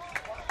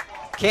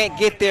 Can't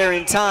get there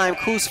in time.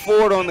 Coos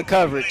Ford on the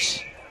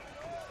coverage.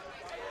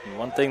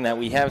 One thing that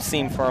we have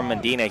seen from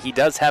Medina, he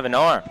does have an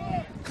arm.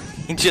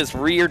 He just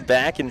reared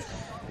back and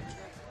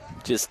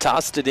just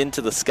tossed it into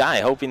the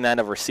sky, hoping that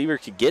a receiver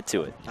could get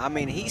to it. I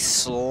mean, he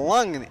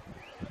slung it.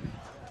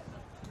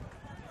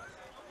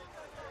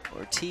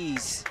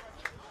 Ortiz,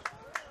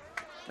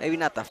 maybe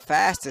not the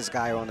fastest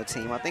guy on the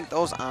team. I think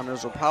those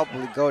honors will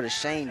probably go to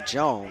Shane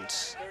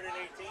Jones.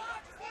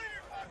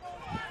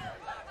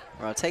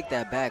 Or I'll take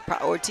that back.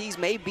 Ortiz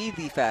may be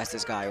the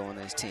fastest guy on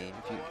this team.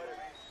 If you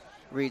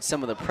read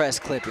some of the press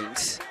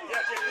clippings.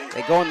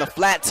 They go in the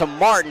flat to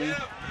Martin.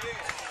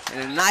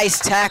 And a nice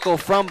tackle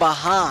from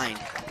behind.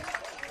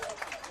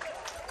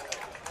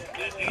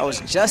 That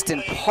was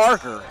Justin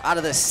Parker out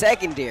of the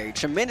secondary.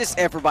 Tremendous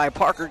effort by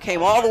Parker.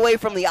 Came all the way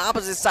from the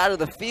opposite side of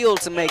the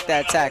field to make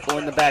that tackle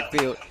in the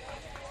backfield.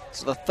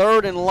 So the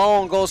 3rd and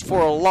long goes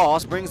for a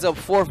loss. Brings up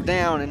 4th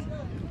down. And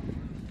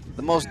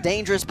the most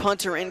dangerous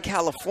punter in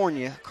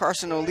California,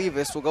 Carson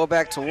Olivas, will go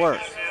back to work.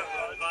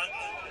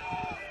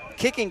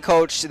 Kicking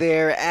coach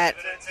there at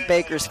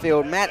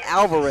Bakersfield, Matt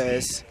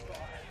Alvarez,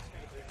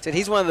 said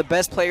he's one of the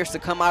best players to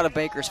come out of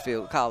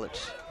Bakersfield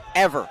College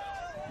ever,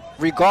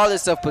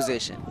 regardless of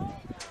position.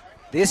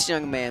 This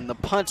young man, the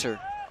punter,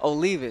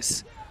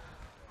 Olivas,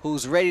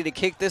 who's ready to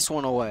kick this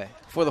one away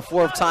for the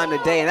 4th time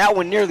today, and that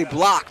one nearly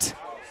blocked.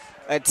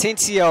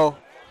 Atencio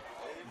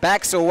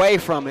backs away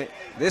from it.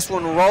 This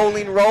one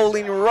rolling,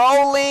 rolling,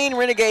 rolling.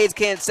 Renegades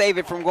can't save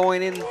it from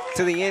going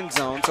into the end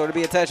zone, so it'll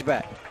be a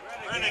touchback.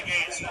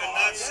 Renegades could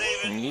not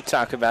save it. And you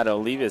talk about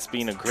Olivas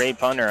being a great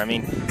punter. I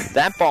mean,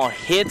 that ball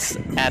hits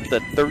at the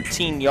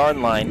 13-yard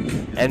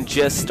line and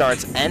just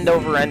starts end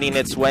over ending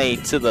its way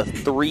to the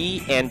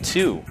 3 and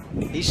 2.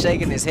 He's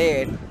shaking his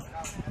head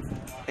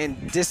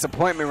in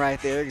disappointment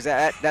right there, because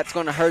that's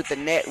going to hurt the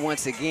net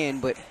once again.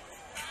 But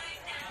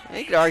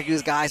you could argue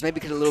his guys maybe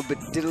did a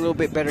little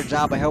bit better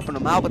job of helping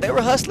him out, but they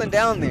were hustling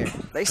down there.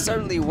 They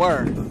certainly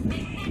were.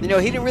 You know,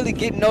 he didn't really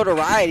get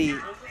notoriety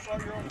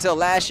until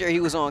last year.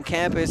 He was on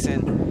campus,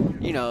 and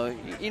you know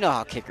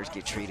how kickers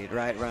get treated,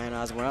 right, Ryan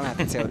Osborn? I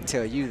don't have to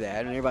tell you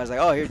that. And everybody's like,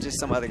 oh, here's just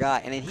some other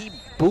guy. And then he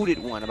booted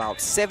one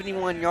about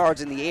 71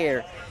 yards in the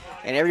air,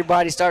 and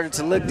everybody started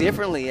to look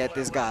differently at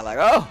this guy, like,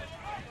 oh.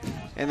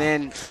 And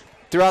then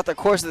throughout the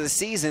course of the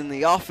season,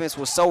 the offense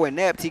was so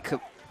inept, he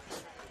could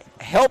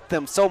help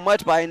them so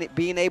much by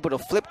being able to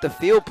flip the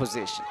field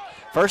position.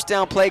 First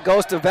down play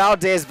goes to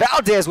Valdez.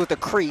 Valdez with a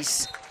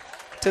crease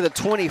to the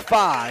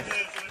 25.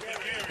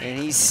 And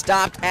he's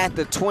stopped at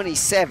the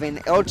 27.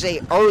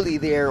 LJ Early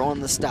there on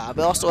the stop.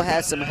 He also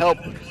has some help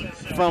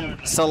from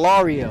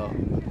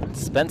Solario.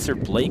 Spencer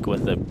Blake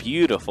with a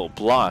beautiful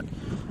block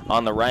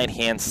on the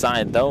right-hand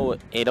side, though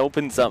it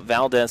opens up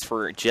Valdez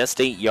for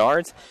just 8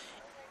 yards.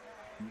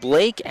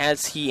 Blake,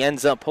 as he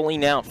ends up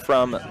pulling out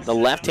from the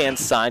left-hand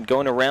side,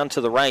 going around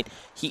to the right,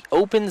 he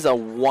opens a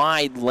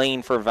wide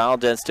lane for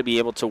Valdez to be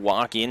able to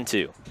walk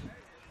into.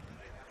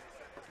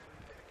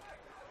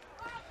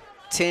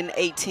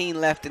 10:18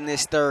 left in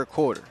this third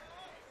quarter.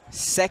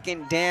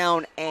 2nd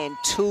down and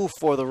 2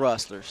 for the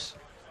Rustlers.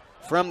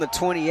 From the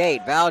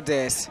 28,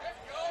 Valdez,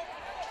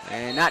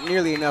 and not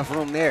nearly enough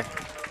room there.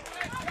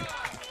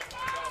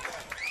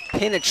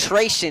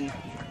 Penetration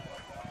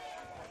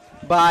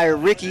by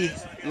Ricky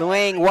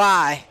Luang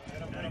Y,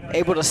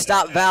 able to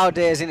stop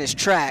Valdez in his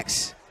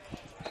tracks.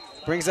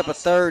 Brings up a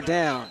 3rd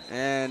down,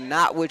 and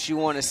not what you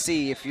want to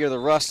see if you're the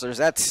Rustlers.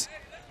 That's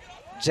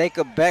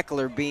Jacob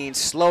Beckler being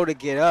slow to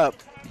get up.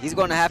 He's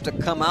going to have to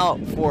come out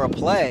for a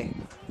play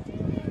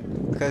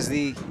because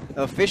the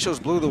officials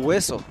blew the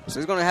whistle. So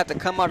he's going to have to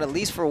come out at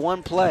least for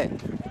one play.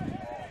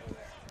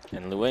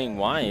 And Luang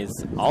Y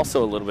is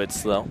also a little bit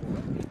slow.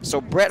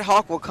 So Brett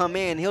Hawk will come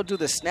in. He'll do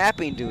the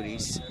snapping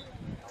duties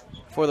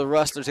for the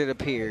Rustlers, it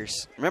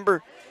appears.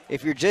 Remember,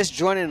 if you're just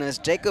joining us,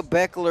 Jacob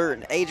Beckler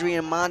and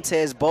Adrian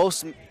Montez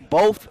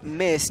both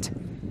missed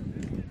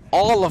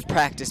all of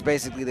practice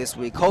basically this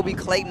week. Kobe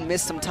Clayton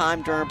missed some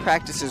time during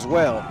practice as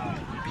well.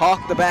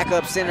 Hawk, the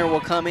backup center, will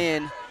come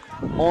in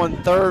on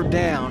 3rd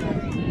down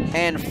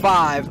and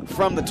 5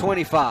 from the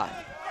 25.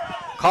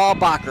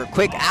 Kalbacher,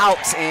 quick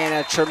out, and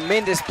a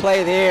tremendous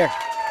play there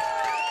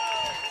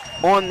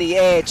on the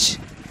edge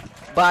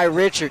by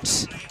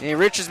Richards. And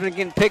Richards been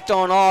getting picked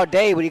on all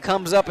day, but he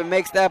comes up and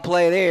makes that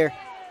play there.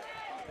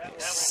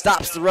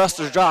 Stops the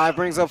Rustlers drive,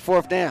 brings up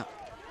 4th down.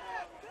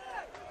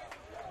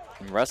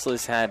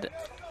 Rustlers had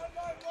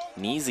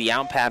an easy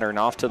out pattern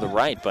off to the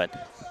right,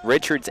 but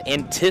Richards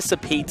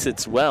anticipates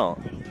it well.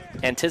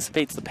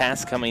 Anticipates the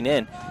pass coming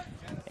in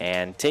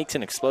and takes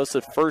an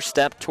explosive first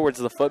step towards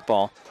the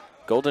football.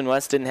 Golden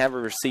West didn't have a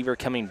receiver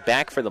coming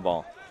back for the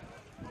ball.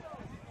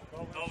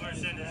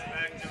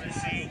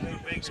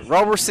 So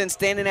Roberson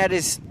standing at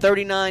his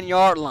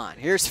 39-yard line.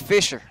 Here's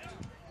Fisher.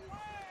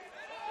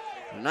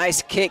 A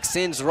nice kick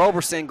sends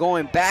Roberson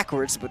going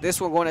backwards, but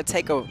this one going to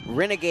take a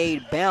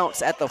Renegade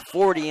bounce at the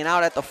 40 and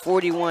out at the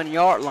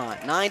 41-yard line.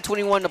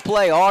 9:21 to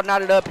play, all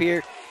knotted up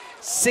here.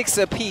 6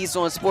 apiece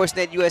on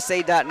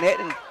SportsNetUSA.net.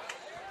 And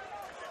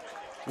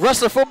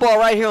Rustler football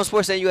right here on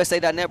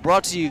SportsNetUSA.net,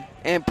 brought to you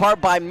in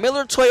part by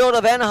Miller Toyota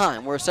of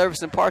Anaheim, where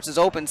service and parts is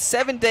open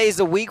 7 days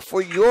a week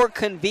for your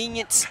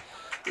convenience.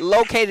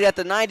 Located at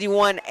the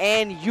 91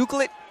 and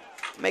Euclid.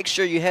 Make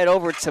sure you head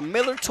over to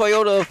Miller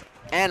Toyota of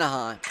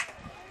Anaheim.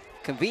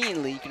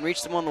 Conveniently, you can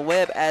reach them on the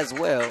web as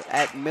well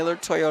at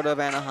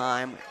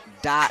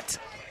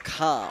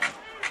MillerToyotaofAnaheim.com.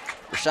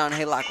 Rahshaun,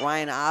 Haylock,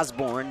 Ryan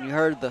Osborn. You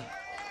heard the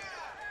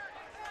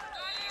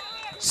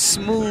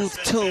smooth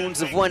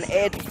tunes of one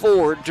Ed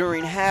Ford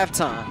during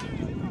halftime.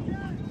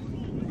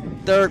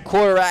 Third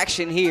quarter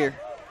action here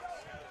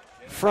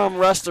from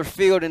Rustler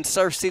Field in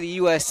Surf City,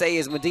 USA,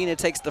 as Medina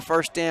takes the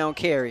 1st down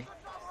carry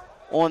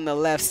on the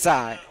left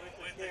side.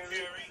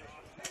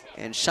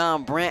 And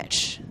Sean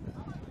Branch,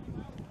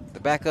 the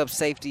backup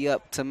safety,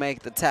 up to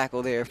make the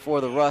tackle there for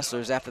the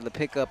Rustlers after the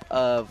pickup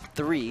of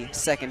 3,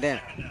 2nd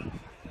down.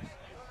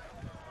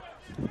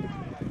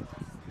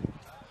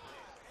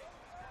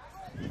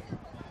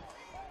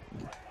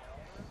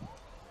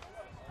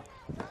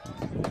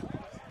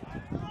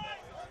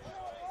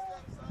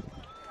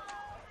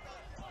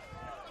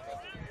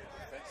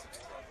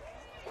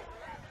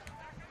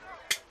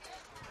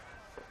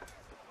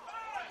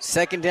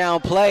 Second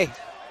down play.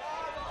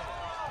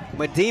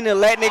 Medina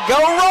letting it go.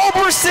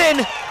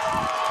 Roberson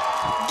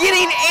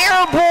getting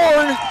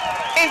airborne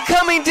and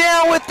coming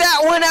down with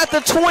that one at the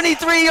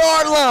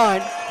 23-yard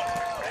line.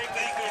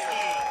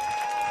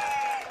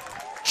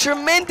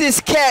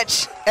 Tremendous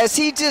catch as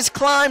he just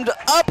climbed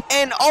up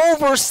and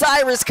over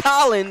Cyrus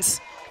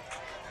Collins.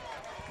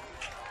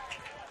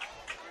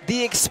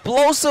 The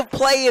explosive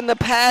play in the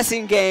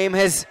passing game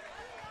has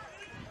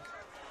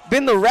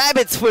been the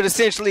rabbit's foot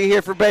essentially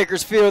here for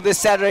Bakersfield this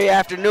Saturday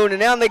afternoon, and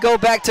now they go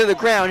back to the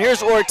ground.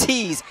 Here's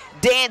Ortiz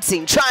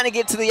dancing, trying to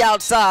get to the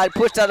outside,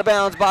 pushed out of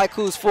bounds by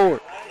Coos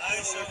Ford.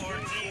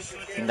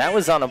 And that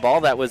was on a ball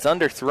that was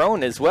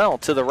underthrown as well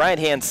to the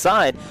right-hand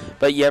side,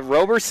 but yet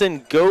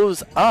Roberson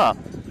goes up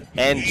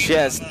and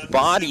just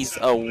bodies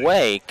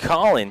away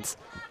Collins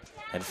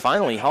and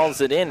finally hauls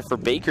it in for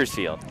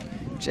Bakersfield.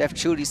 Jeff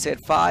Chudy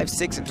said 5,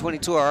 6, and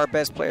 22 are our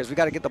best players. We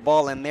got to get the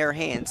ball in their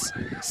hands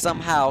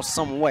somehow,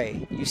 some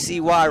way. You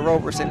see why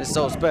Roberson is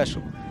so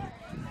special.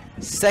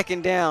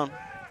 2nd down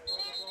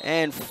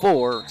and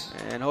 4,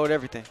 and hold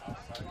everything.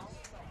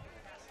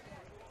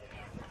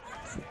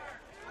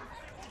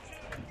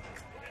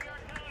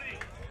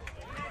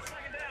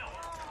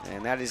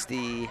 And that is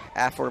the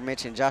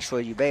aforementioned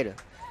Joshua Ubeda,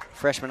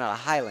 freshman out of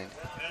Highland,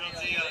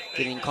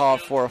 getting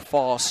called for a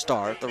false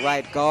start. The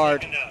right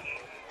guard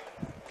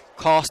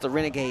cost the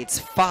Renegades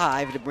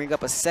 5 to bring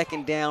up a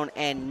 2nd down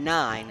and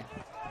 9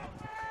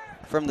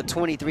 from the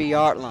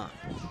 23-yard line.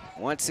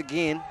 Once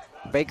again,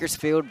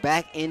 Bakersfield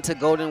back into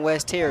Golden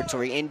West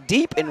territory and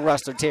deep in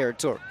Rustler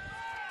territory.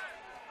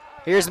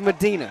 Here's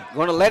Medina,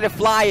 going to let it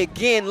fly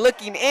again,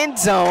 looking end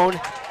zone,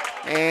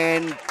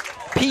 and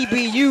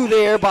PBU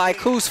there by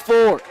Coos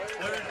Ford.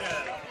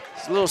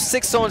 It's a little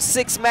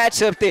 6-on-6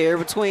 matchup there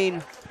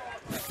between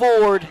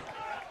Ford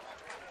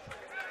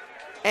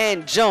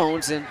and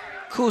Jones, and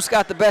Coos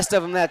got the best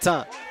of him that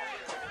time.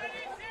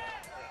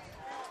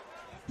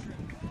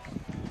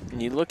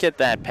 You look at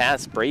that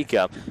pass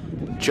breakup,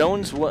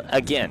 Jones,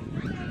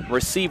 again,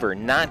 receiver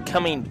not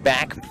coming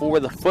back for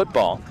the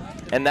football,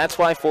 and that's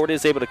why Ford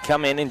is able to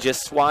come in and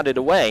just swat it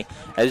away,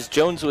 as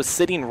Jones was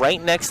sitting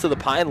right next to the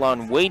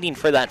pylon waiting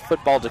for that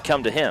football to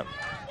come to him.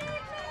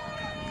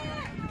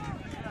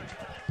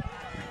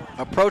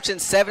 Approaching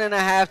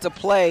 7.5 to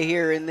play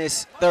here in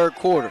this third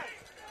quarter.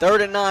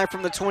 3rd and 9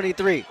 from the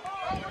 23.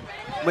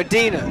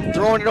 Medina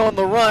throwing it on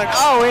the run.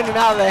 Oh, in and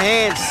out of the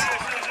hands.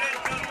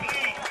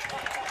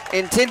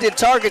 Intended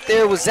target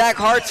there was Zach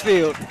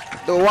Hartsfield,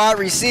 the wide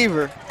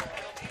receiver.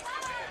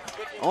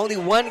 Only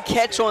one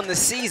catch on the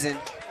season.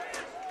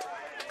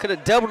 Could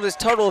have doubled his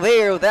total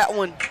there. That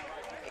one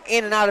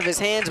in and out of his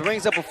hands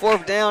brings up a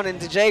 4th down, and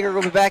DeJager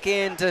will be back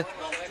in to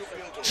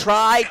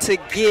try to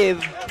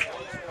give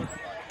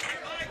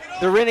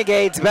the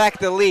Renegades back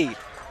the lead.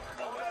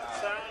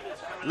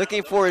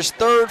 Looking for his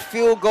 3rd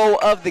field goal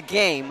of the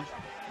game.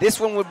 This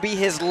one would be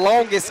his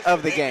longest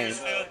of the game.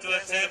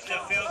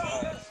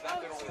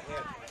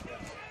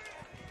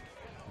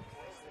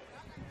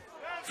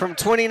 From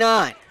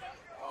 29.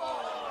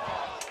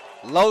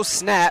 Low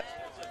snap.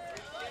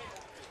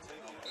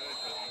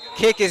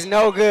 Kick is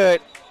no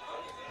good,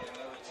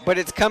 but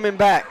it's coming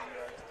back.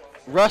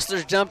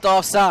 Rustlers jumped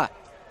offside.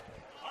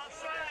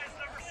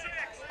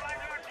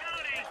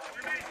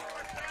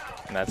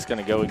 And that's going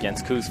to go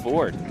against Coos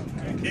Ford.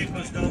 Kick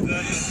was no good, but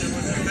there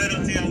was a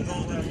penalty on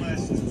goal that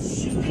last.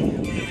 It will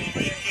be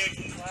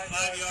kicked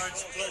 5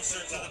 yards closer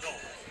to the goal.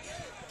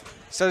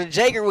 So the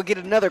Jager will get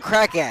another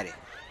crack at it.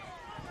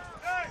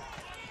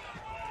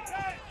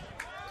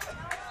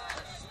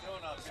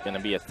 It's going to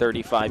be a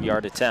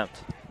 35-yard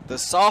attempt. The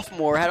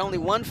sophomore had only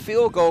 1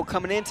 field goal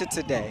coming into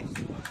today.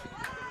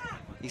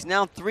 He's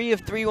now 3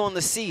 of 3 on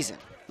the season.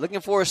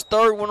 Looking for his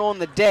 3rd one on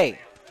the day.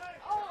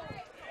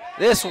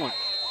 This one.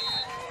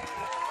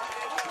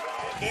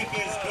 Kick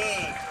is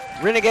good.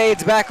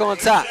 Renegades back on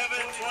top. 7:23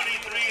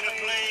 to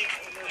play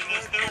in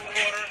this third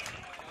quarter.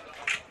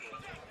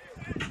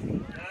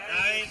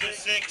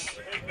 9-6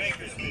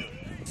 Bakersfield.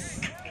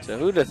 So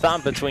who'd have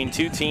thought between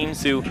two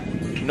teams who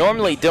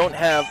normally don't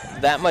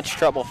have that much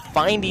trouble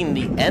finding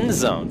the end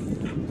zone,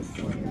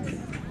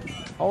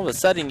 all of a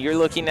sudden you're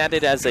looking at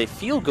it as a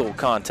field goal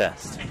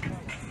contest.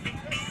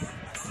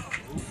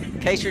 In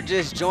case you're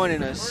just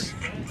joining us,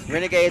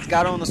 Renegades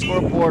got on the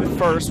scoreboard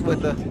first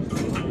with a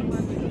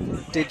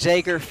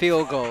DeJager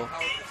field goal.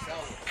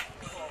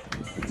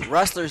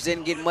 Rustlers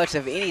didn't get much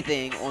of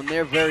anything on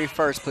their very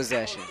first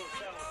possession.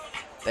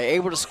 They're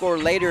able to score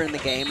later in the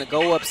game and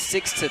go up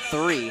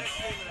 6-3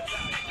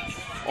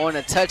 on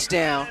a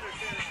touchdown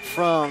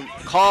from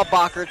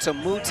Kalbacher to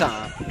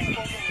Mutan.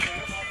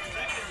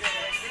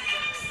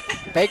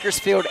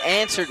 Bakersfield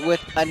answered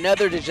with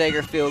another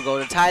DeJager field goal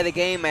to tie the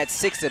game at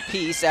 6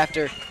 apiece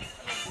after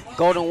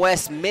Golden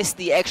West missed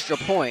the extra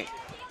point.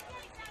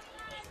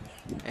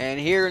 And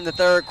here in the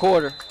third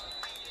quarter,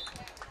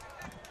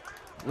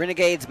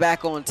 Renegades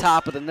back on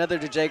top with another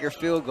DeJager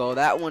field goal.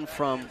 That one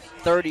from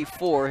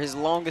 34, his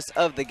longest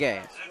of the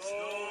game.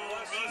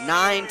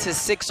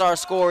 9-6 our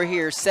score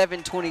here,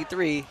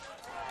 7:23,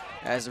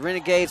 as the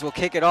Renegades will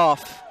kick it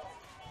off.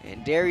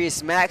 And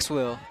Darius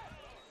Maxwell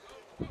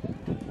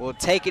will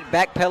take it,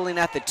 backpedaling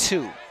at the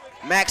 2.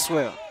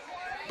 Maxwell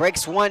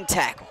breaks 1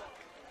 tackle.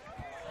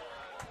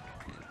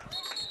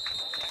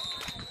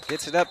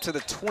 Gets it up to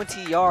the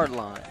 20-yard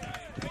line.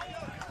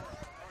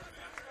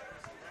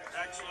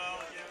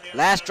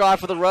 Last drive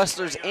for the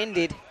Rustlers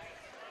ended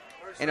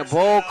in a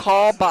Bo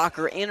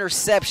Kalbacher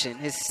interception,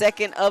 his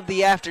 2nd of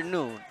the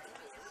afternoon.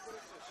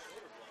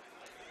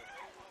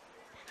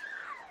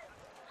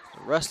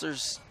 The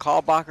Rustlers,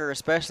 Kalbacher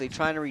especially,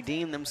 trying to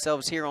redeem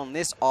themselves here on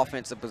this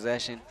offensive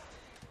possession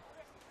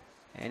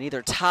and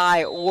either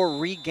tie or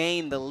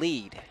regain the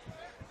lead.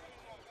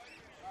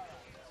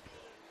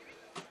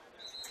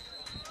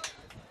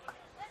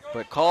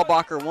 But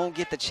Kalbacher won't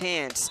get the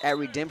chance at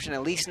redemption,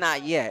 at least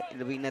not yet.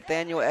 It'll be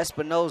Nathaniel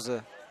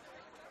Espinoza.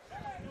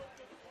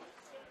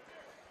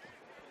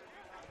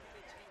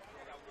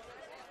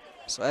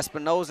 So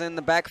Espinoza in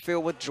the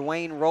backfield with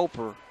Dwayne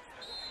Roper,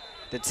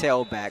 the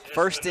tailback.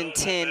 1st and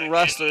 10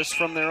 Rustlers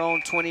from their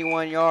own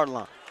 21-yard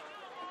line.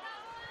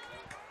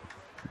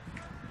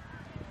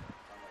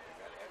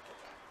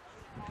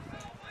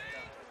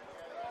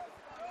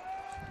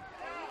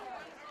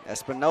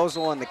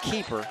 Espinoza on the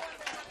keeper.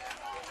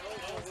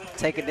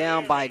 Taken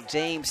down by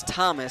James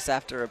Thomas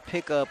after a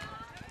pickup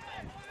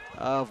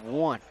of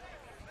 1.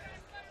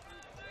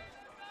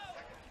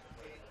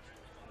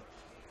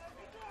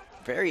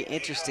 Very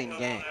interesting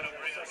game.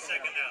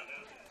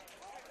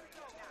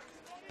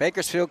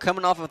 Bakersfield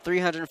coming off of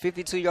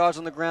 352 yards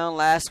on the ground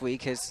last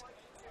week has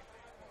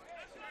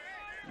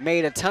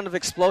made a ton of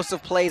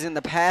explosive plays in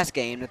the pass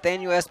game.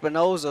 Nathaniel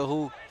Espinoza,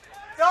 who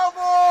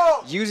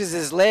uses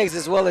his legs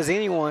as well as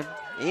anyone,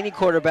 any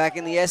quarterback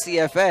in the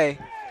SCFA,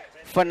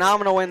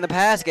 phenomenal in the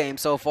pass game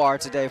so far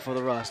today for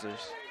the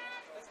Rustlers.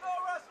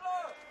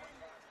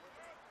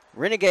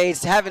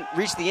 Renegades haven't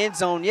reached the end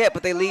zone yet,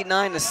 but they lead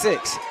 9-6.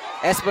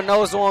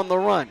 Espinoza on the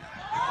run.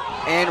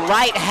 And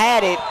Wright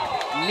had it,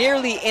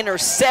 nearly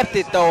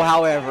intercepted though,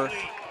 however,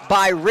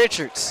 by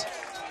Richards.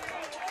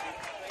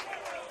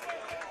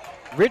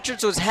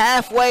 Richards was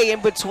halfway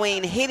in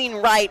between hitting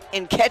Wright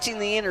and catching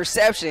the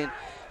interception,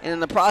 and in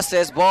the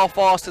process, ball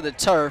falls to the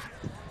turf.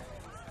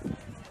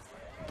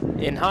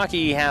 In hockey,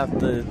 you have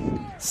the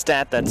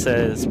stat that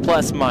says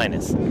plus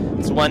minus.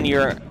 It's when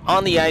you're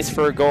on the ice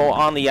for a goal,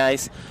 on the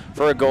ice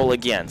for a goal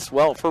against.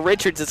 Well, for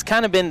Richards, it's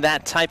kind of been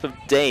that type of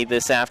day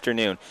this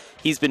afternoon.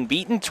 He's been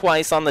beaten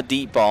twice on the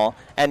deep ball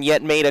and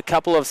yet made a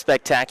couple of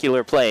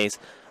spectacular plays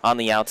on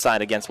the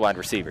outside against wide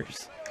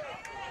receivers.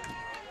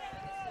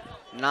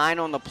 9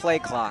 on the play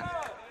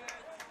clock.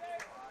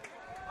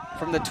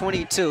 From the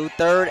 22,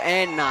 3rd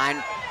and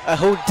 9. A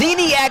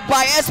Houdini act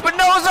by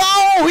Espinoza.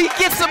 Oh, he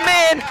gets him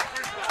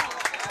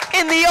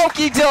in the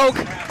okie doke.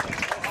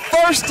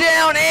 1st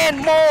down and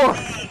more.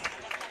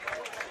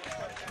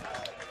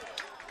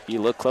 If you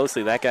look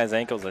closely, that guy's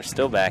ankles are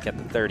still back at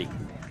the 30.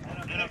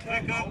 And a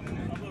pickup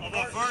of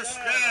a 1st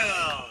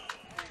down.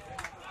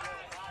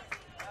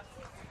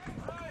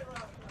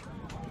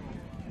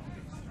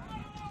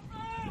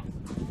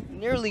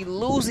 Nearly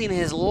losing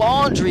his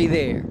laundry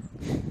there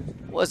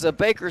was a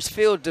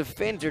Bakersfield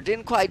defender.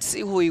 Didn't quite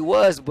see who he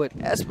was, but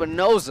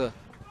Espinoza,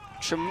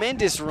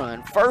 tremendous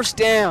run. 1st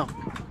down.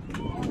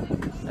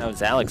 That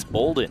was Alex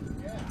Bolden.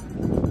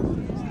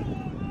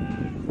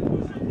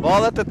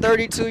 Ball at the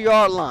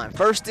 32-yard line.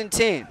 1st and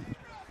 10.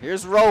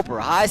 Here's Roper,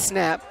 high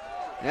snap.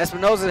 And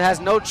Espinoza has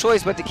no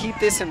choice but to keep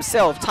this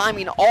himself.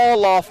 Timing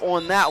all off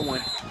on that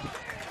one.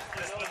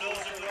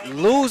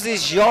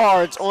 Loses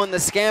yards on the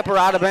scamper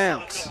out of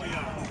bounds.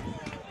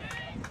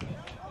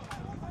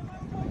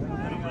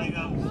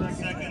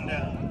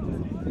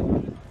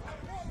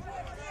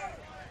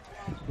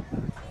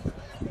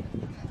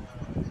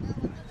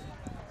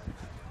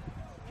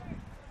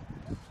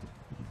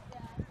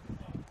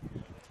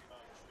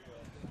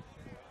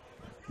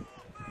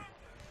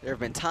 There have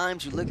been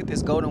times you look at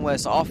this Golden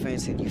West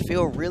offense and you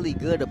feel really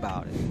good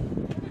about it.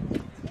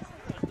 And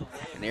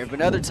there have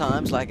been other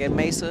times, like at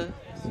Mesa,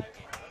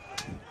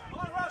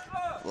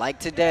 like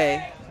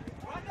today,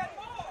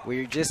 where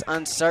you're just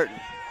uncertain.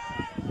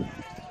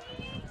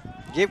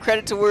 Give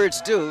credit to where it's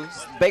due.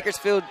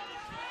 Bakersfield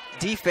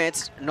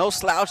defense, no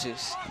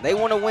slouches. They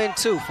want to win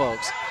too,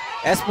 folks.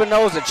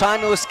 Espinoza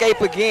trying to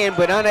escape again,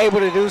 but unable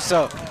to do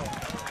so.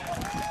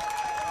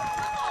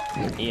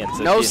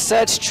 No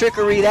such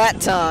trickery that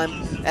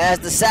time, as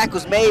the sack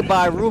was made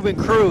by Ruben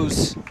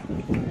Cruz.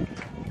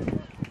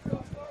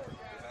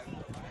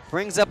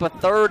 Brings up a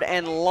 3rd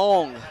and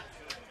long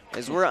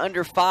as we're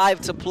under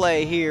 5 to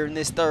play here in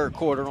this 3rd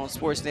quarter on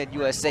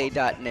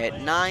SportsNetUSA.net.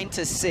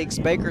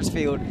 9-6,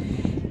 Bakersfield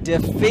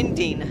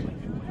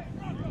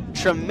defending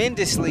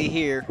tremendously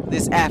here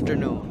this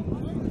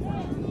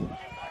afternoon.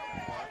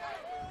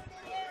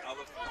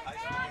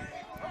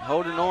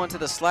 Holding on to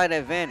the slight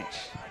advantage.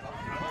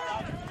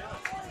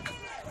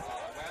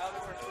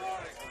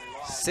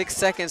 6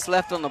 seconds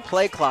left on the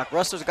play clock.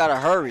 Rustlers got to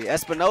hurry.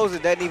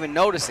 Espinoza doesn't even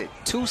notice it.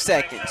 2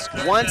 seconds,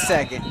 1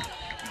 second.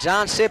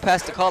 John Shipp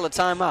has to call a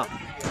timeout.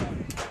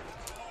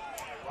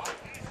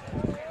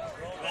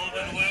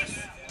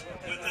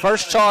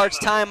 First charge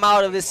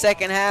timeout of the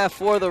 2nd half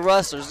for the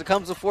Rustlers. It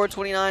comes with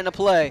 4:29 to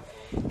play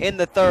in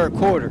the 3rd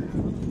quarter.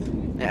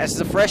 That's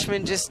the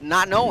freshman just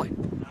not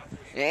knowing.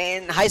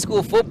 In high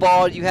school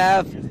football, you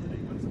have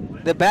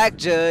the back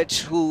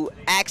judge who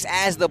acts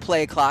as the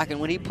play clock, and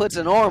when he puts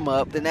an arm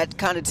up, then that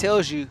kind of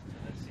tells you,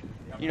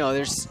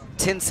 there's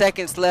 10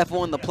 seconds left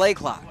on the play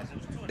clock.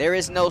 There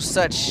is no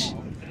such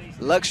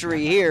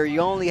luxury here. You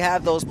only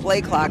have those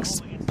play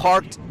clocks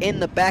parked in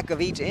the back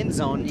of each end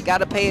zone. You got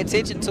to pay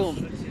attention to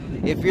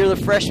them if you're the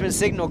freshman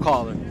signal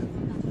caller.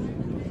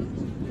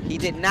 He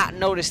did not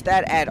notice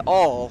that at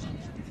all.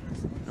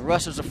 The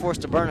Rustlers are forced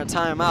to burn a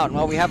timeout. And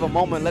while we have a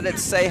moment, let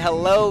us say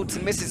hello to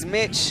Mrs.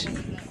 Mitch.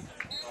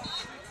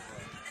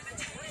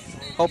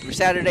 Hope your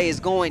Saturday is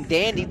going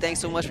dandy. Thanks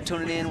so much for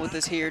tuning in with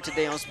us here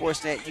today on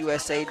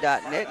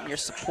SportsNetUSA.net and your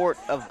support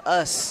of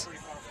us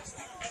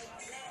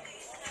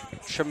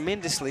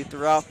tremendously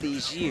throughout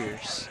these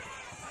years.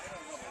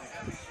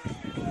 We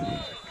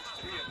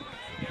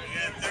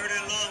got 3rd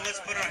and long.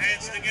 Let's put our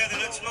hands together.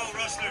 Let's go,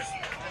 Rustlers.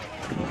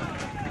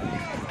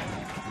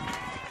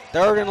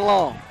 3rd and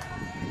long.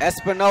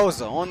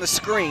 Espinoza on the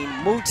screen.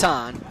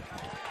 Mouton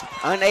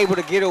unable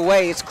to get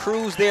away. It's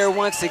Cruz there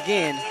once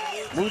again.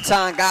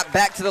 Mouton got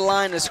back to the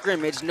line of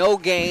scrimmage. No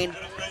gain.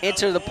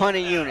 Enter the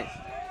punting unit.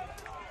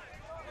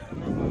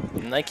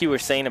 Like you were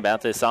saying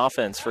about this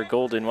offense for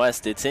Golden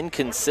West, it's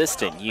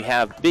inconsistent. You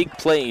have big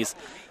plays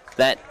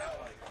that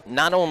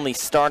not only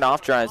start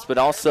off drives, but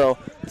also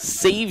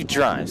save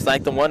drives,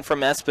 like the one from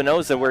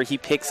Espinoza where he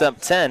picks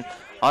up 10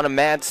 on a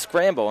mad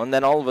scramble, and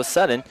then all of a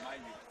sudden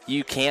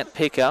you can't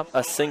pick up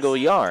a single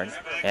yard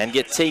and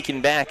get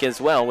taken back as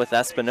well with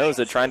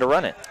Espinoza trying to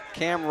run it.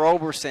 Cam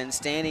Roberson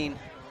standing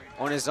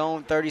on his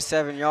own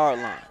 37-yard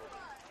line.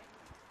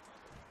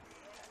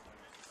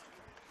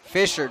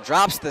 Fisher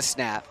drops the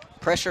snap.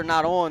 Pressure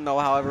not on, though,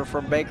 however,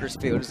 from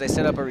Bakersfield as they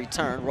set up a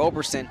return.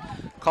 Roberson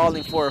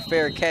calling for a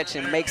fair catch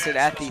and makes it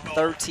at the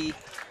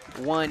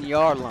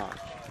 31-yard line.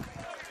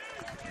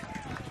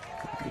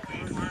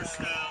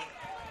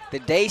 The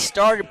day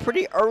started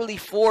pretty early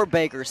for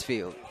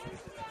Bakersfield.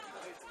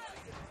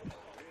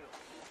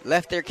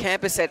 Left their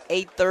campus at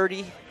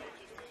 8:30.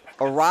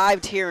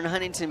 Arrived here in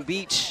Huntington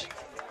Beach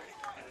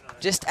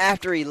just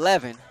after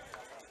 11.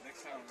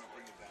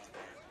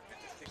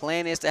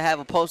 Plan is to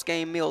have a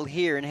post-game meal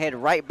here and head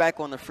right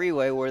back on the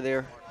freeway where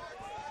they're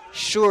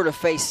sure to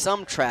face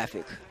some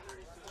traffic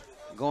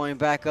going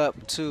back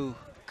up to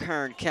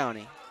Kern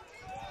County.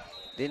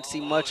 Didn't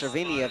see much of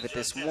any of it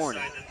this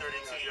morning.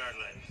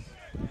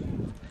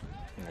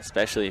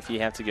 Especially if you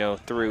have to go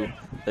through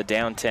the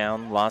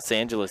downtown Los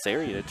Angeles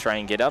area to try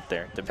and get up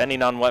there.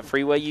 Depending on what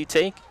freeway you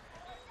take.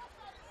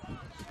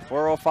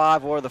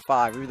 405 or the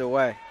 5, either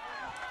way.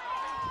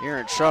 You're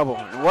in trouble.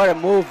 And what a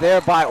move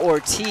there by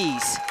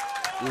Ortiz.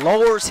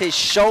 Lowers his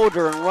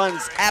shoulder and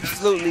runs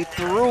absolutely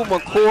through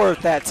McCord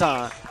that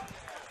time.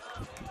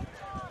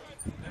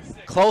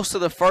 Close to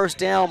the first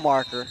down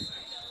marker.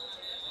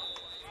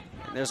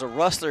 And there's a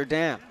Rustler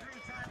down.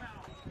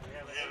 We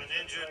have an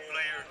injured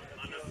player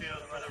on the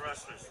field for the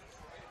Rustlers.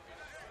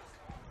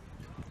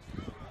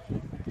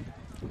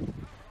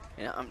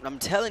 And I'm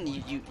telling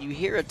you, you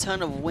hear a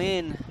ton of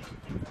wind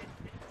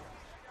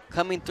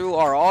coming through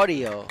our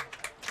audio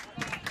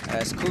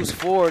as Coos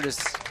Ford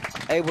is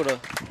able to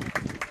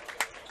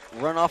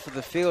run off of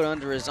the field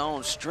under his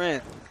own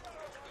strength.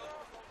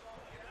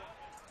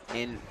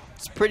 And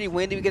it's pretty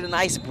windy. We get a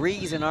nice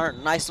breeze in our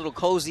nice little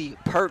cozy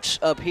perch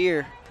up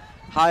here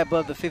high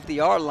above the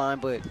 50-yard line,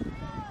 but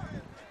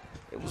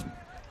it was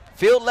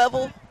field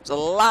level. It's a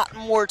lot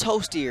more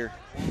toastier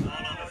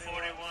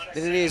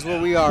than it is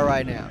where we are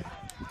right now.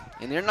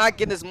 And they're not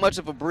getting as much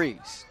of a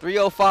breeze.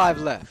 3:05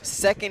 left.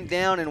 2nd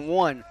down and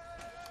 1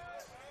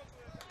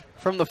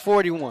 from the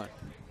 41.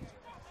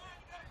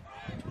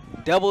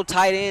 Double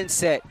tight end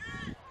set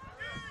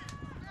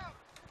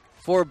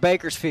for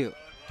Bakersfield.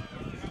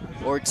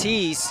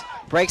 Ortiz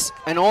breaks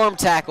an arm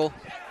tackle.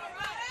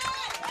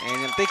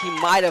 And I think he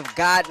might have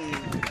gotten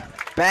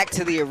back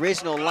to the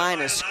original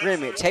line of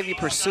scrimmage. Heavy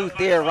pursuit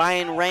there.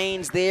 Ryan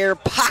Raines there.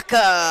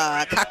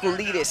 Paka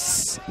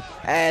Kakulidis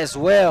as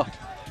well.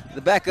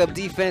 The backup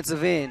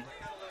defensive end.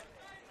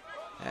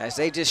 As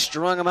they just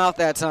strung him out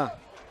that time.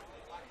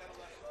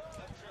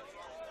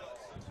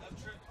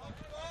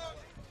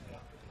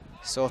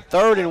 So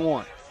 3rd and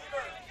 1.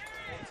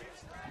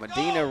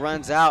 Medina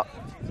runs out.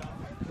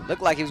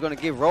 Looked like he was going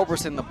to give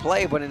Roberson the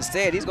play, but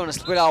instead he's going to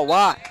split out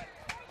wide.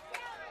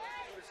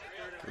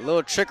 A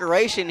little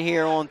trickeration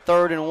here on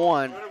 3rd and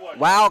 1.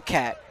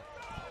 Wildcat.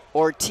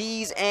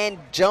 Ortiz and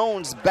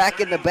Jones back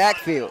in the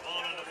backfield.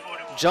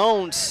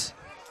 Jones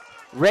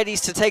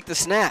readies to take the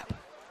snap.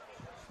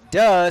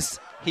 Does.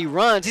 He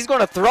runs. He's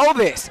going to throw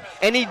this.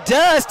 And he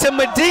does to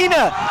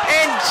Medina.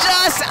 And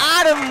just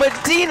out of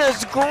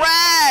Medina's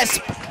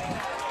grasp.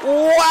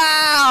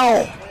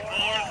 Wow.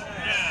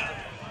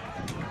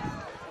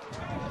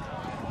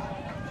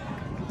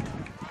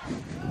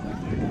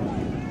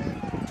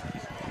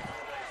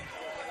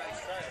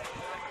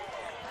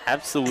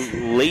 Absolute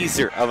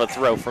laser of a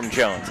throw from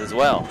Jones as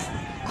well.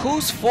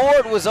 Coos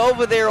Ford was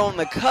over there on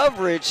the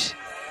coverage,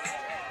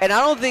 and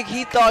I don't think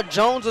he thought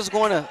Jones was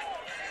going to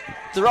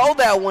throw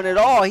that one at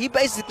all. He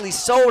basically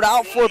sold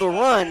out for the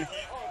run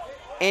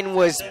and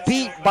was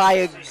beat by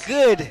a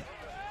good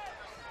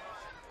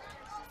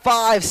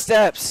 5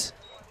 steps.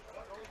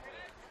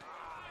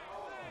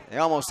 They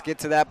almost get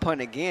to that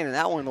punt again, and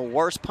that one the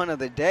worst punt of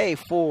the day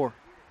for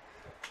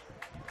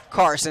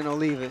Carson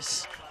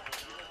Olivas.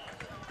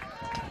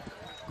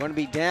 Going to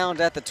be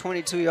downed at the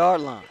 22-yard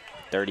line.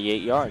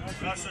 38 yards.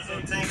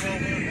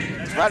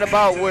 It's right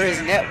about where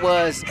his net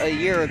was a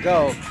year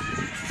ago.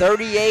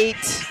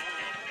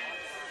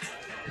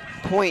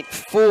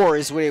 38.4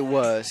 is what it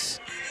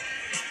was.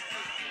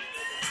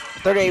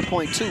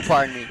 38.2,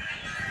 pardon me,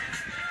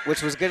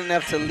 which was good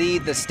enough to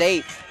lead the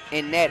state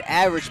in net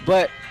average,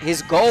 but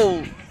his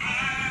goal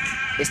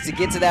is to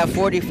get to that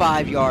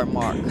 45-yard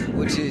mark,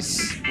 which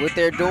is what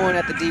they're doing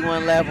at the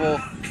D1 level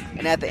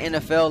and at the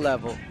NFL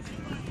level.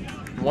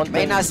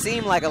 May not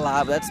seem like a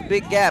lot, but that's a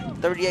big gap,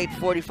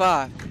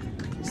 38-45.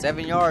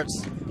 7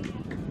 yards,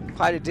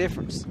 quite a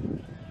difference.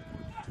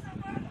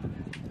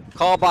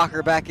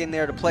 Kalbacher back in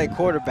there to play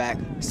quarterback.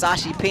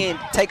 Sashi Penn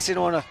takes it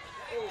on a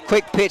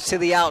quick pitch to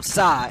the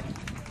outside.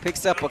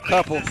 Picks up a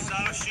couple.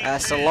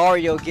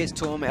 Solario gets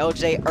to him.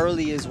 LJ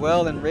early as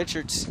well, and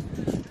Richards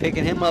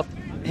picking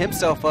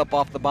himself up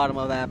off the bottom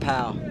of that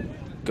pile.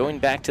 Going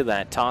back to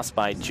that toss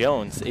by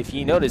Jones, if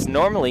you notice,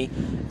 normally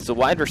as a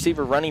wide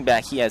receiver running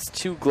back, he has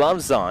 2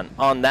 gloves on.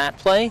 On that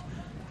play,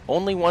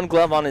 only 1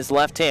 glove on his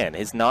left hand,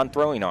 his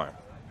non-throwing arm.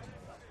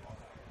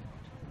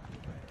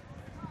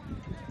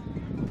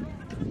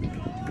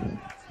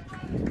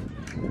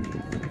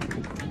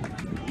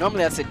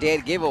 Normally that's a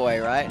dead giveaway,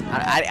 right?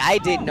 I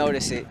didn't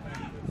notice it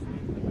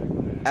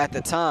at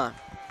the time.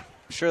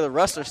 I'm sure the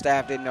Rustler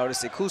staff didn't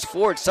notice it. Coos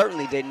Ford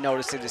certainly didn't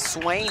notice it as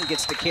Swain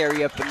gets the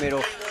carry up the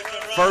middle.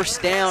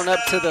 First down up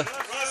to the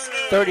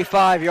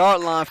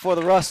 35-yard line for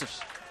the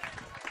Rustlers.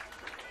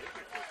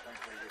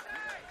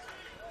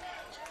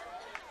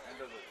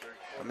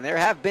 I mean, there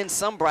have been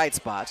some bright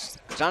spots.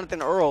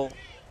 Jonathan Earl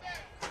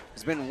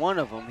has been one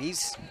of them.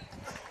 He's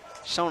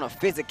shown a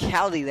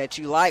physicality that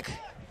you like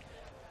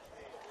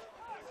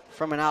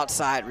from an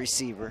outside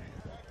receiver.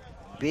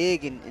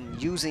 Big and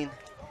using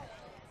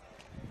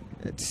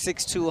a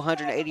 6'2",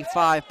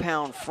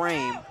 185-pound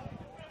frame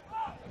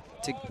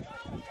to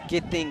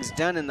get things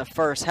done in the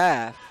first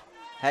half.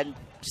 Hadn't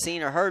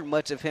seen or heard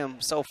much of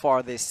him so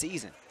far this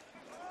season.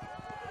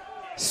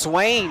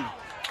 Swain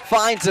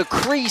finds a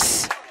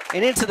crease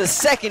and into the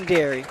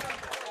secondary.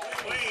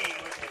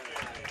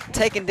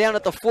 Taken down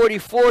at the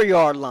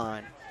 44-yard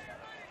line.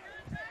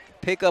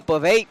 Pickup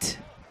of 8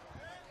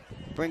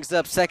 brings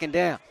up second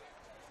down.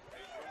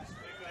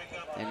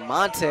 And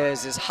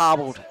Montez is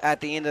hobbled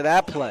at the end of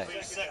that play.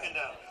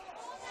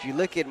 If you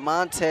look at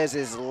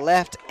Montez's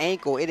left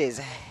ankle, it is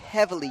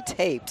heavily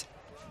taped,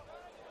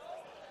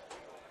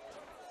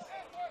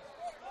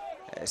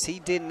 as he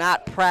did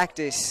not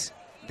practice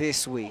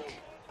this week.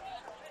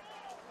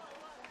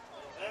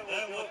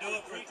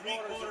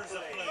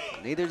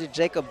 Neither did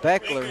Jacob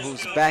Beckler,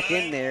 who's back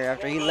in there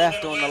after he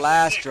left on the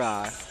last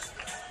drive.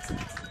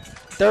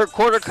 Third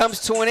quarter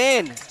comes to an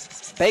end.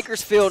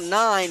 Bakersfield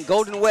 9,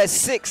 Golden West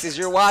 6 as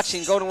you're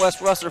watching Golden West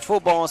Rustler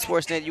football on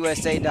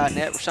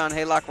SportsNetUSA.net. Rahshaun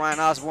Haylock, Ryan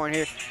Osborn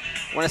here.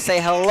 I want to say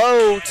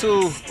hello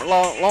to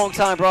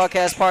longtime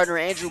broadcast partner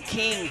Andrew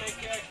King,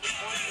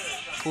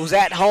 who's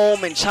at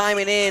home and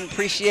chiming in.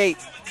 Appreciate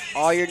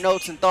all your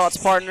notes and thoughts,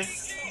 partner.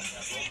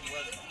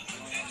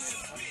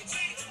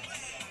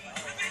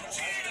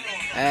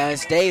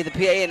 As Dave, the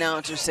PA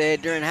announcer,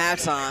 said during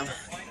halftime,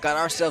 got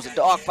ourselves a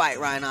dogfight,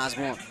 Ryan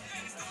Osborn.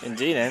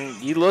 Indeed, and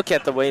you look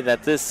at the way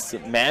that this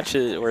match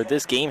or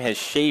this game has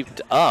shaped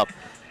up,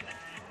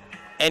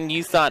 and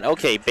you thought,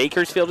 okay,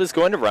 Bakersfield is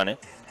going to run it,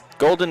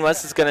 Golden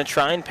West is going to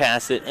try and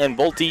pass it, and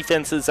both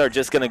defenses are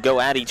just going to go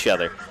at each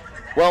other.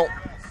 Well,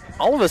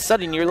 all of a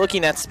sudden you're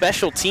looking at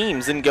special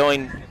teams and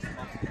going,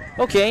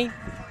 okay,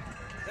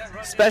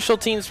 special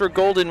teams for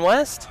Golden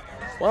West?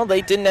 Well,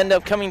 they didn't end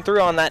up coming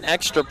through on that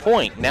extra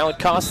point. Now it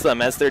costs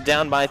them as they're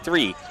down by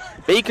 3.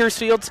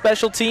 Bakersfield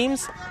special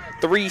teams,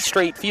 3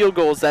 straight field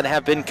goals that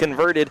have been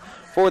converted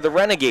for the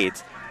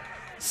Renegades.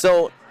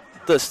 So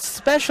the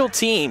special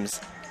teams,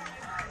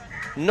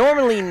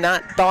 normally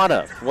not thought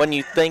of when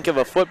you think of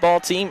a football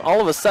team, all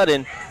of a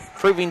sudden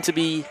proving to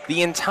be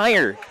the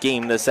entire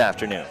game this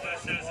afternoon.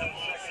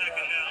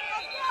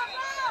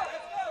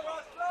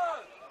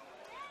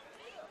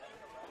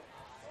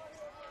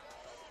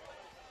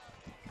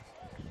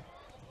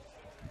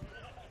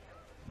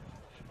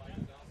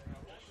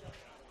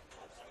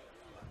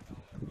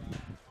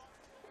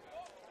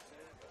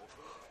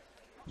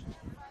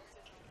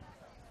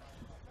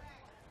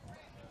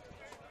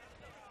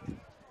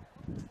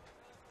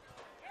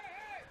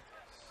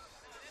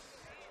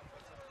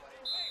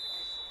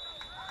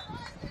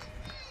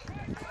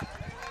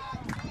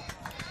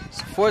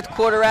 Fourth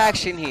quarter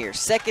action here.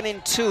 2nd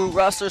and 2,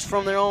 Rustlers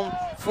from their own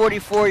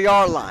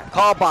 44-yard line.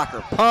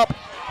 Kalbacher, pump,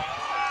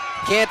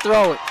 can't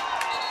throw it.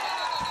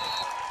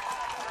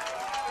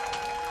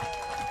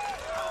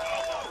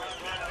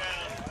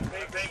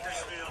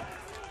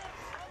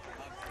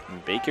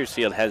 And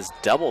Bakersfield has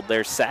doubled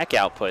their sack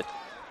output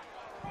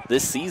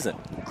this season.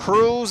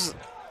 Cruz,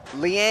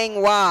 Liang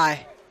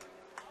Y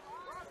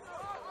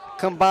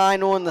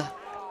combined on the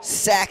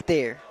sack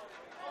there.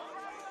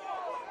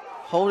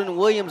 Holden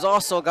Williams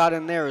also got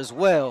in there as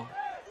well.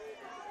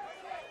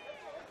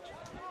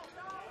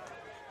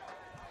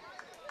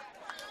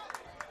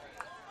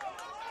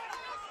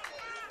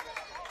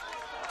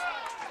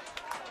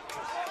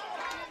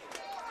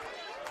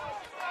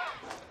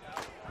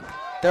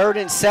 Third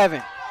and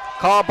 7.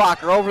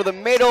 Kalbacher over the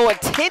middle.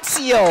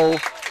 Atencio.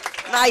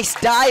 Nice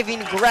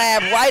diving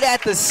grab right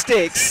at the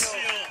sticks.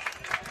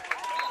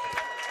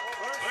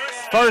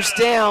 First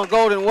down,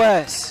 Golden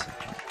West.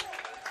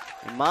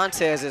 And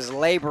Montez is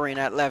laboring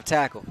at left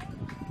tackle.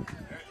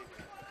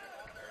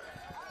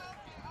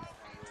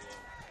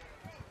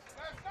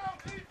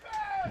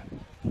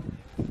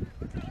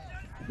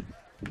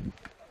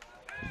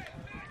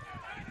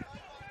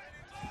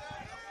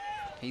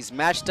 He's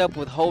matched up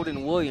with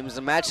Holden Williams.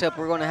 The matchup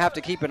we're going to have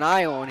to keep an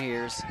eye on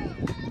here is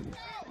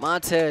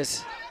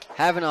Montez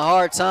having a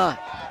hard time.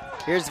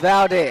 Here's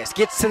Valdez,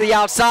 gets to the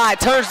outside,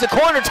 turns the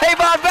corner.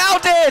 Tavon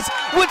Valdez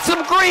with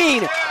some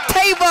green.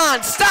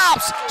 Tavon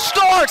stops,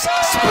 starts,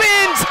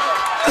 spins.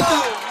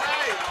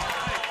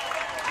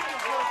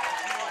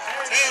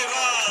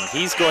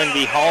 He's going to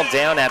be hauled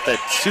down at the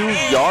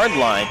 2-yard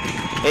line.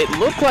 It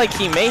looked like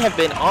he may have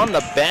been on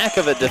the back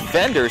of a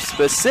defender,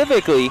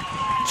 specifically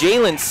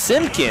Jalen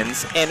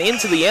Simpkins, and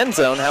into the end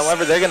zone.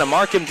 However, they're going to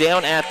mark him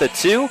down at the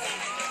 2.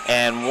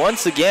 And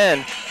once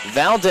again,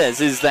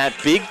 Valdez is that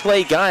big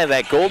play guy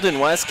that Golden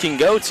West can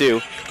go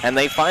to, and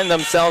they find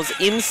themselves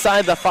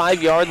inside the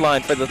 5-yard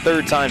line for the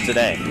 3rd time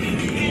today.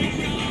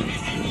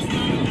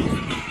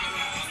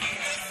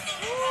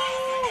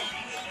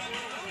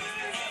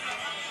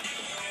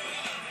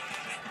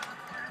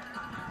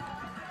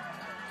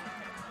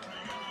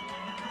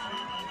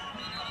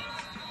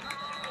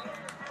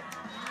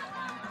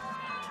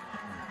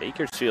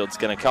 Bakersfield's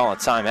going to call a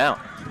timeout.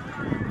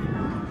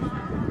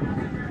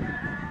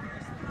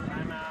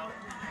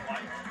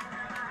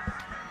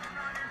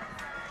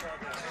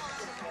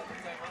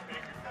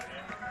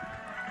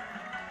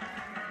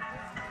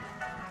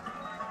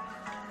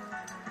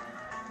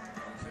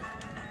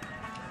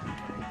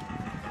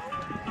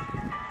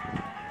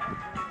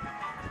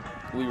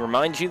 We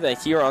remind you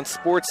that here on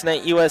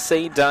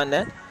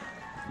SportsNetUSA.net,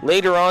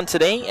 later on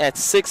today at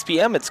 6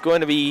 p.m., it's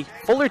going to be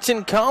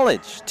Fullerton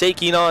College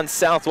taking on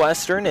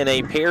Southwestern in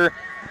a pair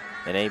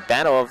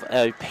of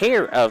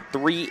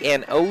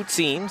 3-0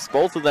 teams.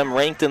 Both of them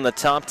ranked in the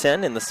top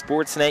 10 in the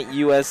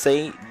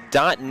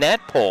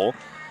SportsNetUSA.net poll.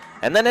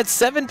 And then at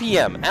 7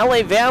 p.m.,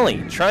 LA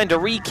Valley trying to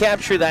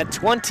recapture that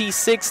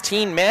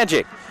 2016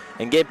 magic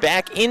and get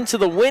back into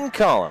the win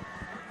column.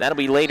 That'll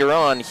be later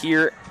on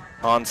here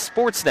on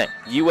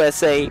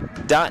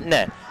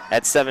SportsNetUSA.net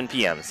at 7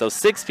 p.m. So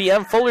 6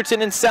 p.m.,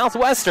 Fullerton and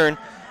Southwestern,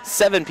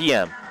 7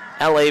 p.m.,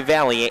 LA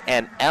Valley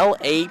and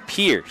LA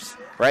Pierce,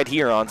 right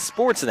here on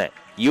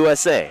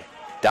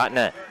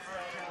SportsNetUSA.net.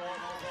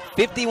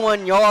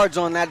 51 yards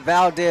on that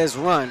Valdez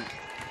run.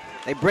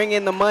 They bring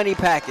in the money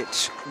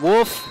package.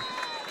 Wolf,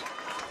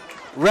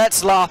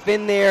 Retzloff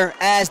in there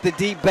as the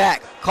deep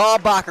back.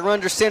 Kalbacher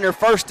under center,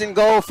 1st and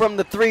goal from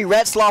the 3.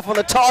 Retzloff on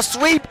the toss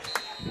sweep.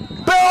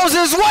 Barrels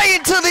his way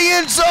into the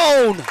end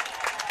zone.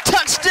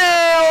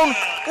 Touchdown,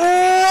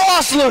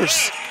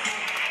 Rustlers.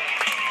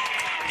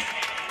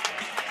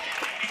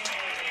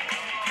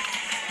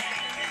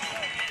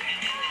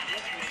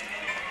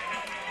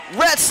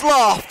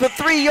 Retzloff, the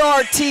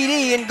 3-yard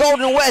TD, and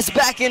Golden West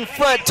back in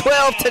front,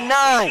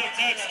 12-9.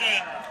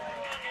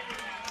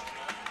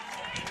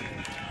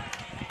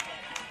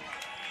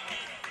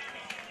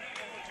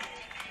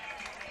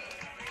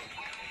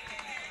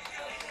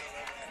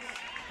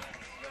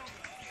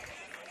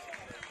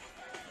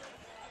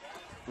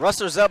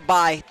 Rustlers up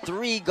by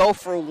 3, go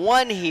for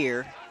 1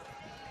 here.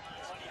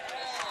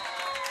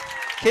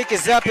 Kick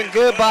is up and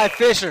good by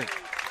Fisher.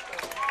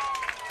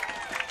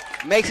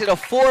 Makes it a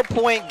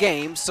 4-point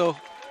game, so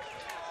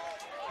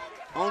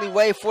only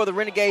way for the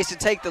Renegades to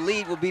take the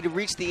lead will be to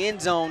reach the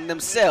end zone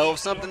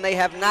themselves, something they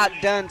have not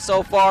done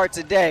so far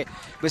today.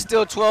 But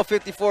still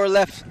 12:54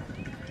 left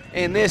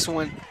in this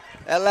one.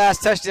 That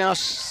last touchdown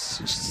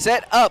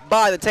set up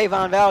by the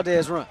Tavon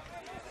Valdez run.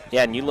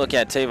 Yeah, and you look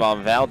at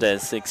Tavon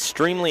Valdez,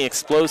 extremely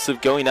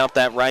explosive going up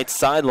that right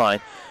sideline,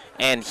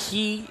 and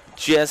he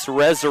just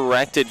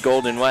resurrected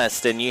Golden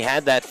West, and you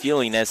had that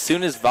feeling as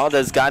soon as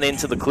Valdez got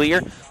into the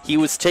clear, he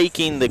was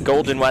taking the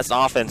Golden West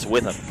offense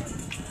with him.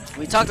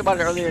 We talked about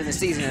it earlier in the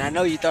season, and I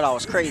know you thought I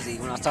was crazy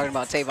when I was talking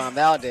about Tavon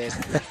Valdez,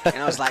 and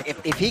I was like,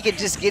 if he could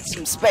just get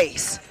some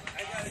space.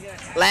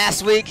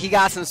 Last week, he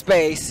got some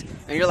space,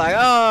 and you're like,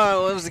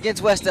 oh, it was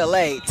against West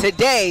LA.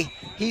 Today,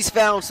 he's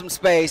found some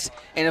space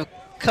and have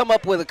come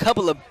up with a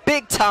couple of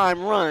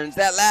big-time runs.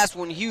 That last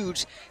one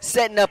huge,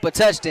 setting up a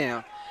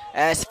touchdown.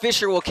 As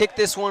Fisher will kick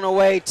this one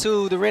away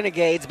to the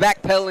Renegades.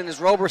 Backpedaling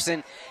is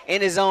Roberson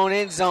in his own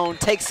end zone,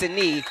 takes a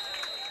knee.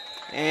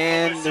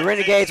 And the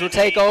Renegades will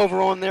take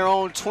over on their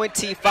own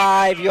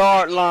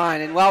 25-yard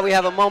line. And while we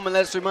have a moment,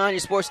 let's remind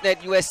you,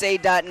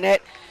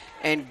 SportsNetUSA.net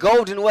and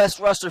Golden West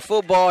Rustler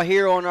football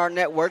here on our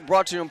network,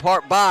 brought to you in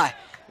part by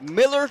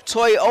Miller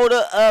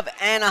Toyota of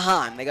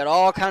Anaheim. They got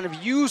all kind of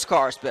used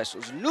car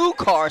specials, new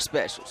car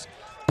specials,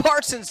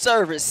 parts and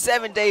service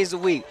 7 days a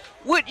week.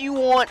 What you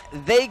want,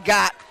 they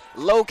got,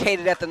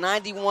 located at the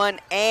 91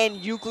 and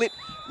Euclid.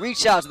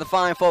 Reach out to the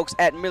fine folks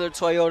at Miller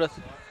Toyota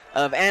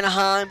of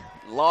Anaheim.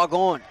 Log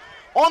on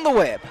the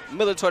web,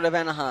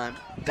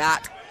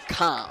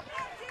 millertoyotaofanaheim.com.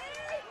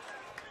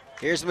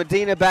 Here's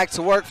Medina back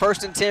to work.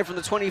 1st and 10 from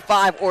the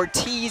 25.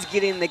 Ortiz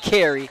getting the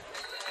carry.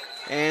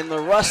 And the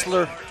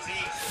Rustler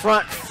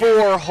front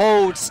 4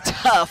 holds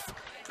tough,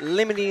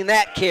 limiting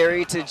that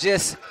carry to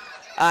just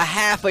a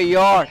half a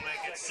yard.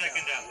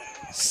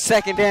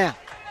 Second down.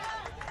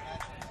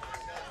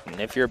 And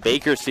if you're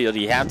Bakersfield,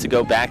 you have to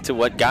go back to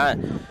what got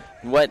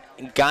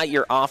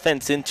your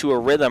offense into a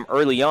rhythm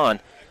early on,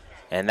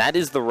 and that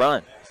is the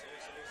run.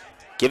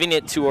 Giving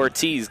it to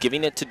Ortiz,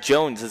 giving it to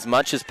Jones as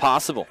much as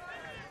possible.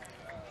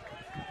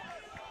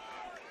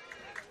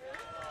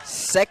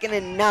 2nd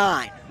and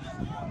 9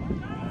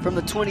 from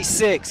the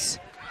 26.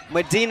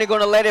 Medina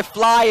going to let it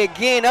fly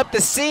again up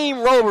the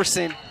seam,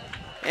 Roberson,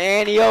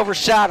 and he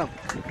overshot him.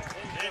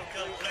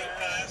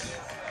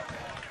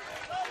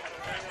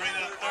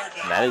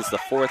 And that is the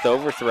 4th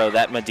overthrow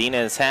that Medina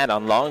has had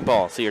on long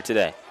balls here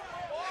today.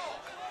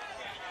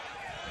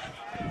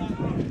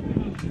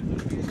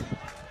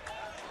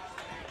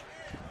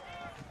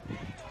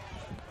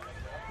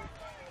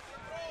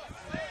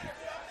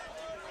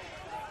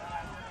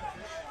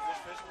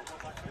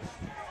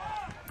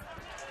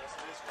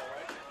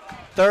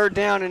 3rd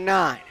down and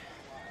 9.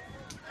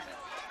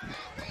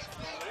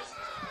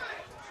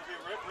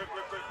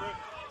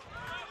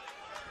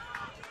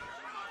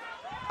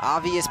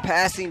 Obvious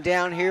passing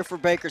down here for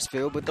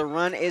Bakersfield, but the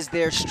run is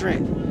their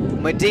strength.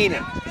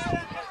 Medina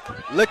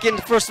looking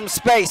for some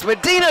space.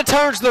 Medina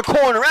turns the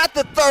corner at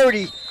the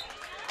 30,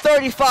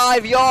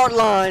 35-yard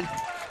line,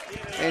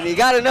 and he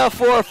got enough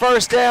for a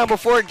 1st down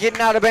before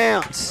getting out of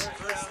bounds.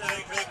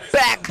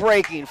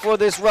 Back-breaking for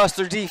this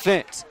Rustler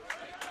defense.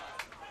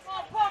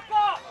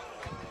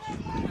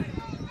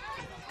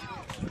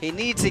 He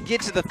needs to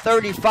get to the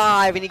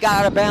 35, and he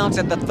got out of bounds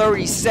at the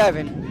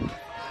 37.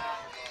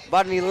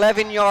 About an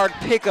 11-yard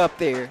pickup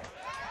there.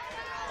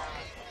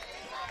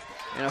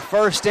 And a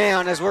 1st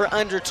down as we're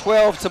under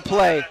 12 to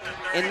play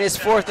in this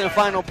 4th and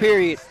final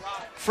period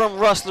from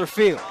Rustler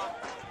Field.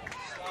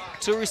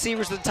 2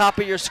 receivers at the top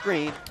of your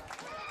screen.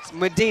 It's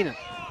Medina.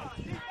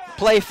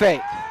 Play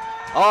fake.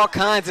 All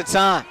kinds of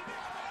time.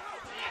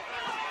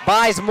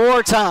 Buys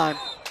more time.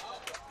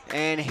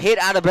 And hit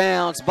out of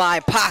bounds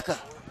by Paca.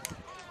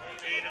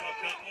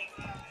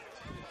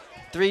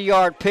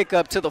 3-yard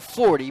pickup to the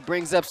 40.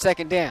 Brings up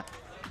 2nd down.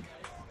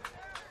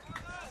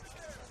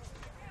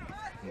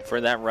 For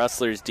that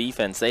Rustlers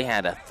defense, they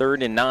had a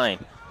 3rd and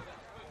 9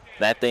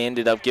 that they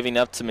ended up giving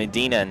up to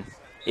Medina. And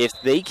if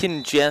they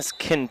can just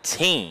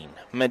contain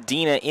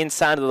Medina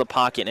inside of the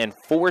pocket and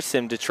force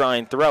him to try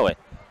and throw it,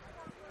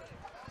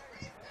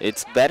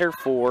 it's better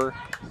for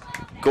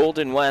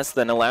Golden West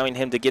than allowing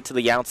him to get to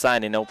the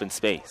outside in open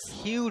space.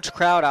 Huge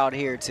crowd out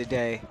here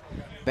today.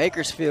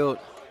 Bakersfield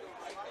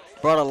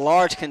brought a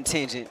large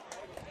contingent.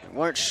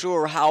 Weren't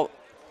sure how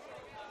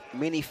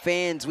many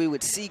fans we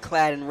would see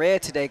clad in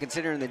red today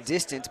considering the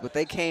distance, but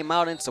they came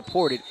out and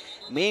supported.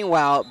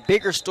 Meanwhile,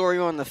 bigger story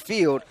on the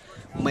field,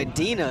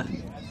 Medina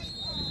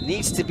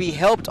needs to be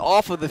helped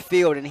off of the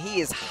field, and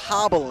he is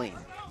hobbling.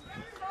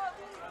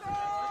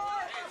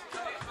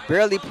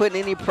 Barely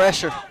putting any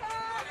pressure.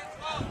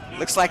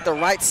 Looks like the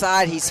right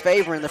side he's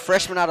favoring, the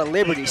freshman out of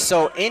Liberty.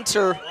 So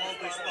enter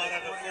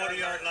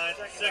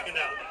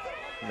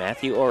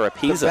Matthew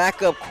Oropeza. The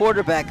backup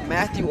quarterback,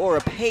 Matthew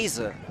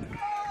Oropeza.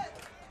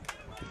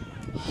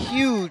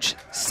 Huge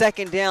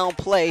 2nd down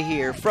play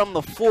here from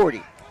the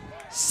 40.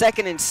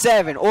 2nd and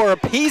 7.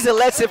 Oropeza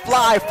lets it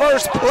fly.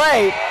 First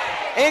play,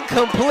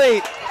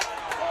 incomplete.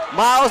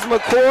 Miles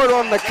McCord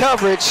on the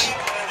coverage.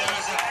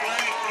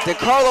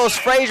 DeCarlos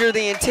Frazier,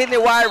 the intended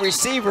wide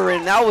receiver,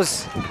 and that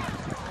was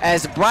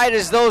as bright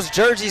as those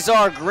jerseys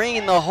are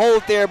green, the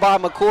hold there by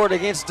McCord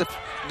against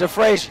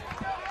DeFrazier.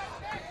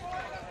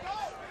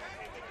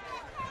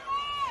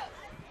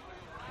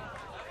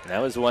 That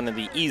was one of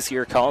the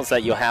easier calls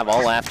that you'll have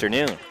all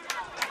afternoon.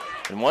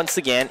 And once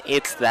again,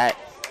 it's that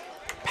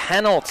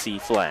penalty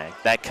flag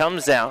that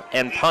comes out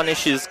and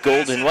punishes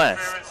Golden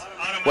West.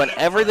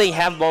 Whenever they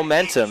have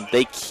momentum,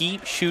 they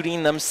keep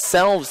shooting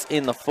themselves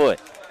in the foot.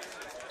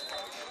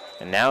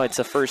 And now it's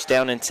a 1st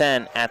down and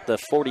 10 at the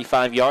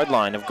 45-yard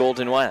line of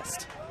Golden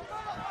West.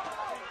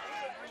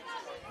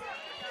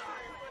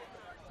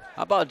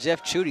 How about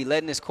Jeff Chudy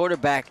letting his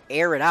quarterback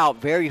air it out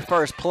very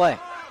first play?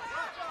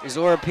 Is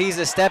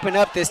Oropeza stepping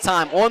up this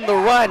time on the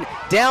run,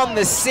 down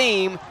the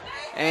seam,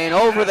 and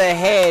over the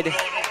head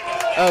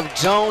of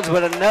Jones,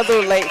 but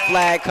another late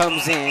flag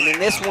comes in,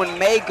 and this one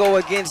may go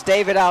against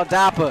David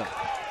Aldapa.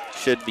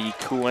 Should be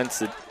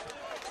coincident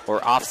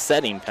or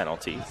offsetting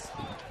penalties.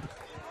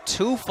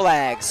 2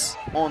 flags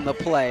on the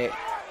play.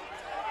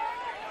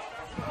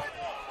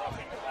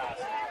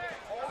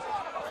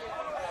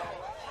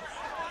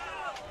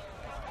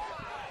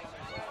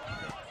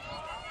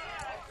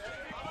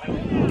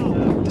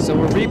 So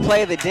we'll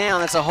replay the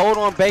down. That's a hold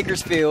on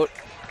Bakersfield.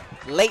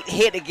 Late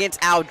hit against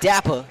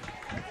Aldapa.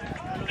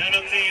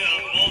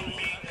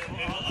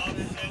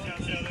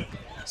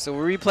 So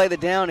we'll replay the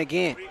down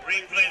again.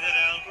 Replay the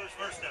down.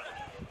 First down.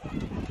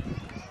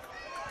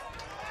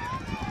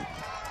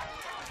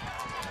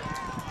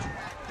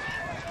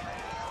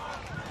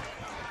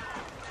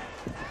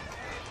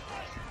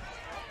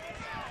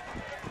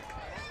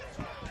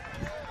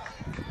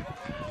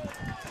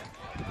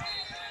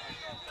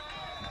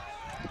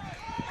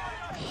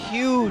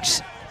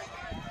 Huge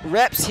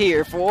reps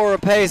here for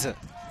Oropeza.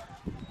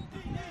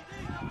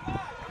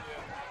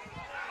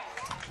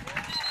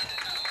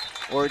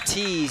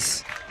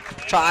 Ortiz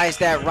tries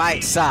that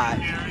right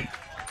side,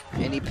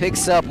 and he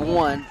picks up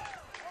 1.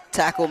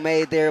 Tackle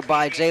made there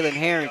by Jalen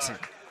Harrington.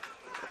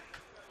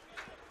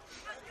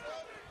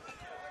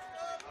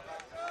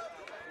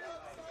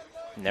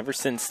 Never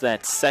since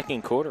that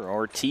 2nd quarter,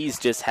 Ortiz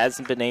just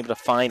hasn't been able to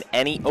find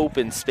any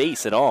open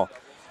space at all.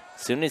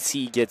 As soon as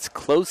he gets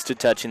close to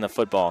touching the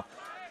football,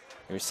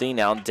 you're seeing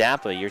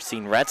Aldapa, you're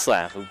seeing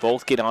Retzlaff, who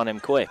both get on him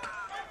quick.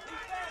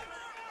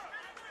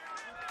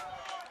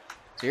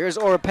 So here's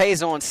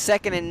Oropeza on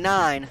 2nd and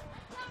 9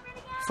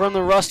 from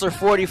the Rustler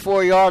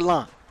 44-yard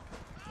line.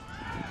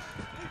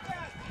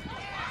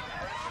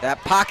 That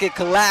pocket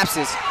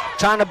collapses,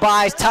 trying to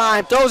buy his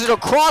time, throws it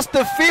across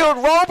the field.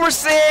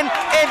 Roberson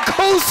and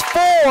Coos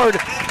Ford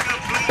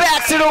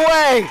bats it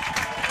away.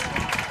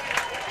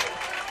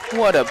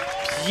 What a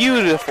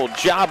Beautiful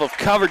job of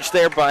coverage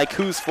there by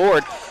Coos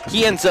Ford.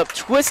 He ends up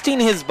twisting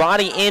his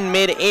body in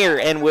midair,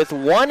 and with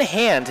one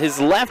hand, his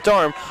left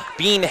arm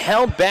being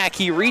held back,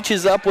 he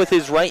reaches up with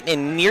his right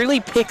and nearly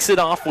picks it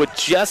off with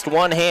just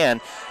one hand.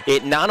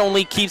 It not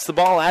only keeps the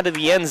ball out of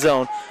the end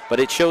zone, but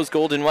it shows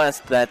Golden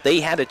West that they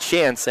had a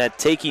chance at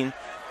taking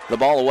the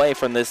ball away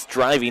from this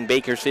driving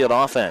Bakersfield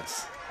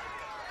offense.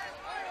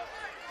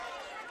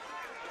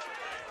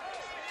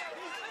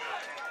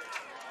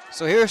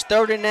 So here's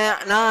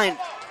 39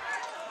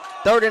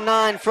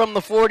 from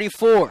the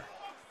 44.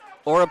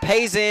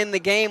 Oropeza in the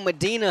game.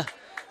 Medina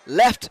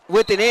left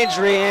with an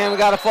injury, and we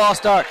got a false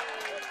start.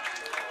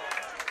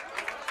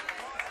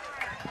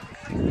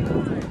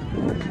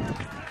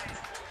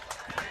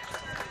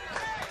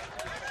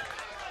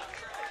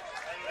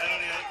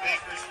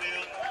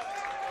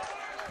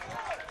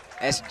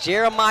 That's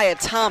Jeremiah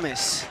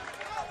Thomas,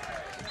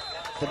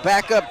 the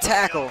backup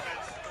tackle.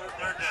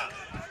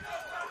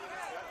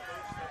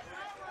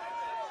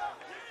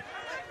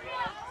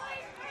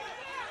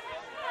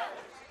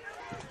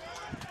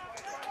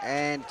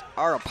 And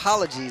our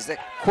apologies, that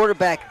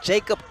quarterback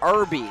Jacob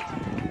Irby,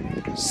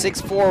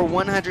 6'4",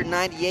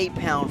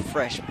 198-pound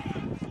freshman.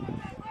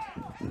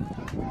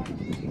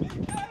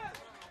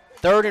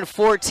 3rd and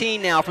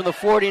 14 now from the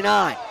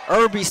 49.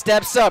 Irby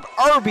steps up.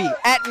 Irby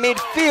at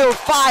midfield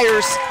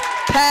fires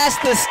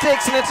past the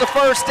sticks, and it's a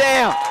first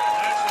down.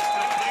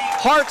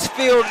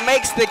 Hartsfield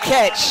makes the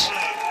catch.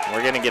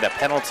 We're going to get a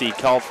penalty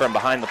called from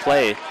behind the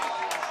play.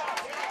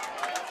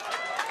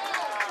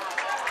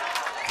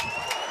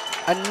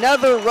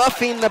 Another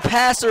roughing the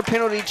passer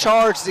penalty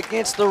charged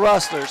against the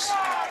Rustlers.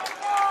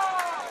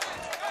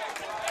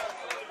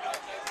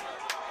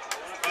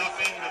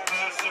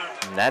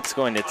 And that's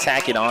going to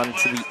tack it on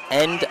to the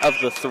end of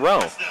the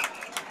throw.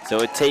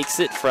 So it takes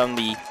it from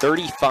the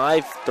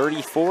 35,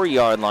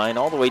 34-yard line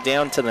all the way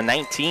down to the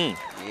 19.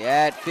 You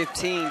add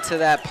 15 to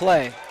that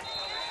play.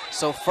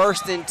 So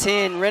 1st and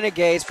 10,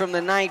 Renegades from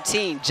the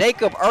 19.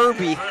 Jacob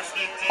Irby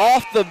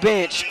off the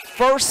bench,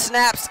 first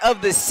snaps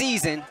of the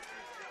season,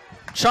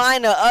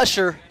 trying to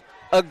usher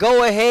a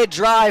go-ahead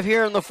drive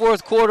here in the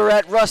 4th quarter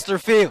at Rustler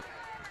Field.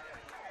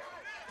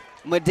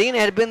 Medina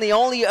had been the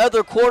only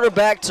other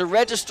quarterback to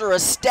register a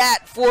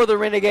stat for the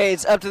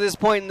Renegades up to this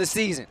point in the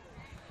season.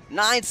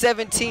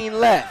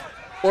 9:17 left.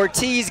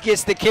 Ortiz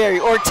gets the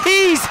carry.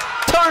 Ortiz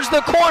turns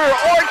the corner.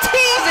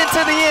 Ortiz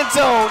into the end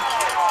zone.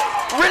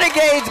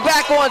 Renegades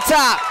back on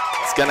top.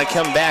 It's going to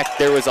come back.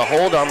 There was a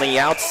hold on the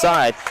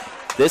outside.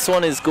 This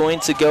one is going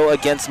to go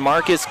against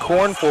Marcus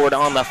Cornford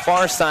on the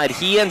far side.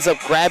 He ends up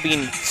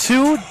grabbing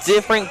 2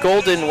 different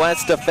Golden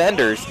West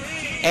defenders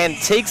and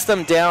takes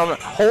them down,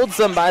 holds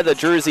them by the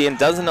jersey, and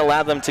doesn't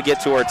allow them to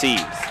get to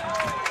Ortiz.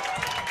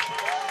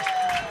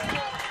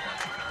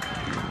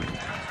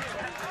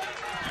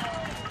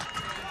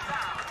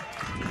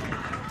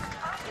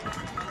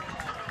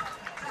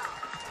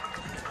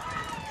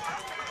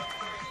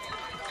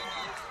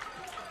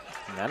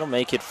 And that'll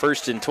make it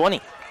 1st and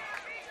 20.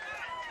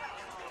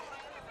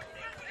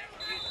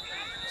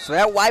 So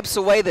that wipes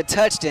away the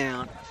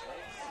touchdown.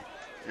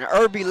 And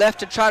Irby left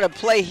to try to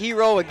play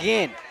hero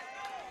again.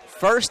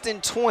 1st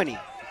and 20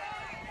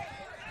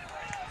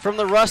 from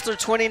the Rustler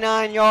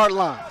 29-yard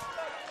line.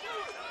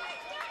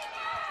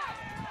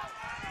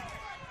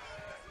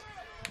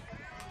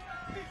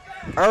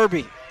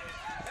 Irby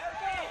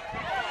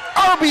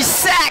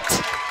sacked.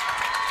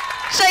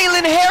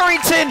 Jalen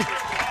Harrington,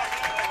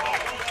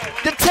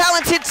 the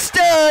talented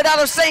stud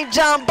out of St.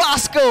 John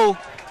Bosco.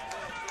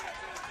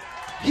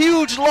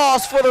 Huge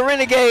loss for the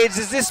Renegades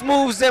as this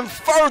moves them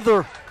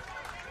further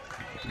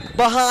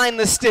behind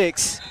the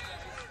sticks.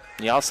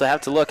 You also have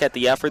to look at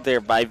the effort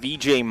there by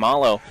VJ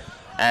Malo.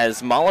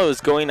 As Malo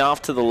is going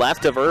off to the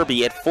left of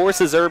Irby, it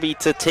forces Irby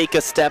to take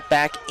a step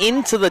back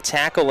into the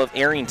tackle of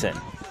Arrington.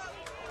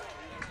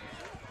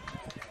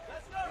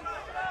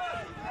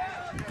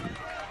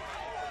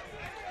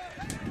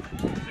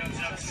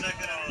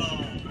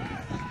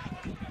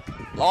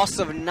 Loss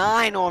of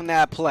 9 on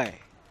that play.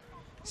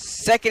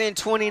 2nd and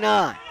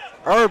 29.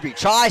 Irby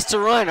tries to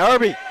run.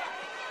 Irby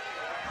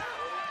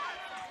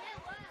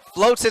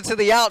floats it to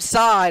the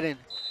outside, and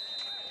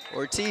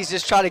Ortiz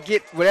just try to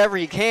get whatever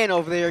he can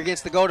over there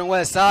against the Golden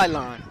West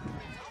sideline.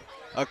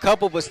 A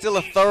couple, but still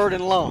a 3rd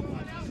and long.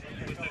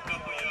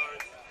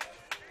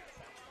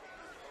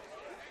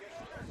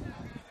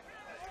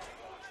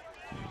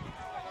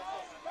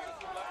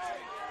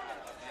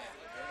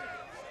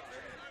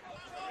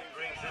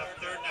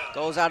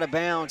 Goes out of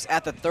bounds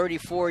at the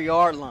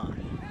 34-yard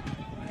line.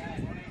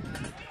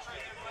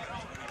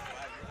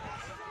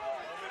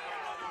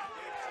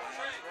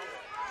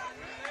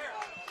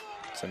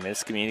 Some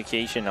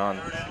miscommunication on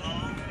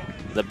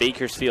the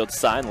Bakersfield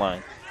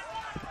sideline.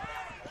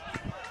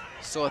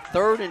 So a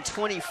 3rd and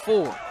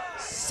 24.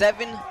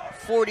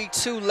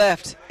 7:42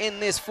 left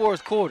in this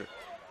 4th quarter.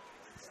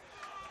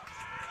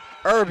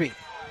 Irby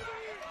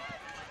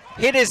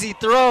hit as he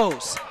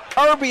throws.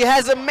 Irby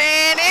has a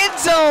man, end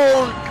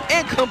zone,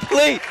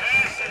 incomplete.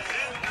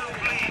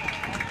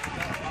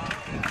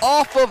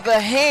 Off of the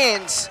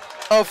hands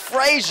of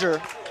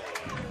Frazier.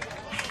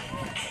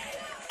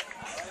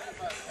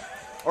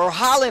 Or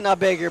Holland, I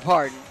beg your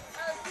pardon.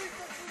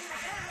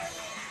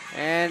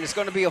 And it's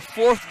going to be a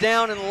 4th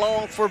down and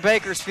long for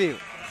Bakersfield.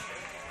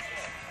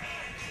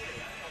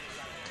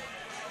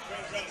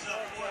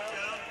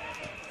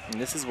 And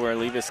this is where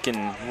Levis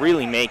can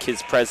really make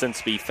his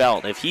presence be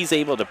felt. If he's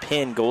able to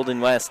pin Golden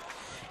West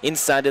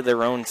inside of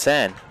their own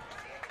 10,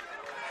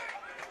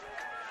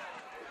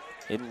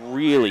 it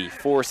really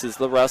forces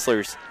the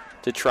Rustlers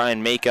to try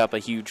and make up a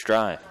huge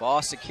drive.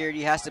 Ball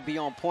security has to be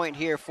on point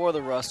here for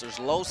the Rustlers.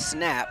 Low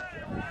snap.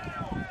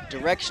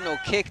 Directional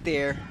kick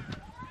there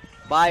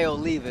by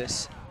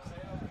Olivas.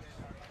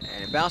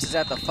 And it bounces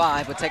at the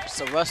 5, but takes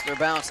a Rustler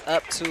bounce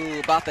up to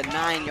about the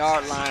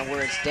 9-yard line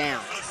where it's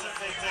down.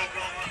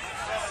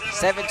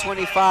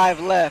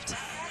 7:25 left.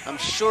 I'm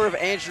sure if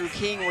Andrew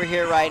King were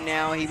here right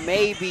now, he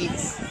may be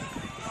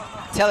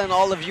telling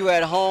all of you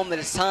at home that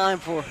it's time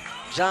for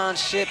John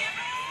Shipp,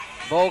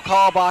 Bo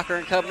Kalbacher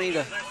and company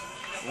to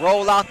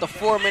roll out the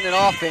 4-minute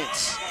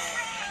offense,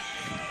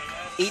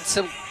 eat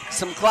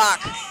some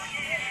clock,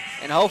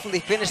 and hopefully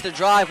finish the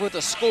drive with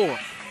a score.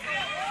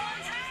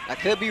 I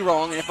could be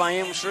wrong, and if I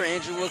am, I'm sure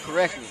Andrew will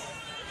correct me.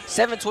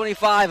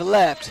 7:25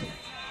 left.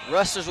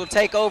 Rustlers will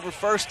take over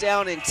 1st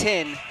down and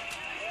 10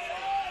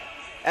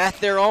 at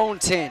their own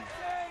 10.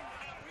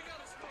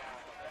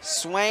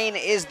 Swain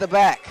is the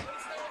back.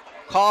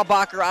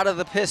 Kalbacher out of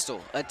the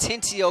pistol.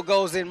 Atencio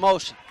goes in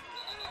motion.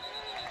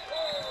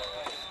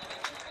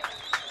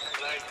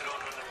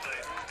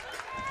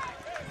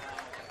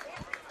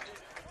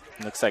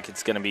 Looks like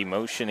it's going to be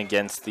motion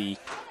against the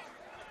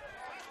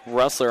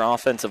Rustler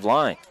offensive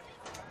line.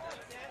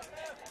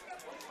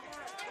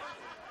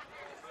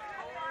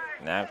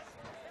 Now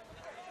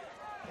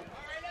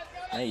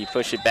you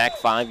push it back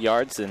 5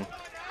 yards, and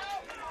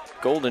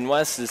Golden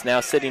West is now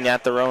sitting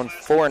at their own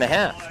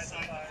 4.5.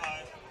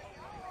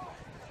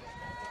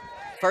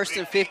 1st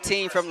and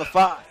 15 from the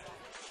 5.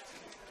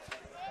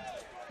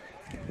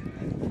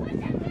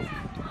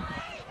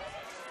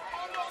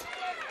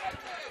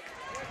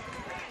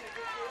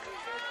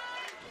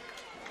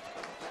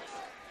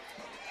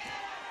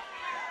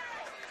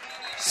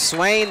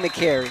 Swain the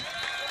carry.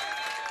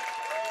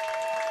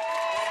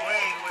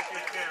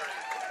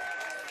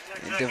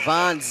 And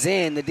Devon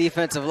Zinn, the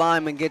defensive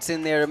lineman, gets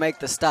in there to make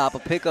the stop, a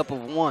pickup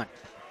of 1.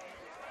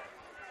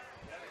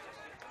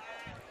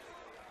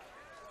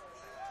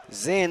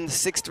 Zinn,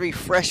 6'3"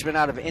 freshman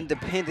out of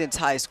Independence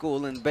High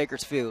School in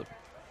Bakersfield.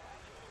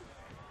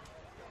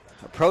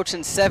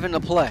 Approaching 7 to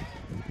play.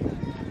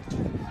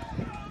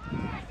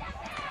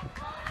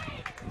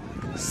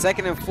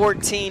 2nd and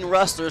 14,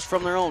 Rustlers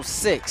from their own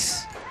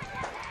 6.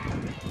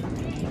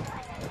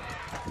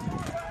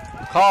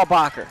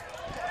 Kalbacher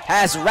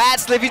has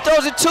Ratzliff. He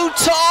throws it too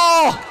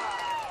tall.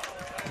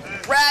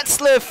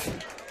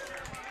 Ratzliff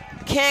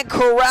can't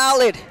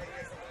corral it.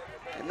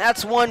 And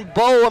that's one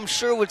Bo, I'm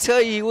sure, would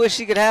tell you he wish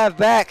he could have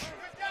back.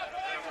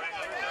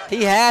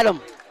 He had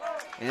him.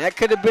 And that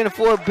could have been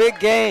for a big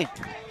gain.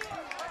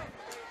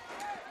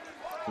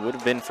 It would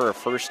have been for a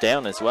 1st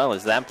down as well,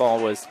 as that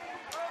ball was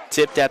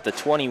tipped at the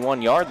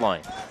 21-yard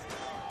line.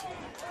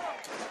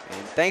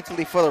 And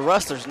thankfully for the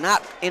Rustlers,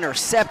 not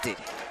intercepted.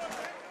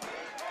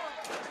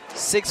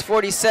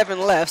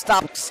 6:47 left.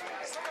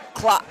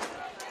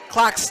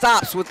 Clock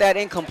stops with that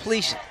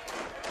incompletion.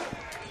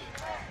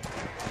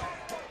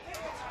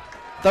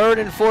 3rd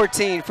and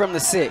 14 from the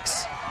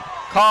 6.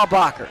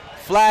 Kalbacher.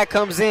 Flag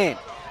comes in.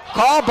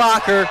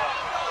 Kalbacher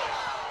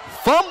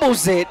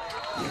fumbles it.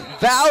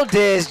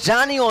 Valdez,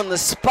 Johnny on the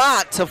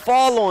spot to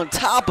fall on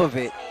top of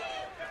it.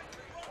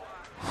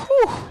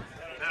 Whew.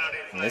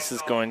 And this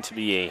is going to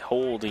be a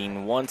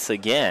holding once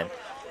again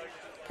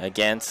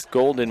against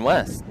Golden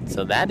West.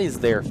 So that is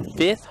their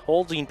 5th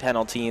holding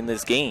penalty in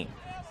this game.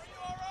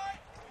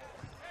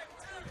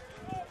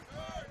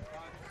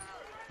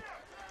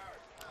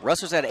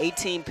 Rustlers had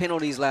 18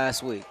 penalties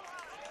last week.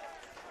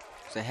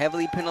 It's a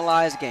heavily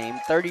penalized game,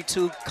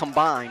 32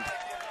 combined.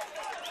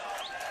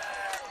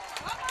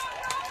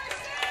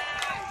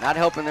 Not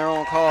helping their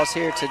own cause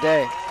here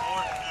today.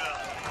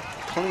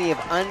 Plenty of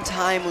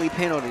untimely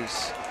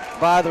penalties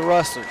by the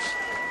Rustlers.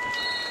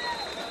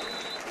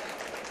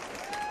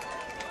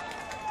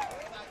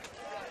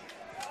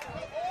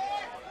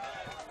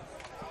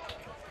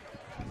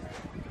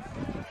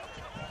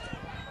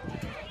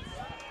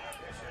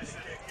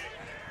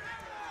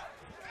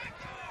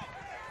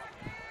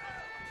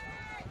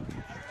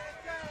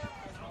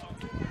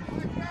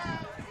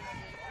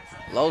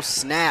 Low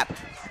snap.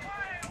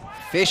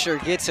 Fisher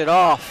gets it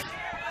off.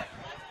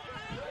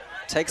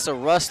 Takes a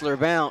Rustler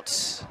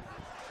bounce.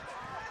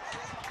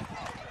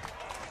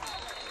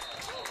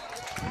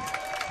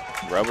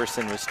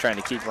 Roberson was trying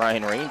to keep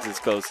Ryan Raines as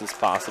close as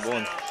possible.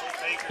 And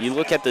you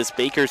look at this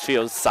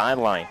Bakersfield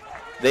sideline.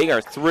 They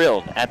are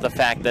thrilled at the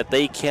fact that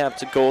they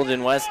kept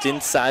Golden West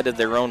inside of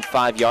their own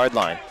 5-yard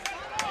line.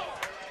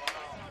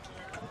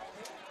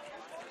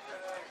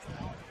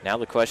 Now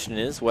the question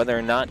is whether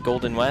or not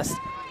Golden West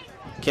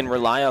can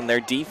rely on their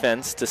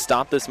defense to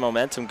stop this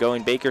momentum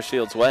going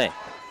Bakersfield's way.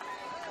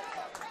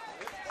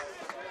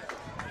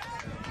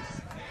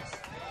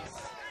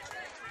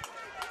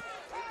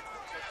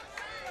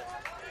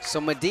 So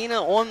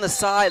Medina on the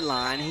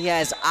sideline. He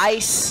has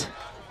ice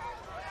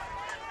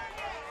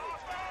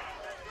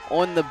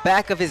on the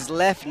back of his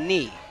left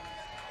knee.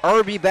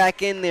 Irby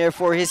back in there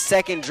for his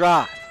second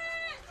drive.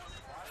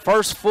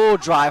 First full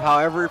drive,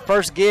 however.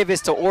 First give is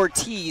to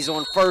Ortiz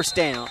on first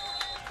down.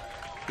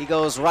 He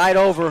goes right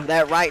over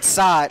that right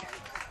side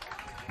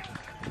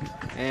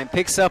and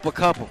picks up a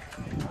couple.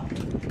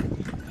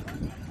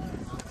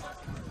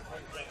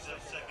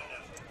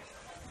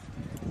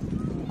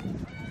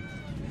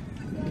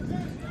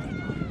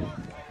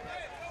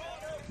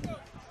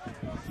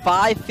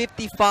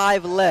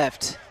 .5:55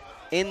 left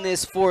in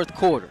this fourth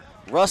quarter.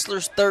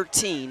 Rustlers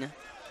 13,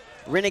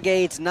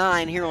 Renegades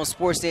 9 here on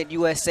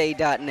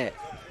sportsnetusa.net.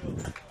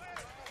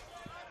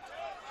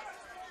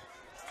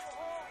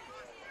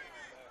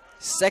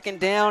 Second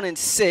down and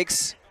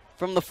 6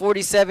 from the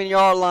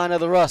 47-yard line of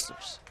the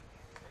Rustlers.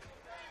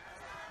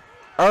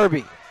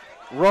 Irby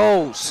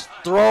rolls,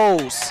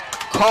 throws,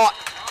 caught,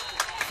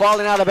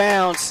 falling out of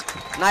bounds.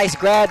 Nice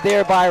grab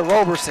there by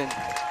Roberson.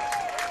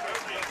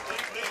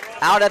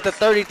 Out at the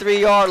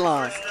 33-yard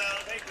line.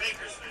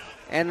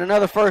 And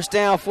another first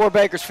down for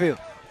Bakersfield.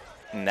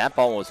 And that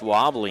ball was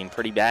wobbling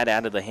pretty bad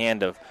out of the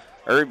hand of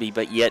Irby,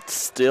 but yet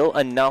still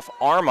enough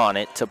arm on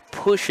it to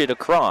push it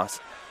across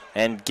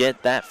and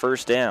get that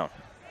first down.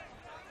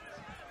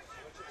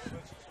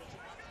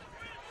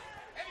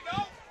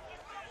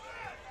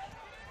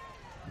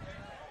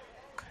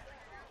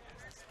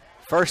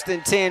 First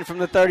and 10 from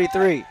the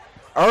 33.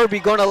 Irby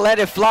gonna let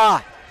it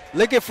fly.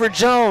 Looking for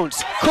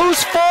Jones.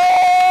 Coos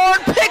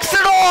Ford picks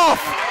it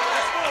off.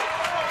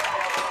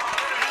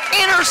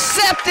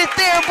 Intercepted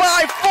there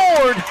by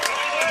Ford.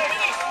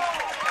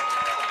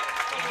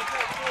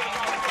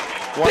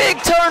 Big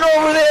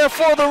turnover there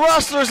for the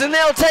Rustlers, and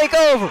they'll take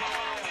over.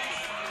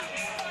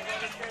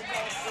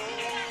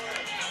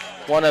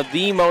 One of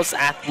the most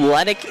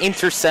athletic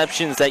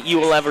interceptions that you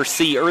will ever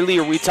see.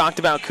 Earlier we talked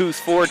about Coos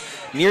Ford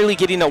nearly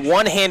getting a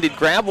one-handed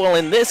grab. Well,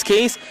 in this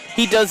case,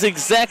 he does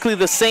exactly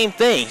the same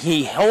thing.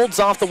 He holds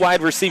off the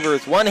wide receiver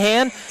with one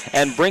hand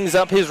and brings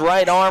up his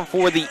right arm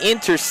for the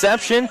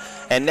interception.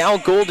 And now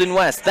Golden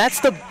West.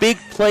 That's the big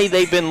play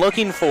they've been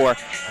looking for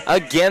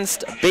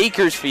against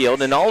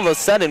Bakersfield. And all of a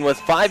sudden, with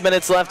 5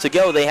 minutes left to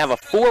go, they have a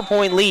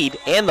 4-point lead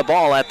and the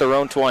ball at their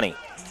own 20.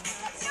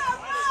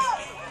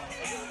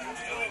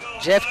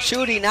 Jeff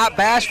Chudy not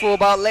bashful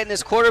about letting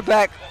his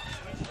quarterback,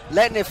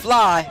 letting it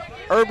fly.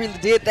 Irby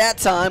did that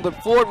time, but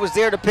Ford was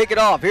there to pick it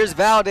off. Here's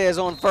Valdez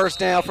on first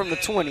down from the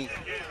 20.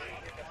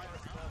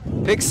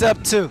 Picks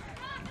up 2.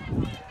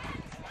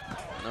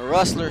 The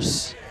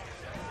Rustlers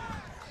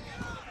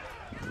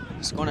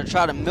just going to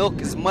try to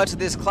milk as much of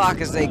this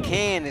clock as they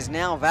can, as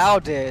now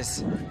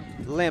Valdez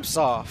limps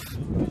off.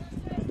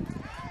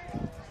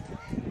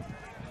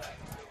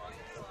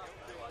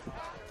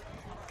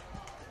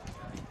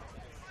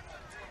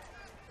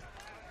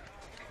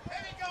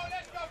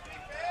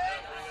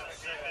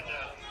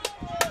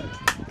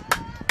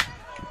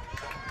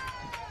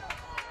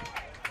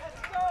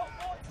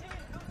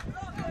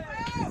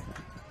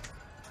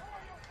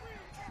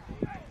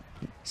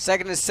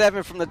 Second and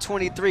 7 from the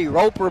 23.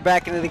 Roper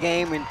back into the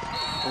game, and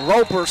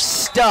Roper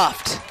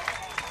stuffed.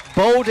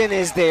 Bolden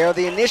is there.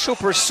 The initial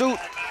pursuit,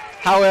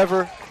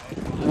 however,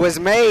 was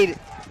made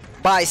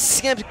by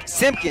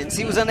Simpkins.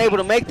 He was unable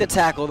to make the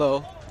tackle,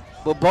 though,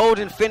 but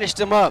Bolden finished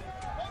him up.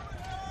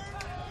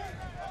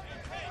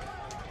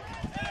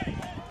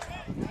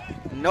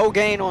 No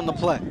gain on the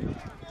play.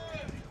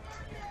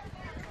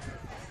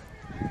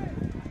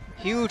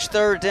 Huge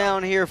third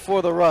down here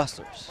for the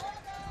Rustlers.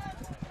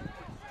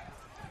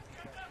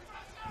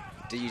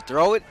 Do you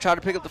throw it, try to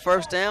pick up the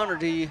first down, or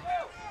do you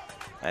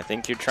I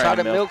think you're trying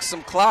to milk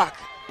some clock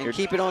and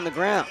keep it on the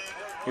ground?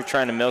 You're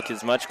trying to milk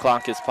as much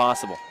clock as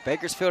possible.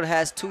 Bakersfield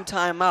has 2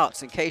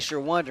 timeouts, in case you're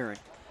wondering.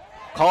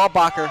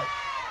 Kalbacher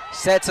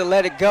set to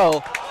let it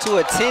go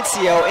to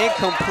Atencio,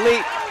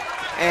 incomplete,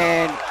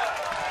 and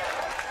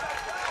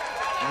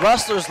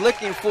Rustlers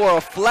looking for a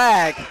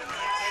flag.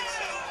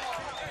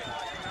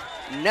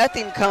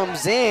 Nothing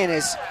comes in,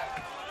 as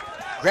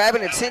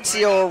grabbing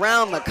Atencio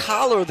around the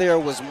collar there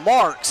was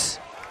Marks.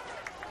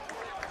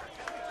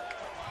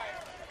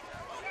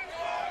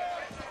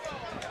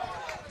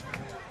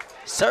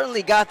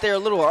 Certainly got there a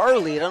little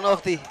early. I don't know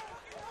if they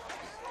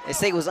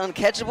say it was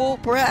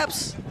uncatchable,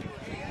 perhaps.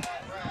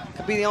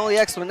 Could be the only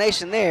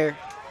explanation there.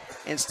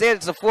 Instead,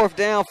 it's a 4th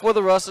down for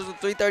the Rustlers with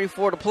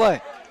 3:34 to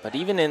play. But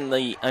even in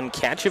the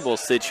uncatchable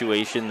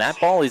situation, that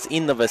ball is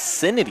in the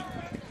vicinity.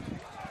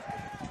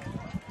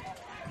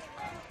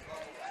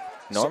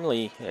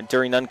 Normally,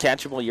 during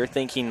uncatchable, you're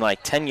thinking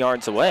like 10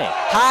 yards away.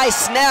 High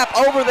snap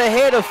over the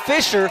head of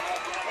Fisher.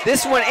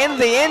 This one in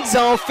the end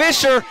zone.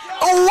 Fisher,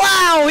 oh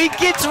wow, he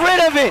gets rid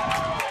of it.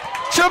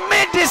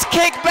 Tremendous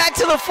kick back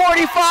to the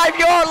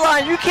 45-yard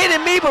line. You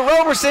kidding me? But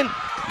Roberson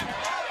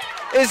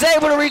is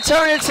able to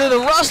return it to the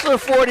Rustler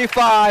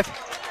 45.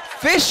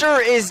 Fisher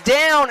is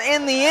down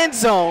in the end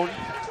zone.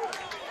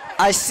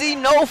 I see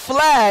no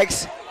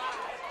flags.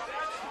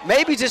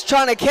 Maybe just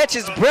trying to catch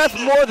his breath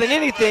more than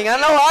anything. I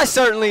know I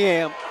certainly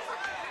am.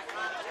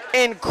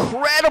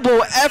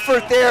 Incredible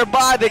effort there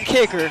by the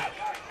kicker.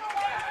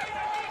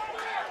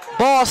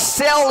 Ball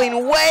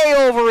sailing way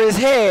over his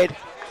head.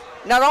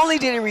 Not only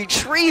did he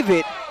retrieve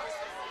it,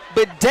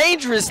 but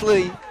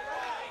dangerously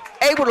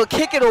able to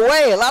kick it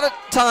away. A lot of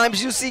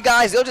times you see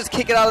guys, they'll just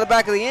kick it out of the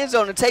back of the end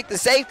zone and take the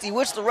safety,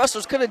 which the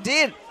Rustlers could have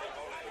did.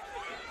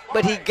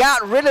 But he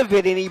got rid of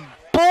it and he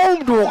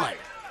boomed one.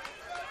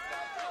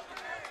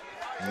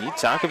 You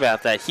talk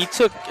about that. He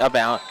took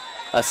about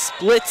a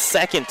split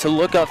second to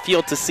look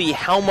upfield to see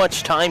how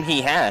much time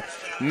he had.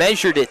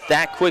 Measured it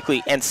that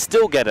quickly and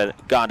still got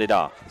it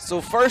off. So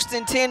 1st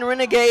and 10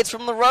 Renegades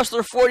from the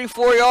Rustler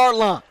 44-yard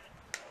line.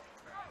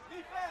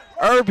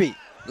 Irby,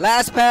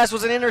 last pass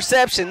was an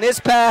interception. This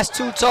pass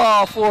too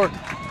tall for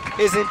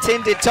his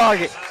intended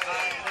target.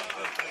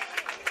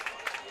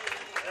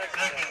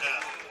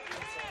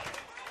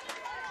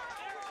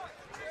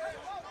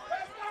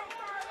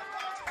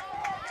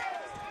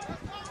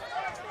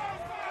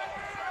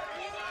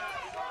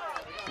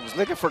 He was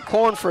looking for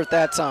Cornford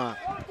that time.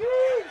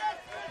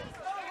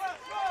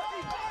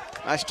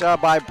 Nice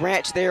job by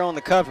Branch there on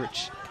the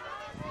coverage.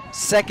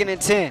 2nd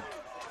and 10.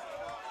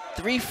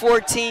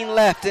 3:14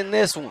 left in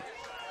this one.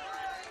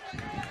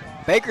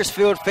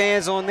 Bakersfield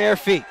fans on their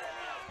feet.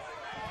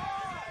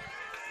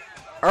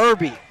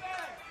 Irby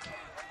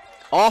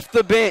off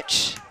the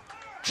bench,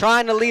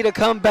 trying to lead a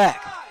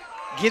comeback.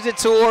 Gives it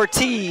to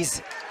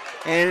Ortiz.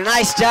 And a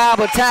nice job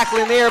of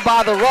tackling there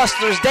by the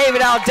Rustlers.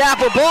 David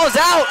Aldapo, ball's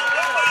out.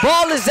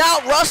 Ball is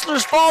out.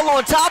 Rustlers fall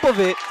on top of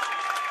it.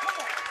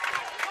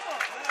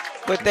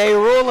 But they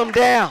rule him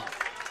down.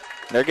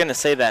 They're going to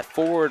say that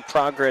forward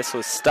progress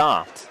was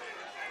stopped.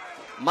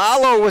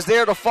 Malo was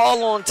there to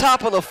fall on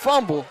top of the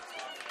fumble.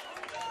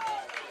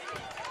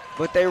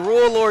 But they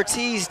rule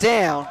Ortiz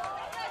down.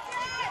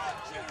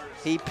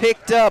 He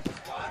picked up,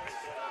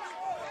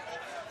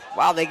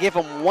 wow, they give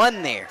him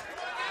 1 there.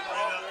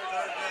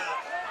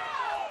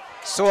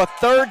 So a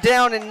 3rd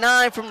down and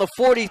 9 from the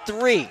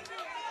 43.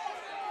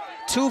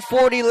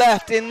 2:40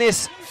 left in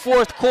this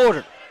 4th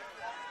quarter.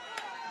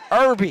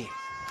 Irby.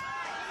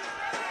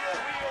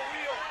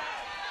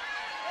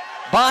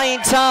 Buying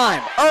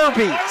time.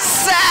 Irby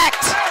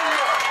sacked.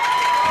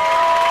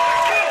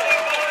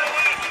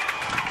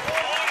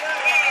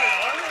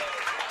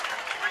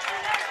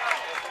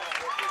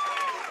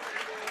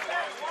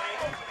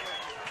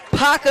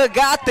 Paca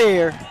got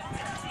there.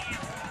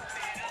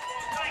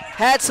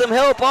 Had some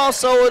help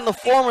also in the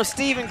form of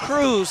Steven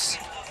Cruz.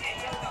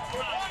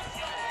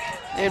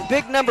 And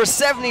big number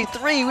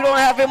 73, we don't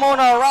have him on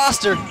our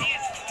roster,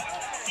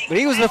 but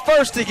he was the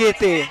first to get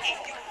there.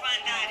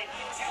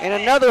 And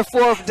another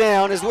 4th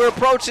down as we're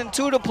approaching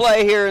 2 to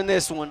play here in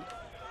this one.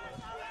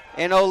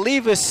 And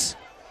Olivas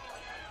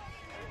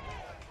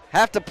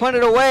have to punt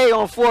it away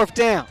on 4th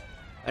down.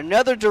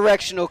 Another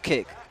directional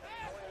kick.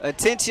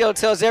 Atencio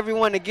tells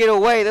everyone to get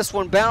away. This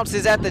one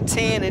bounces at the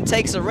 10 and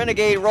takes a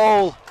Renegade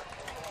roll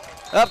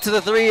up to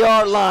the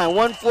 3-yard line.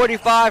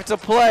 1:45 to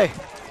play.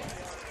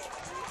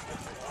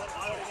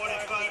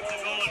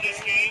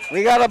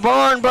 We got a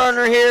barn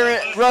burner here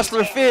at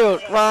Rustler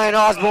Field, Ryan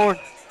Osborn.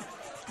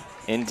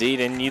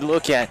 Indeed, and you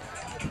look at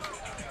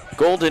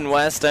Golden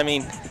West, I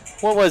mean,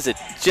 what was it,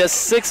 just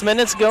 6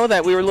 minutes ago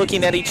that we were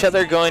looking at each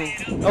other going,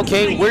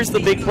 okay, where's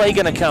the big play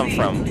going to come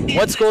from?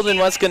 What's Golden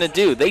West going to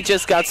do? They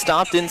just got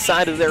stopped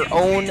inside of their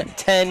own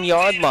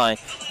 10-yard line.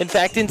 In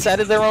fact, inside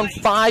of their own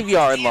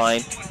 5-yard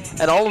line.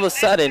 And all of a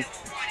sudden,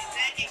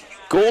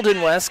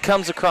 Golden West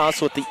comes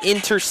across with the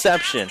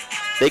interception.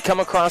 They come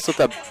across with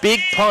a big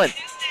punt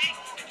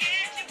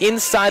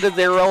inside of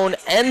their own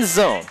end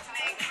zone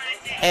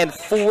and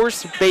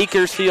force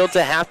Bakersfield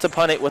to have to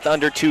punt it with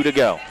under 2 to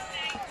go.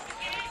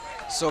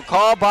 So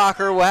Carl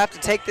Bacher will have to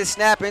take this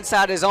snap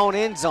inside his own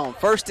end zone.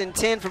 1st and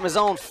 10 from his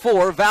own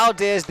 4.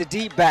 Valdez, the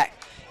deep back.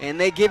 And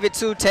they give it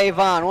to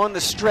Tavon on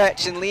the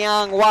stretch. And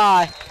Leon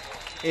Y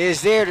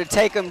is there to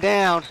take him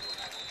down.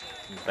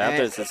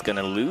 Valdez is going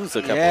to lose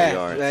a couple of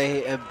yards.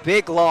 A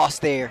big loss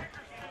there.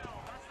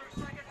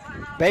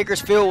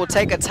 Bakersfield will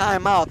take a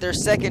timeout. Their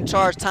second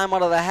charge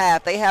timeout of the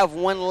half. They have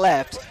 1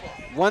 left.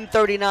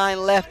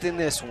 1:39 left in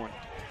this one.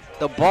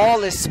 The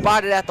ball is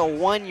spotted at the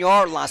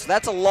 1-yard line, so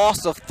that's a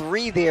loss of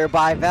 3 there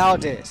by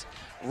Valdez.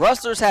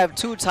 Rustlers have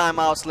 2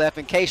 timeouts left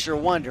in case you're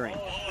wondering,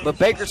 but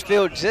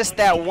Bakersfield just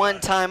that 1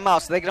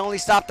 timeout, so they can only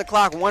stop the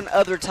clock 1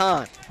 other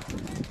time.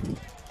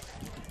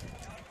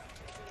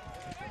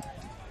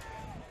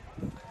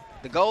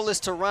 The goal is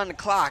to run the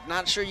clock.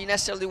 Not sure you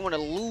necessarily want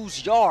to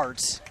lose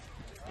yards.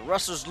 The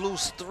Rustlers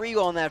lose 3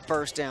 on that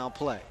 1st down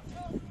play.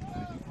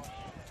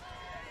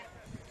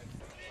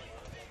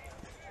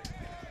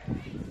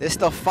 This is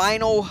the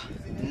final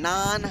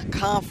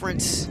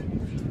non-conference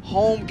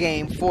home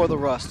game for the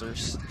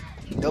Rustlers.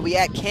 They'll be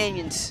at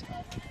Canyons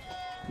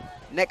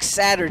next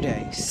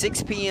Saturday,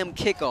 6 p.m.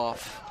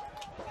 kickoff.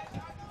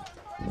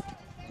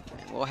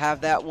 And we'll have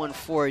that one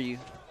for you.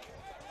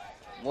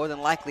 More than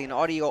likely an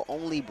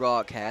audio-only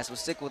broadcast. We'll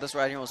stick with us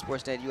right here on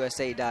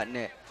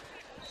sportsnetusa.net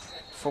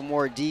for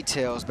more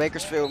details.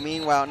 Bakersfield,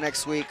 meanwhile,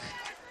 next week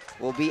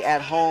will be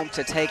at home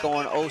to take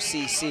on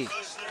OCC.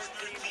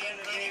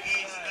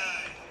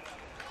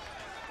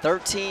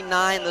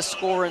 13-9 the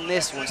score in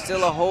this one.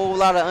 Still a whole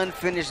lot of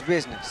unfinished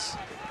business.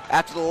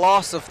 After the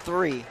loss of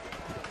 3,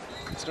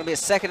 it's going to be a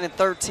 2nd and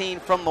 13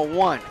 from the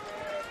 1.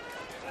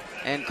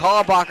 And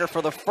Kalbacher,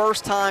 for the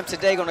first time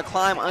today, going to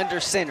climb under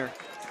center.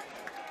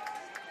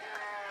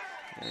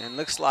 And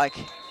looks like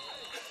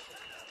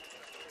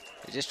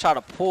they just try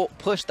to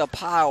push the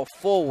pile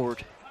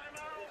forward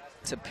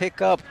to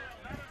pick up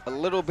a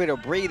little bit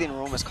of breathing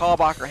room as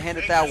Kalbacher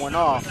handed that one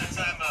off.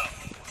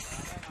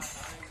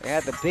 They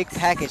had the big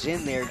package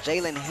in there.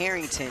 Jalen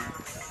Harrington,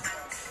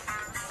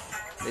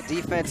 the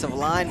defensive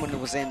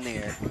lineman, was in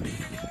there.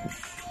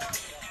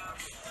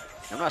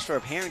 I'm not sure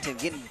if Harrington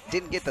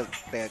didn't get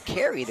the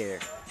carry there.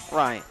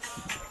 Right.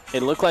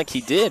 It looked like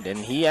he did, and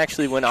he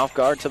actually went off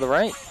guard to the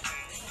right.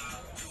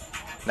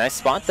 Nice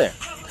spot there.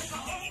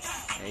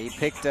 And he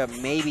picked up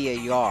maybe a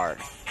yard.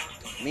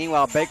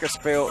 Meanwhile,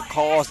 Bakersfield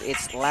calls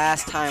its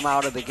last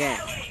timeout of the game.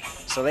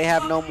 So they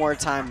have no more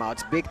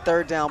timeouts. Big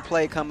 3rd down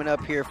play coming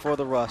up here for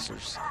the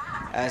Rustlers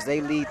as they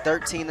lead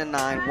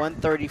 13-9,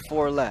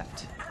 1:34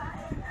 left.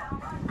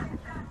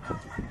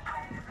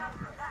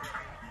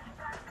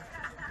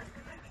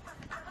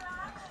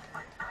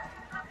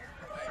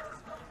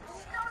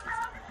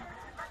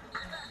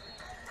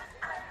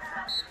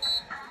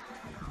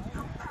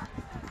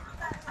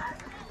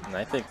 And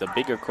I think the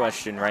bigger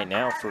question right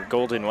now for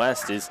Golden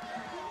West is,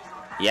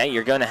 yeah,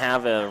 you're going to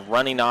have a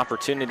running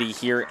opportunity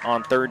here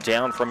on 3rd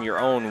down from your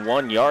own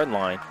 1-yard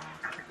line.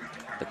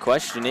 The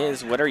question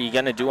is, what are you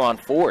going to do on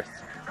 4th?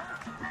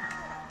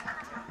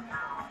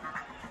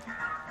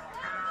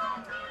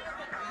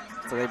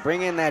 So they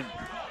bring in that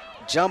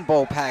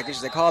jumbo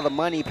package. They call it the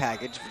money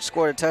package.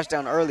 Scored a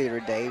touchdown earlier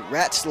today.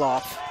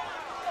 Ratzloff,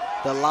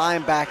 the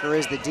linebacker,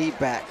 is the deep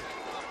back.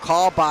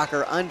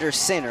 Kalbacher under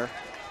center.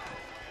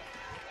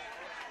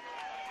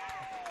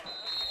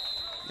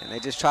 And they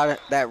just try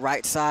that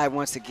right side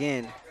once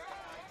again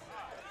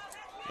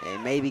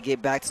and maybe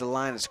get back to the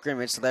line of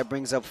scrimmage. So that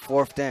brings up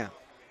 4th down.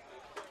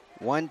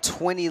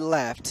 1:20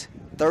 left,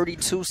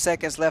 32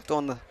 seconds left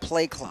on the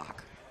play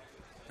clock.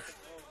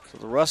 So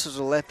the Rustlers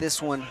will let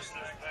this one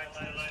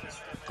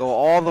go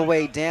all the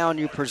way down,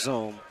 you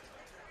presume,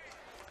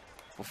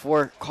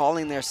 before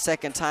calling their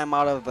 2nd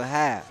timeout of the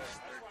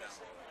half.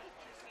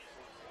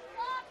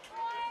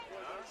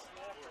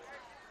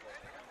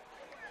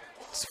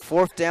 It's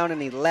 4th down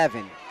and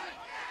 11.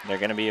 They're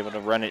going to be able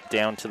to run it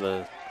down to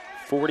the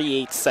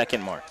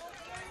 48-second mark.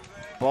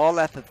 Ball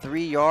at the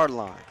 3-yard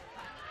line.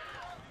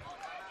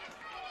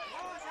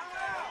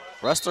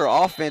 Rustler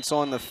offense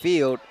on the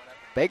field.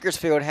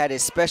 Bakersfield had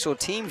his special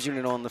teams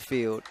unit on the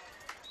field.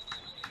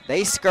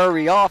 They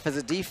scurry off as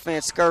the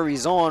defense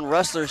scurries on.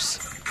 Rustlers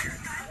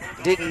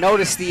didn't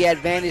notice the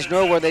advantage,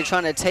 nor were they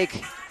trying to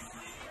take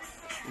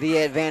the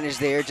advantage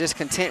there. Just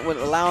content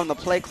with allowing the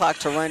play clock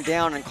to run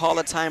down and call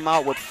a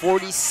timeout with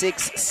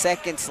 46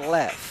 seconds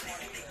left.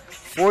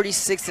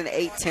 46 and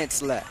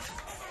 8/10 left.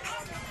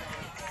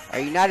 Are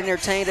you not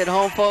entertained at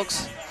home,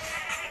 folks?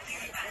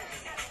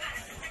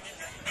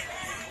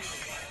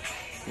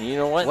 You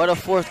know what? What a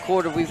 4th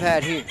quarter we've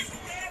had here.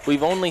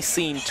 We've only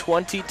seen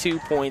 22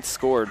 points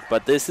scored,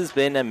 but this has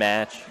been a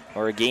match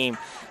or a game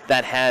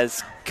that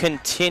has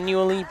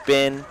continually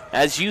been,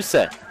 as you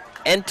said,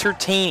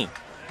 entertaining.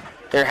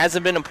 There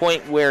hasn't been a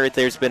point where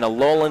there's been a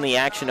lull in the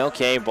action.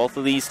 Okay, both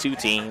of these two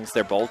teams,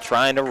 they're both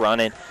trying to run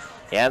it.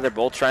 Yeah, they're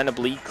both trying to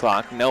bleed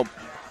clock. No,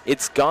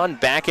 it's gone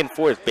back and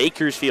forth.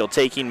 Bakersfield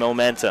taking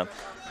momentum.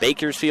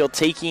 Bakersfield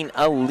taking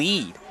a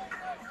lead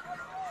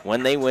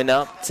when they went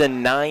up to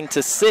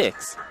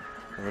 9-6.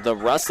 The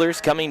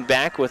Rustlers coming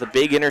back with a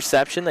big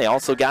interception. They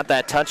also got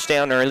that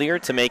touchdown earlier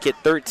to make it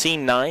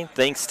 13-9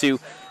 thanks to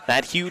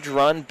that huge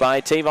run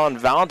by Tavon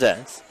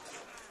Valdez.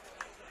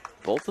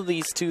 Both of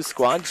these two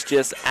squads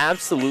just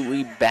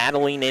absolutely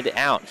battling it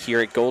out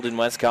here at Golden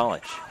West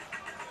College.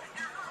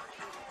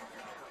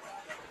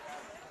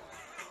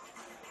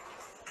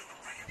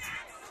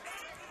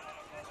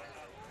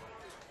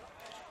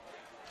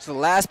 So the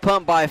last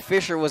punt by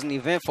Fisher was an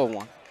eventful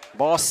one.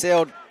 Ball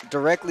sailed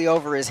directly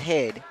over his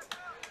head.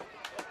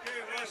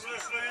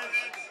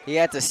 He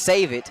had to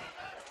save it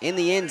in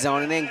the end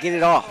zone and then get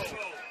it off.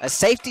 A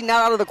safety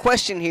not out of the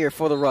question here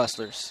for the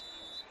Rustlers.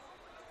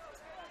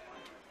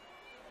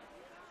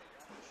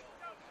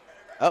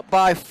 Up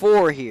by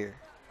 4 here.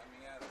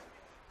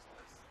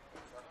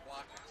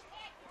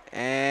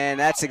 And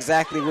that's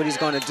exactly what he's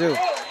going to do.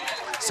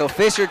 So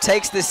Fisher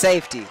takes the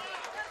safety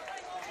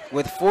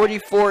with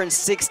 44 and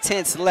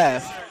 6/10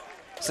 left.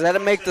 So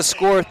that'll make the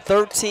score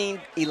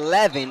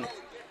 13-11.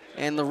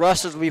 And the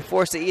Rustlers will be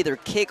forced to either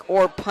kick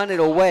or punt it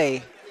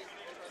away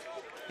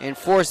and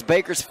force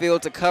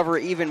Bakersfield to cover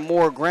even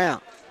more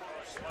ground.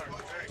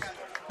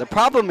 The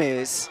problem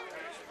is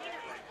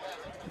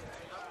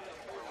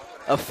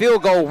a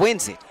field goal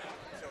wins it.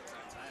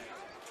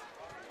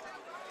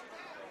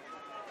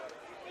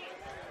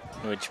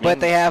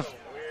 But they have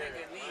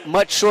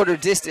much shorter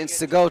distance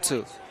to go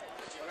to.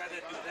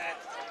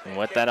 And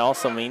what that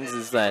also means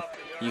is that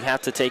you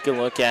have to take a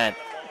look at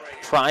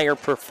prior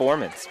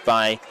performance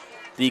by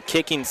the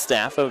kicking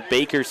staff of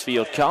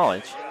Bakersfield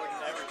College.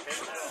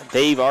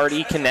 they've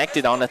already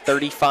connected on a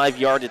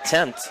 35-yard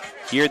attempt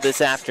here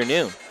this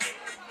afternoon.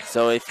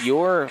 So if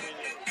you're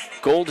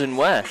Golden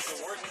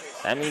West,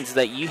 that means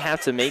that you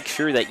have to make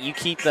sure that you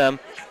keep them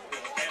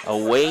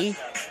away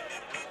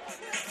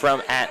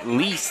from at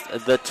least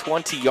the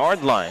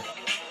 20-yard line.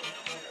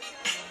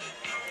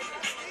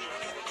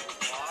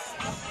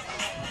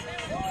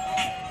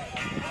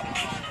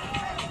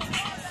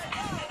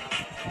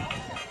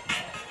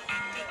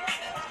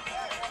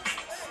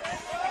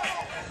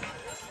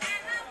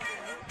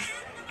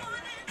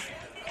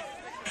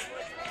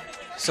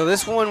 So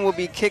this one will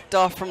be kicked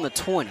off from the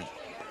 20.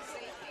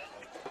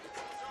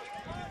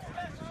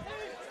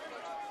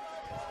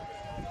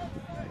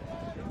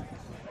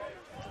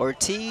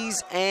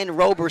 Ortiz and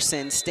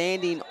Roberson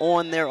standing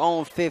on their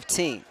own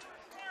 15.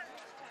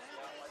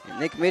 And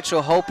Nick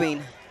Mitchell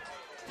hoping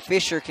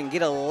Fisher can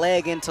get a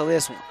leg into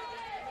this one.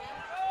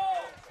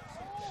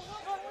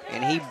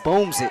 And he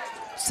booms it.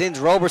 Sends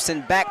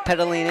Roberson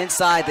backpedaling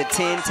inside the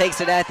 10, takes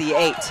it at the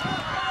 8.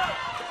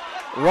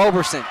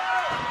 Roberson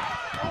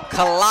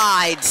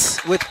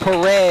collides with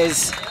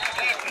Perez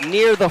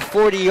near the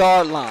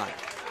 40-yard line.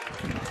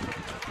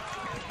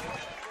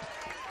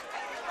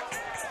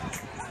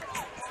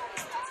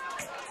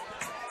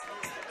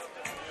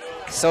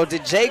 So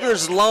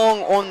DeJager's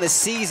long on the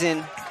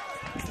season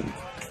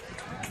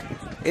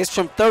is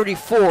from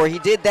 34. He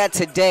did that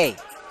today.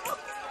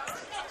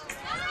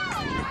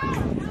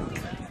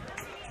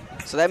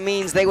 So that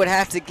means they would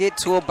have to get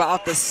to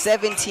about the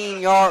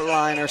 17-yard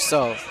line or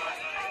so.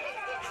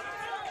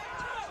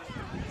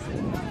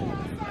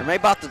 Or maybe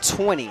about the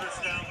 20.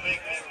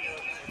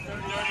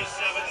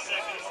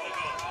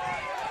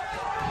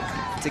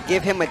 To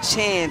give him a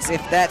chance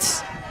if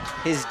that's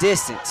his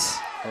distance.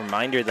 A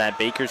reminder that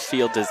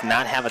Bakersfield does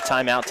not have a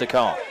timeout to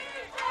call.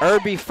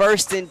 Irby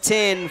 1st and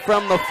 10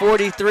 from the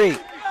 43.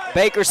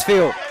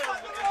 Bakersfield.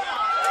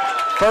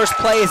 First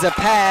play is a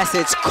pass.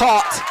 It's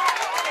caught,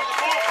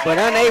 but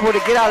unable to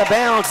get out of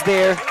bounds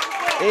there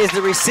is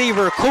the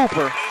receiver,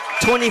 Cooper.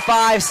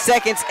 25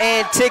 seconds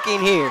and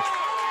ticking here.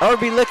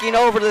 Irby looking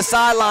over the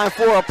sideline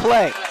for a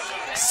play.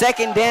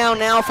 Second down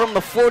now from the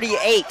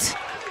 48.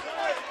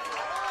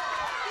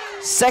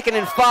 2nd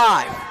and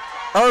 5.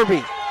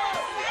 Irby.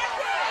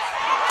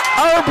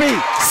 Irby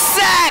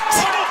sacked.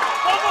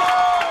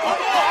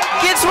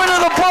 Gets rid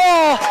of the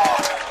ball.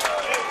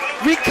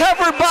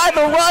 Recovered by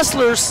the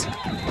Rustlers.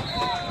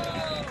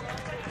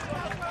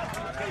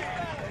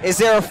 Is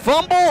there a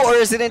fumble or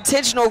is it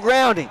intentional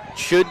grounding?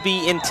 Should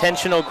be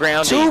intentional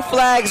grounding. 2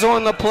 flags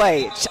on the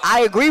play.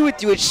 I agree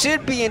with you, it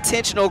should be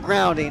intentional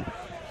grounding,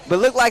 but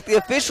looked like the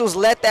officials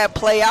let that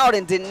play out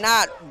and did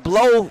not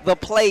blow the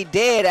play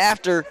dead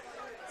after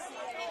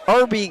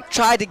Irby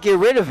tried to get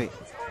rid of it.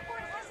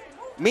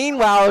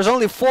 Meanwhile, there's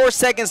only 4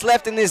 seconds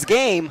left in this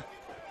game.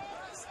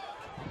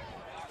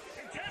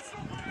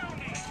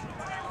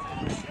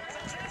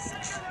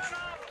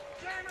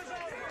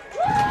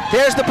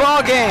 There's the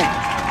ball game.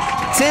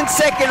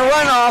 10-second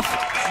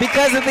runoff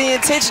because of the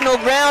intentional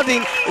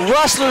grounding.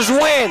 Rustlers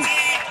win.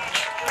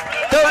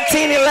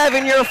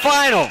 13-11 your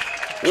final.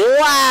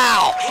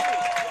 Wow.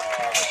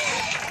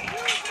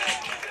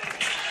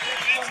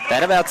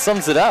 That about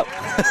sums it up.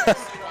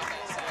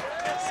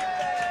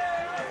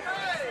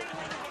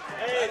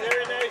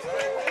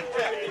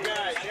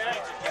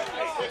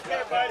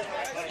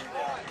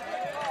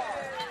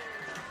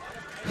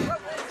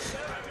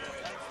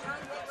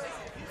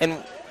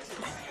 And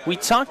we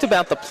talked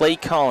about the play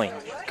calling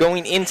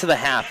going into the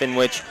half, in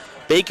which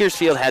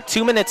Bakersfield had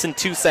 2 minutes and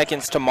 2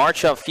 seconds to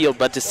march upfield,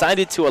 but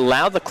decided to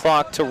allow the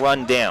clock to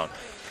run down.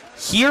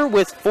 Here,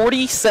 with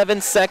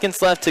 47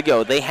 seconds left to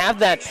go, they have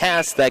that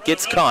pass that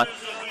gets caught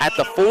at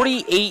the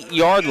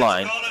 48-yard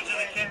line.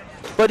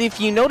 But if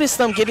you notice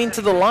them getting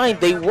to the line,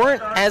 they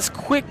weren't as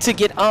quick to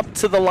get up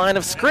to the line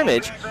of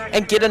scrimmage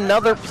and get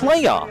another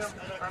play off.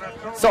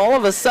 So all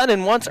of a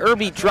sudden, once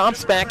Irby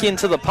drops back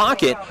into the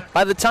pocket,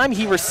 by the time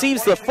he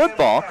receives the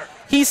football,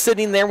 he's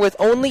sitting there with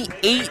only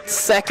 8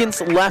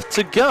 seconds left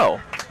to go.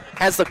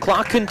 As the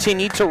clock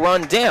continued to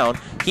run down,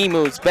 he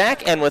moves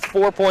back, and with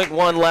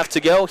 4.1 left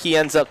to go, he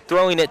ends up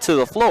throwing it to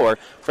the floor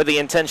for the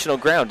intentional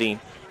grounding,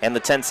 and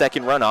the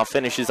 10-second runoff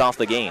finishes off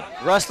the game.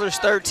 Rustlers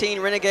 13,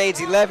 Renegades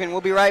 11.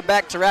 We'll be right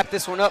back to wrap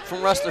this one up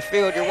from Rustler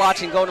Field. You're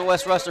watching Golden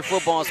West Rustler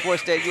football on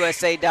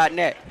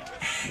SportsDayUSA.net.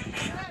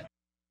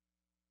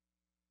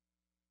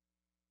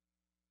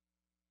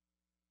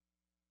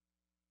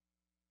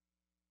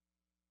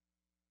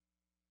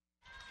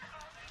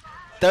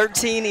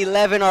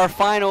 13-11 our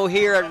final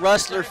here at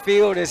Rustler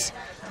Field as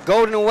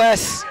Golden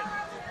West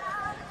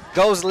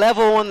goes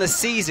level on the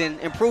season,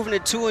 improving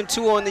to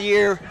 2-2 on the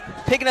year,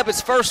 picking up its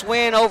first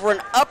win over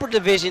an upper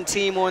division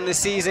team on the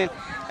season,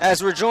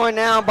 as we're joined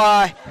now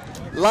by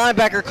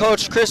linebacker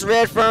coach Chris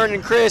Redfern.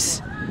 And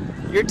Chris,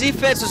 your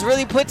defense was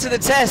really put to the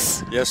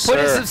test. Yes, sir.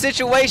 Put in some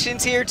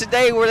situations here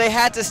today where they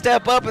had to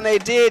step up, and they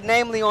did,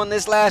 namely on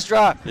this last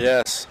drive.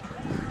 Yes.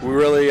 We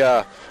really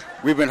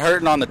we've been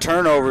hurting on the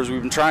turnovers.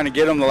 We've been trying to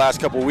get them the last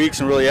couple of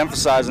weeks and really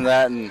emphasizing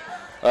that. And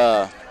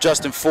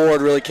Justin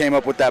Ford really came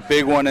up with that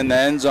big one in the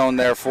end zone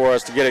there for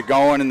us to get it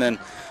going, and then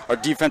our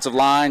defensive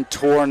line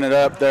touring it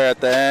up there at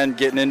the end,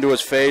 getting into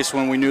his face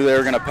when we knew they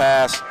were going to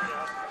pass.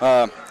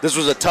 This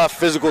was a tough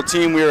physical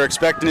team. We were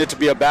expecting it to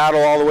be a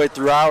battle all the way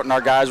throughout, and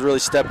our guys really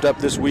stepped up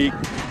this week,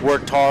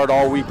 worked hard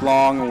all week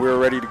long, and we were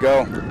ready to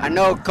go. I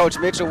know Coach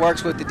Mitchell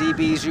works with the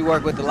DBs, you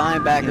work with the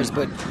linebackers,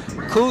 but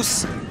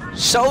Coos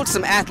showed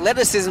some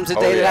athleticism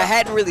today that I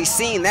hadn't really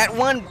seen. That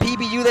one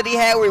PBU that he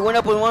had where he went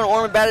up with one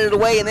arm and batted it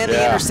away, and then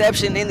the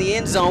interception in the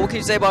end zone. What can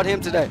you say about him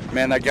today?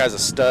 Man, that guy's a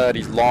stud.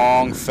 He's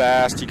long,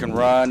 fast, he can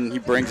run. He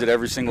brings it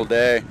every single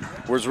day.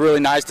 It was really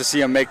nice to see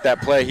him make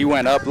that play. He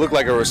went up, looked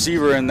like a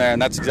receiver in there, and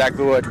that's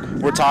exactly what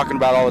we're talking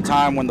about all the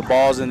time. When the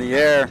ball's in the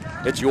air,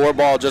 it's your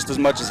ball just as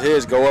much as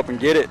his. Go up and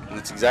get it, and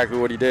that's exactly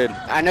what he did.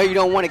 I know you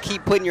don't want to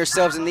keep putting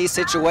yourselves in these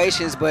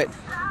situations, but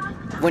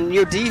when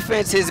your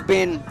defense has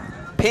been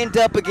pinned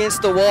up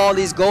against the wall,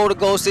 these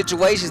goal-to-goal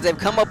situations, they've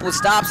come up with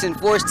stops and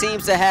forced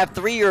teams to have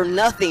 3 or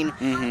nothing.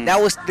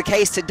 That was the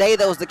case today.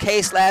 That was the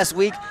case last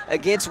week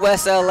against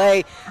West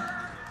LA.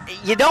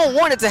 You don't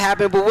want it to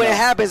happen, but when it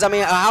happens, I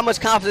mean, how much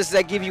confidence does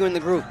that give you in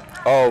the group?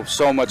 Oh,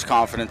 so much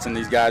confidence in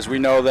these guys. We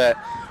know that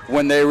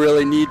when they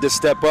really need to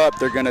step up,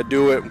 they're going to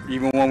do it,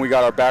 even when we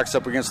got our backs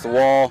up against the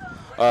wall.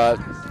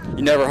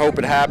 You never hope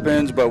it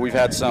happens, but we've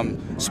had some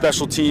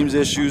special teams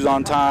issues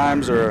on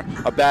times or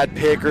a bad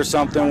pick or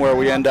something where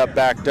we end up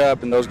backed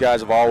up, and those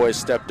guys have always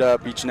stepped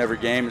up each and every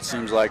game, it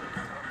seems like.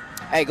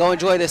 Hey, go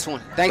enjoy this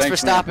one. Thanks for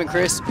stopping, man.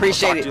 Chris.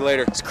 Appreciate it. Talk to you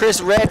later. It's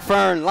Chris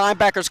Redfern,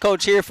 linebackers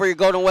coach here for your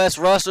Golden West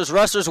Rustlers.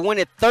 Rustlers win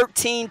it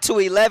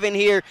 13-11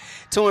 here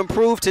to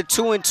improve to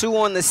 2-2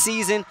 on the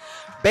season.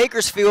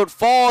 Bakersfield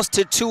falls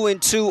to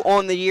 2-2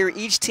 on the year.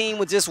 Each team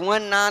with just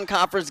one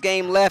non-conference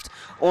game left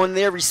on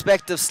their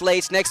respective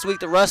slates. Next week,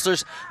 the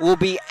Rustlers will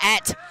be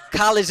at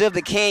College of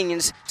the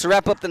Canyons to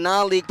wrap up the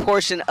non-league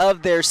portion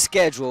of their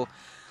schedule.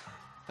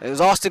 It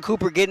was Austin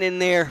Cooper getting in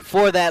there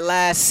for that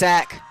last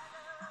sack,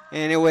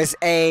 and it was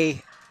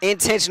a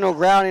intentional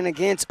grounding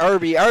against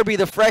Irby. Irby,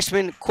 the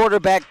freshman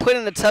quarterback, put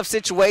in a tough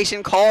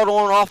situation, called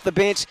on off the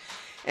bench,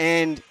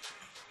 and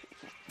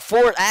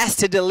Ford asked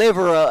to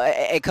deliver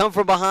a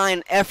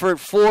come-from-behind effort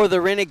for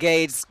the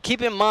Renegades.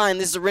 Keep in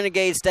mind, this is a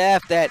Renegade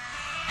staff that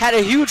had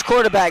a huge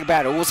quarterback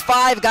battle. It was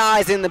 5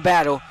 guys in the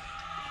battle.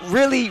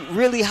 Really,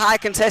 really high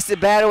contested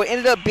battle. It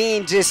ended up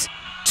being just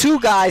 2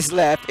 guys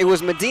left. It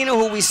was Medina,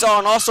 who we saw,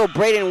 and also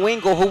Braden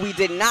Wingle, who we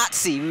did not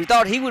see. We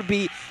thought he would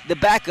be the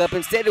backup.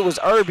 Instead, it was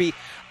Irby.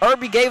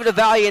 Irby gave it a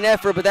valiant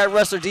effort, but that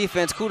Rustler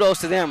defense, kudos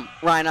to them,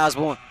 Ryan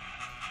Osborn.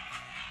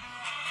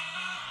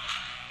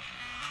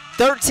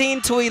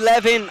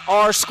 13-11,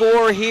 our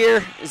score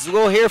here, as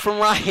we'll hear from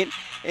Ryan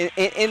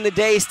in the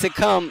days to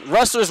come.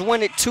 Rustlers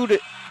win it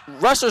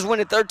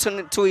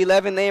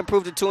 13-11. They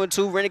improved to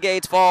 2-2.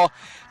 Renegades fall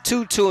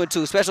to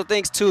 2-2. Special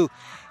thanks to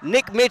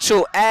Nick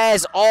Mitchell,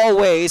 as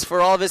always,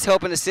 for all of his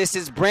help and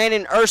assistance.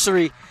 Brandon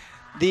Ursery,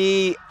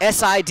 the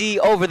SID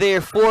over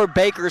there for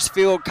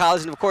Bakersfield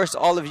College, and of course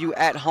all of you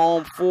at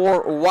home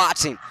for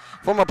watching.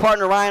 For my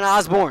partner Ryan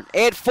Osborn,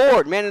 Ed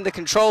Ford, manning the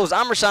controls,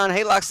 I'm Rahshaun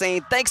Haylock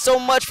saying thanks so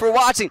much for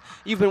watching.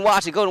 You've been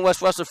watching Golden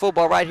West Rustler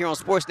football right here on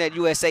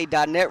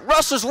SportsNetUSA.net.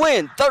 Rustlers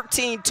win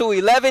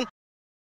 13-11.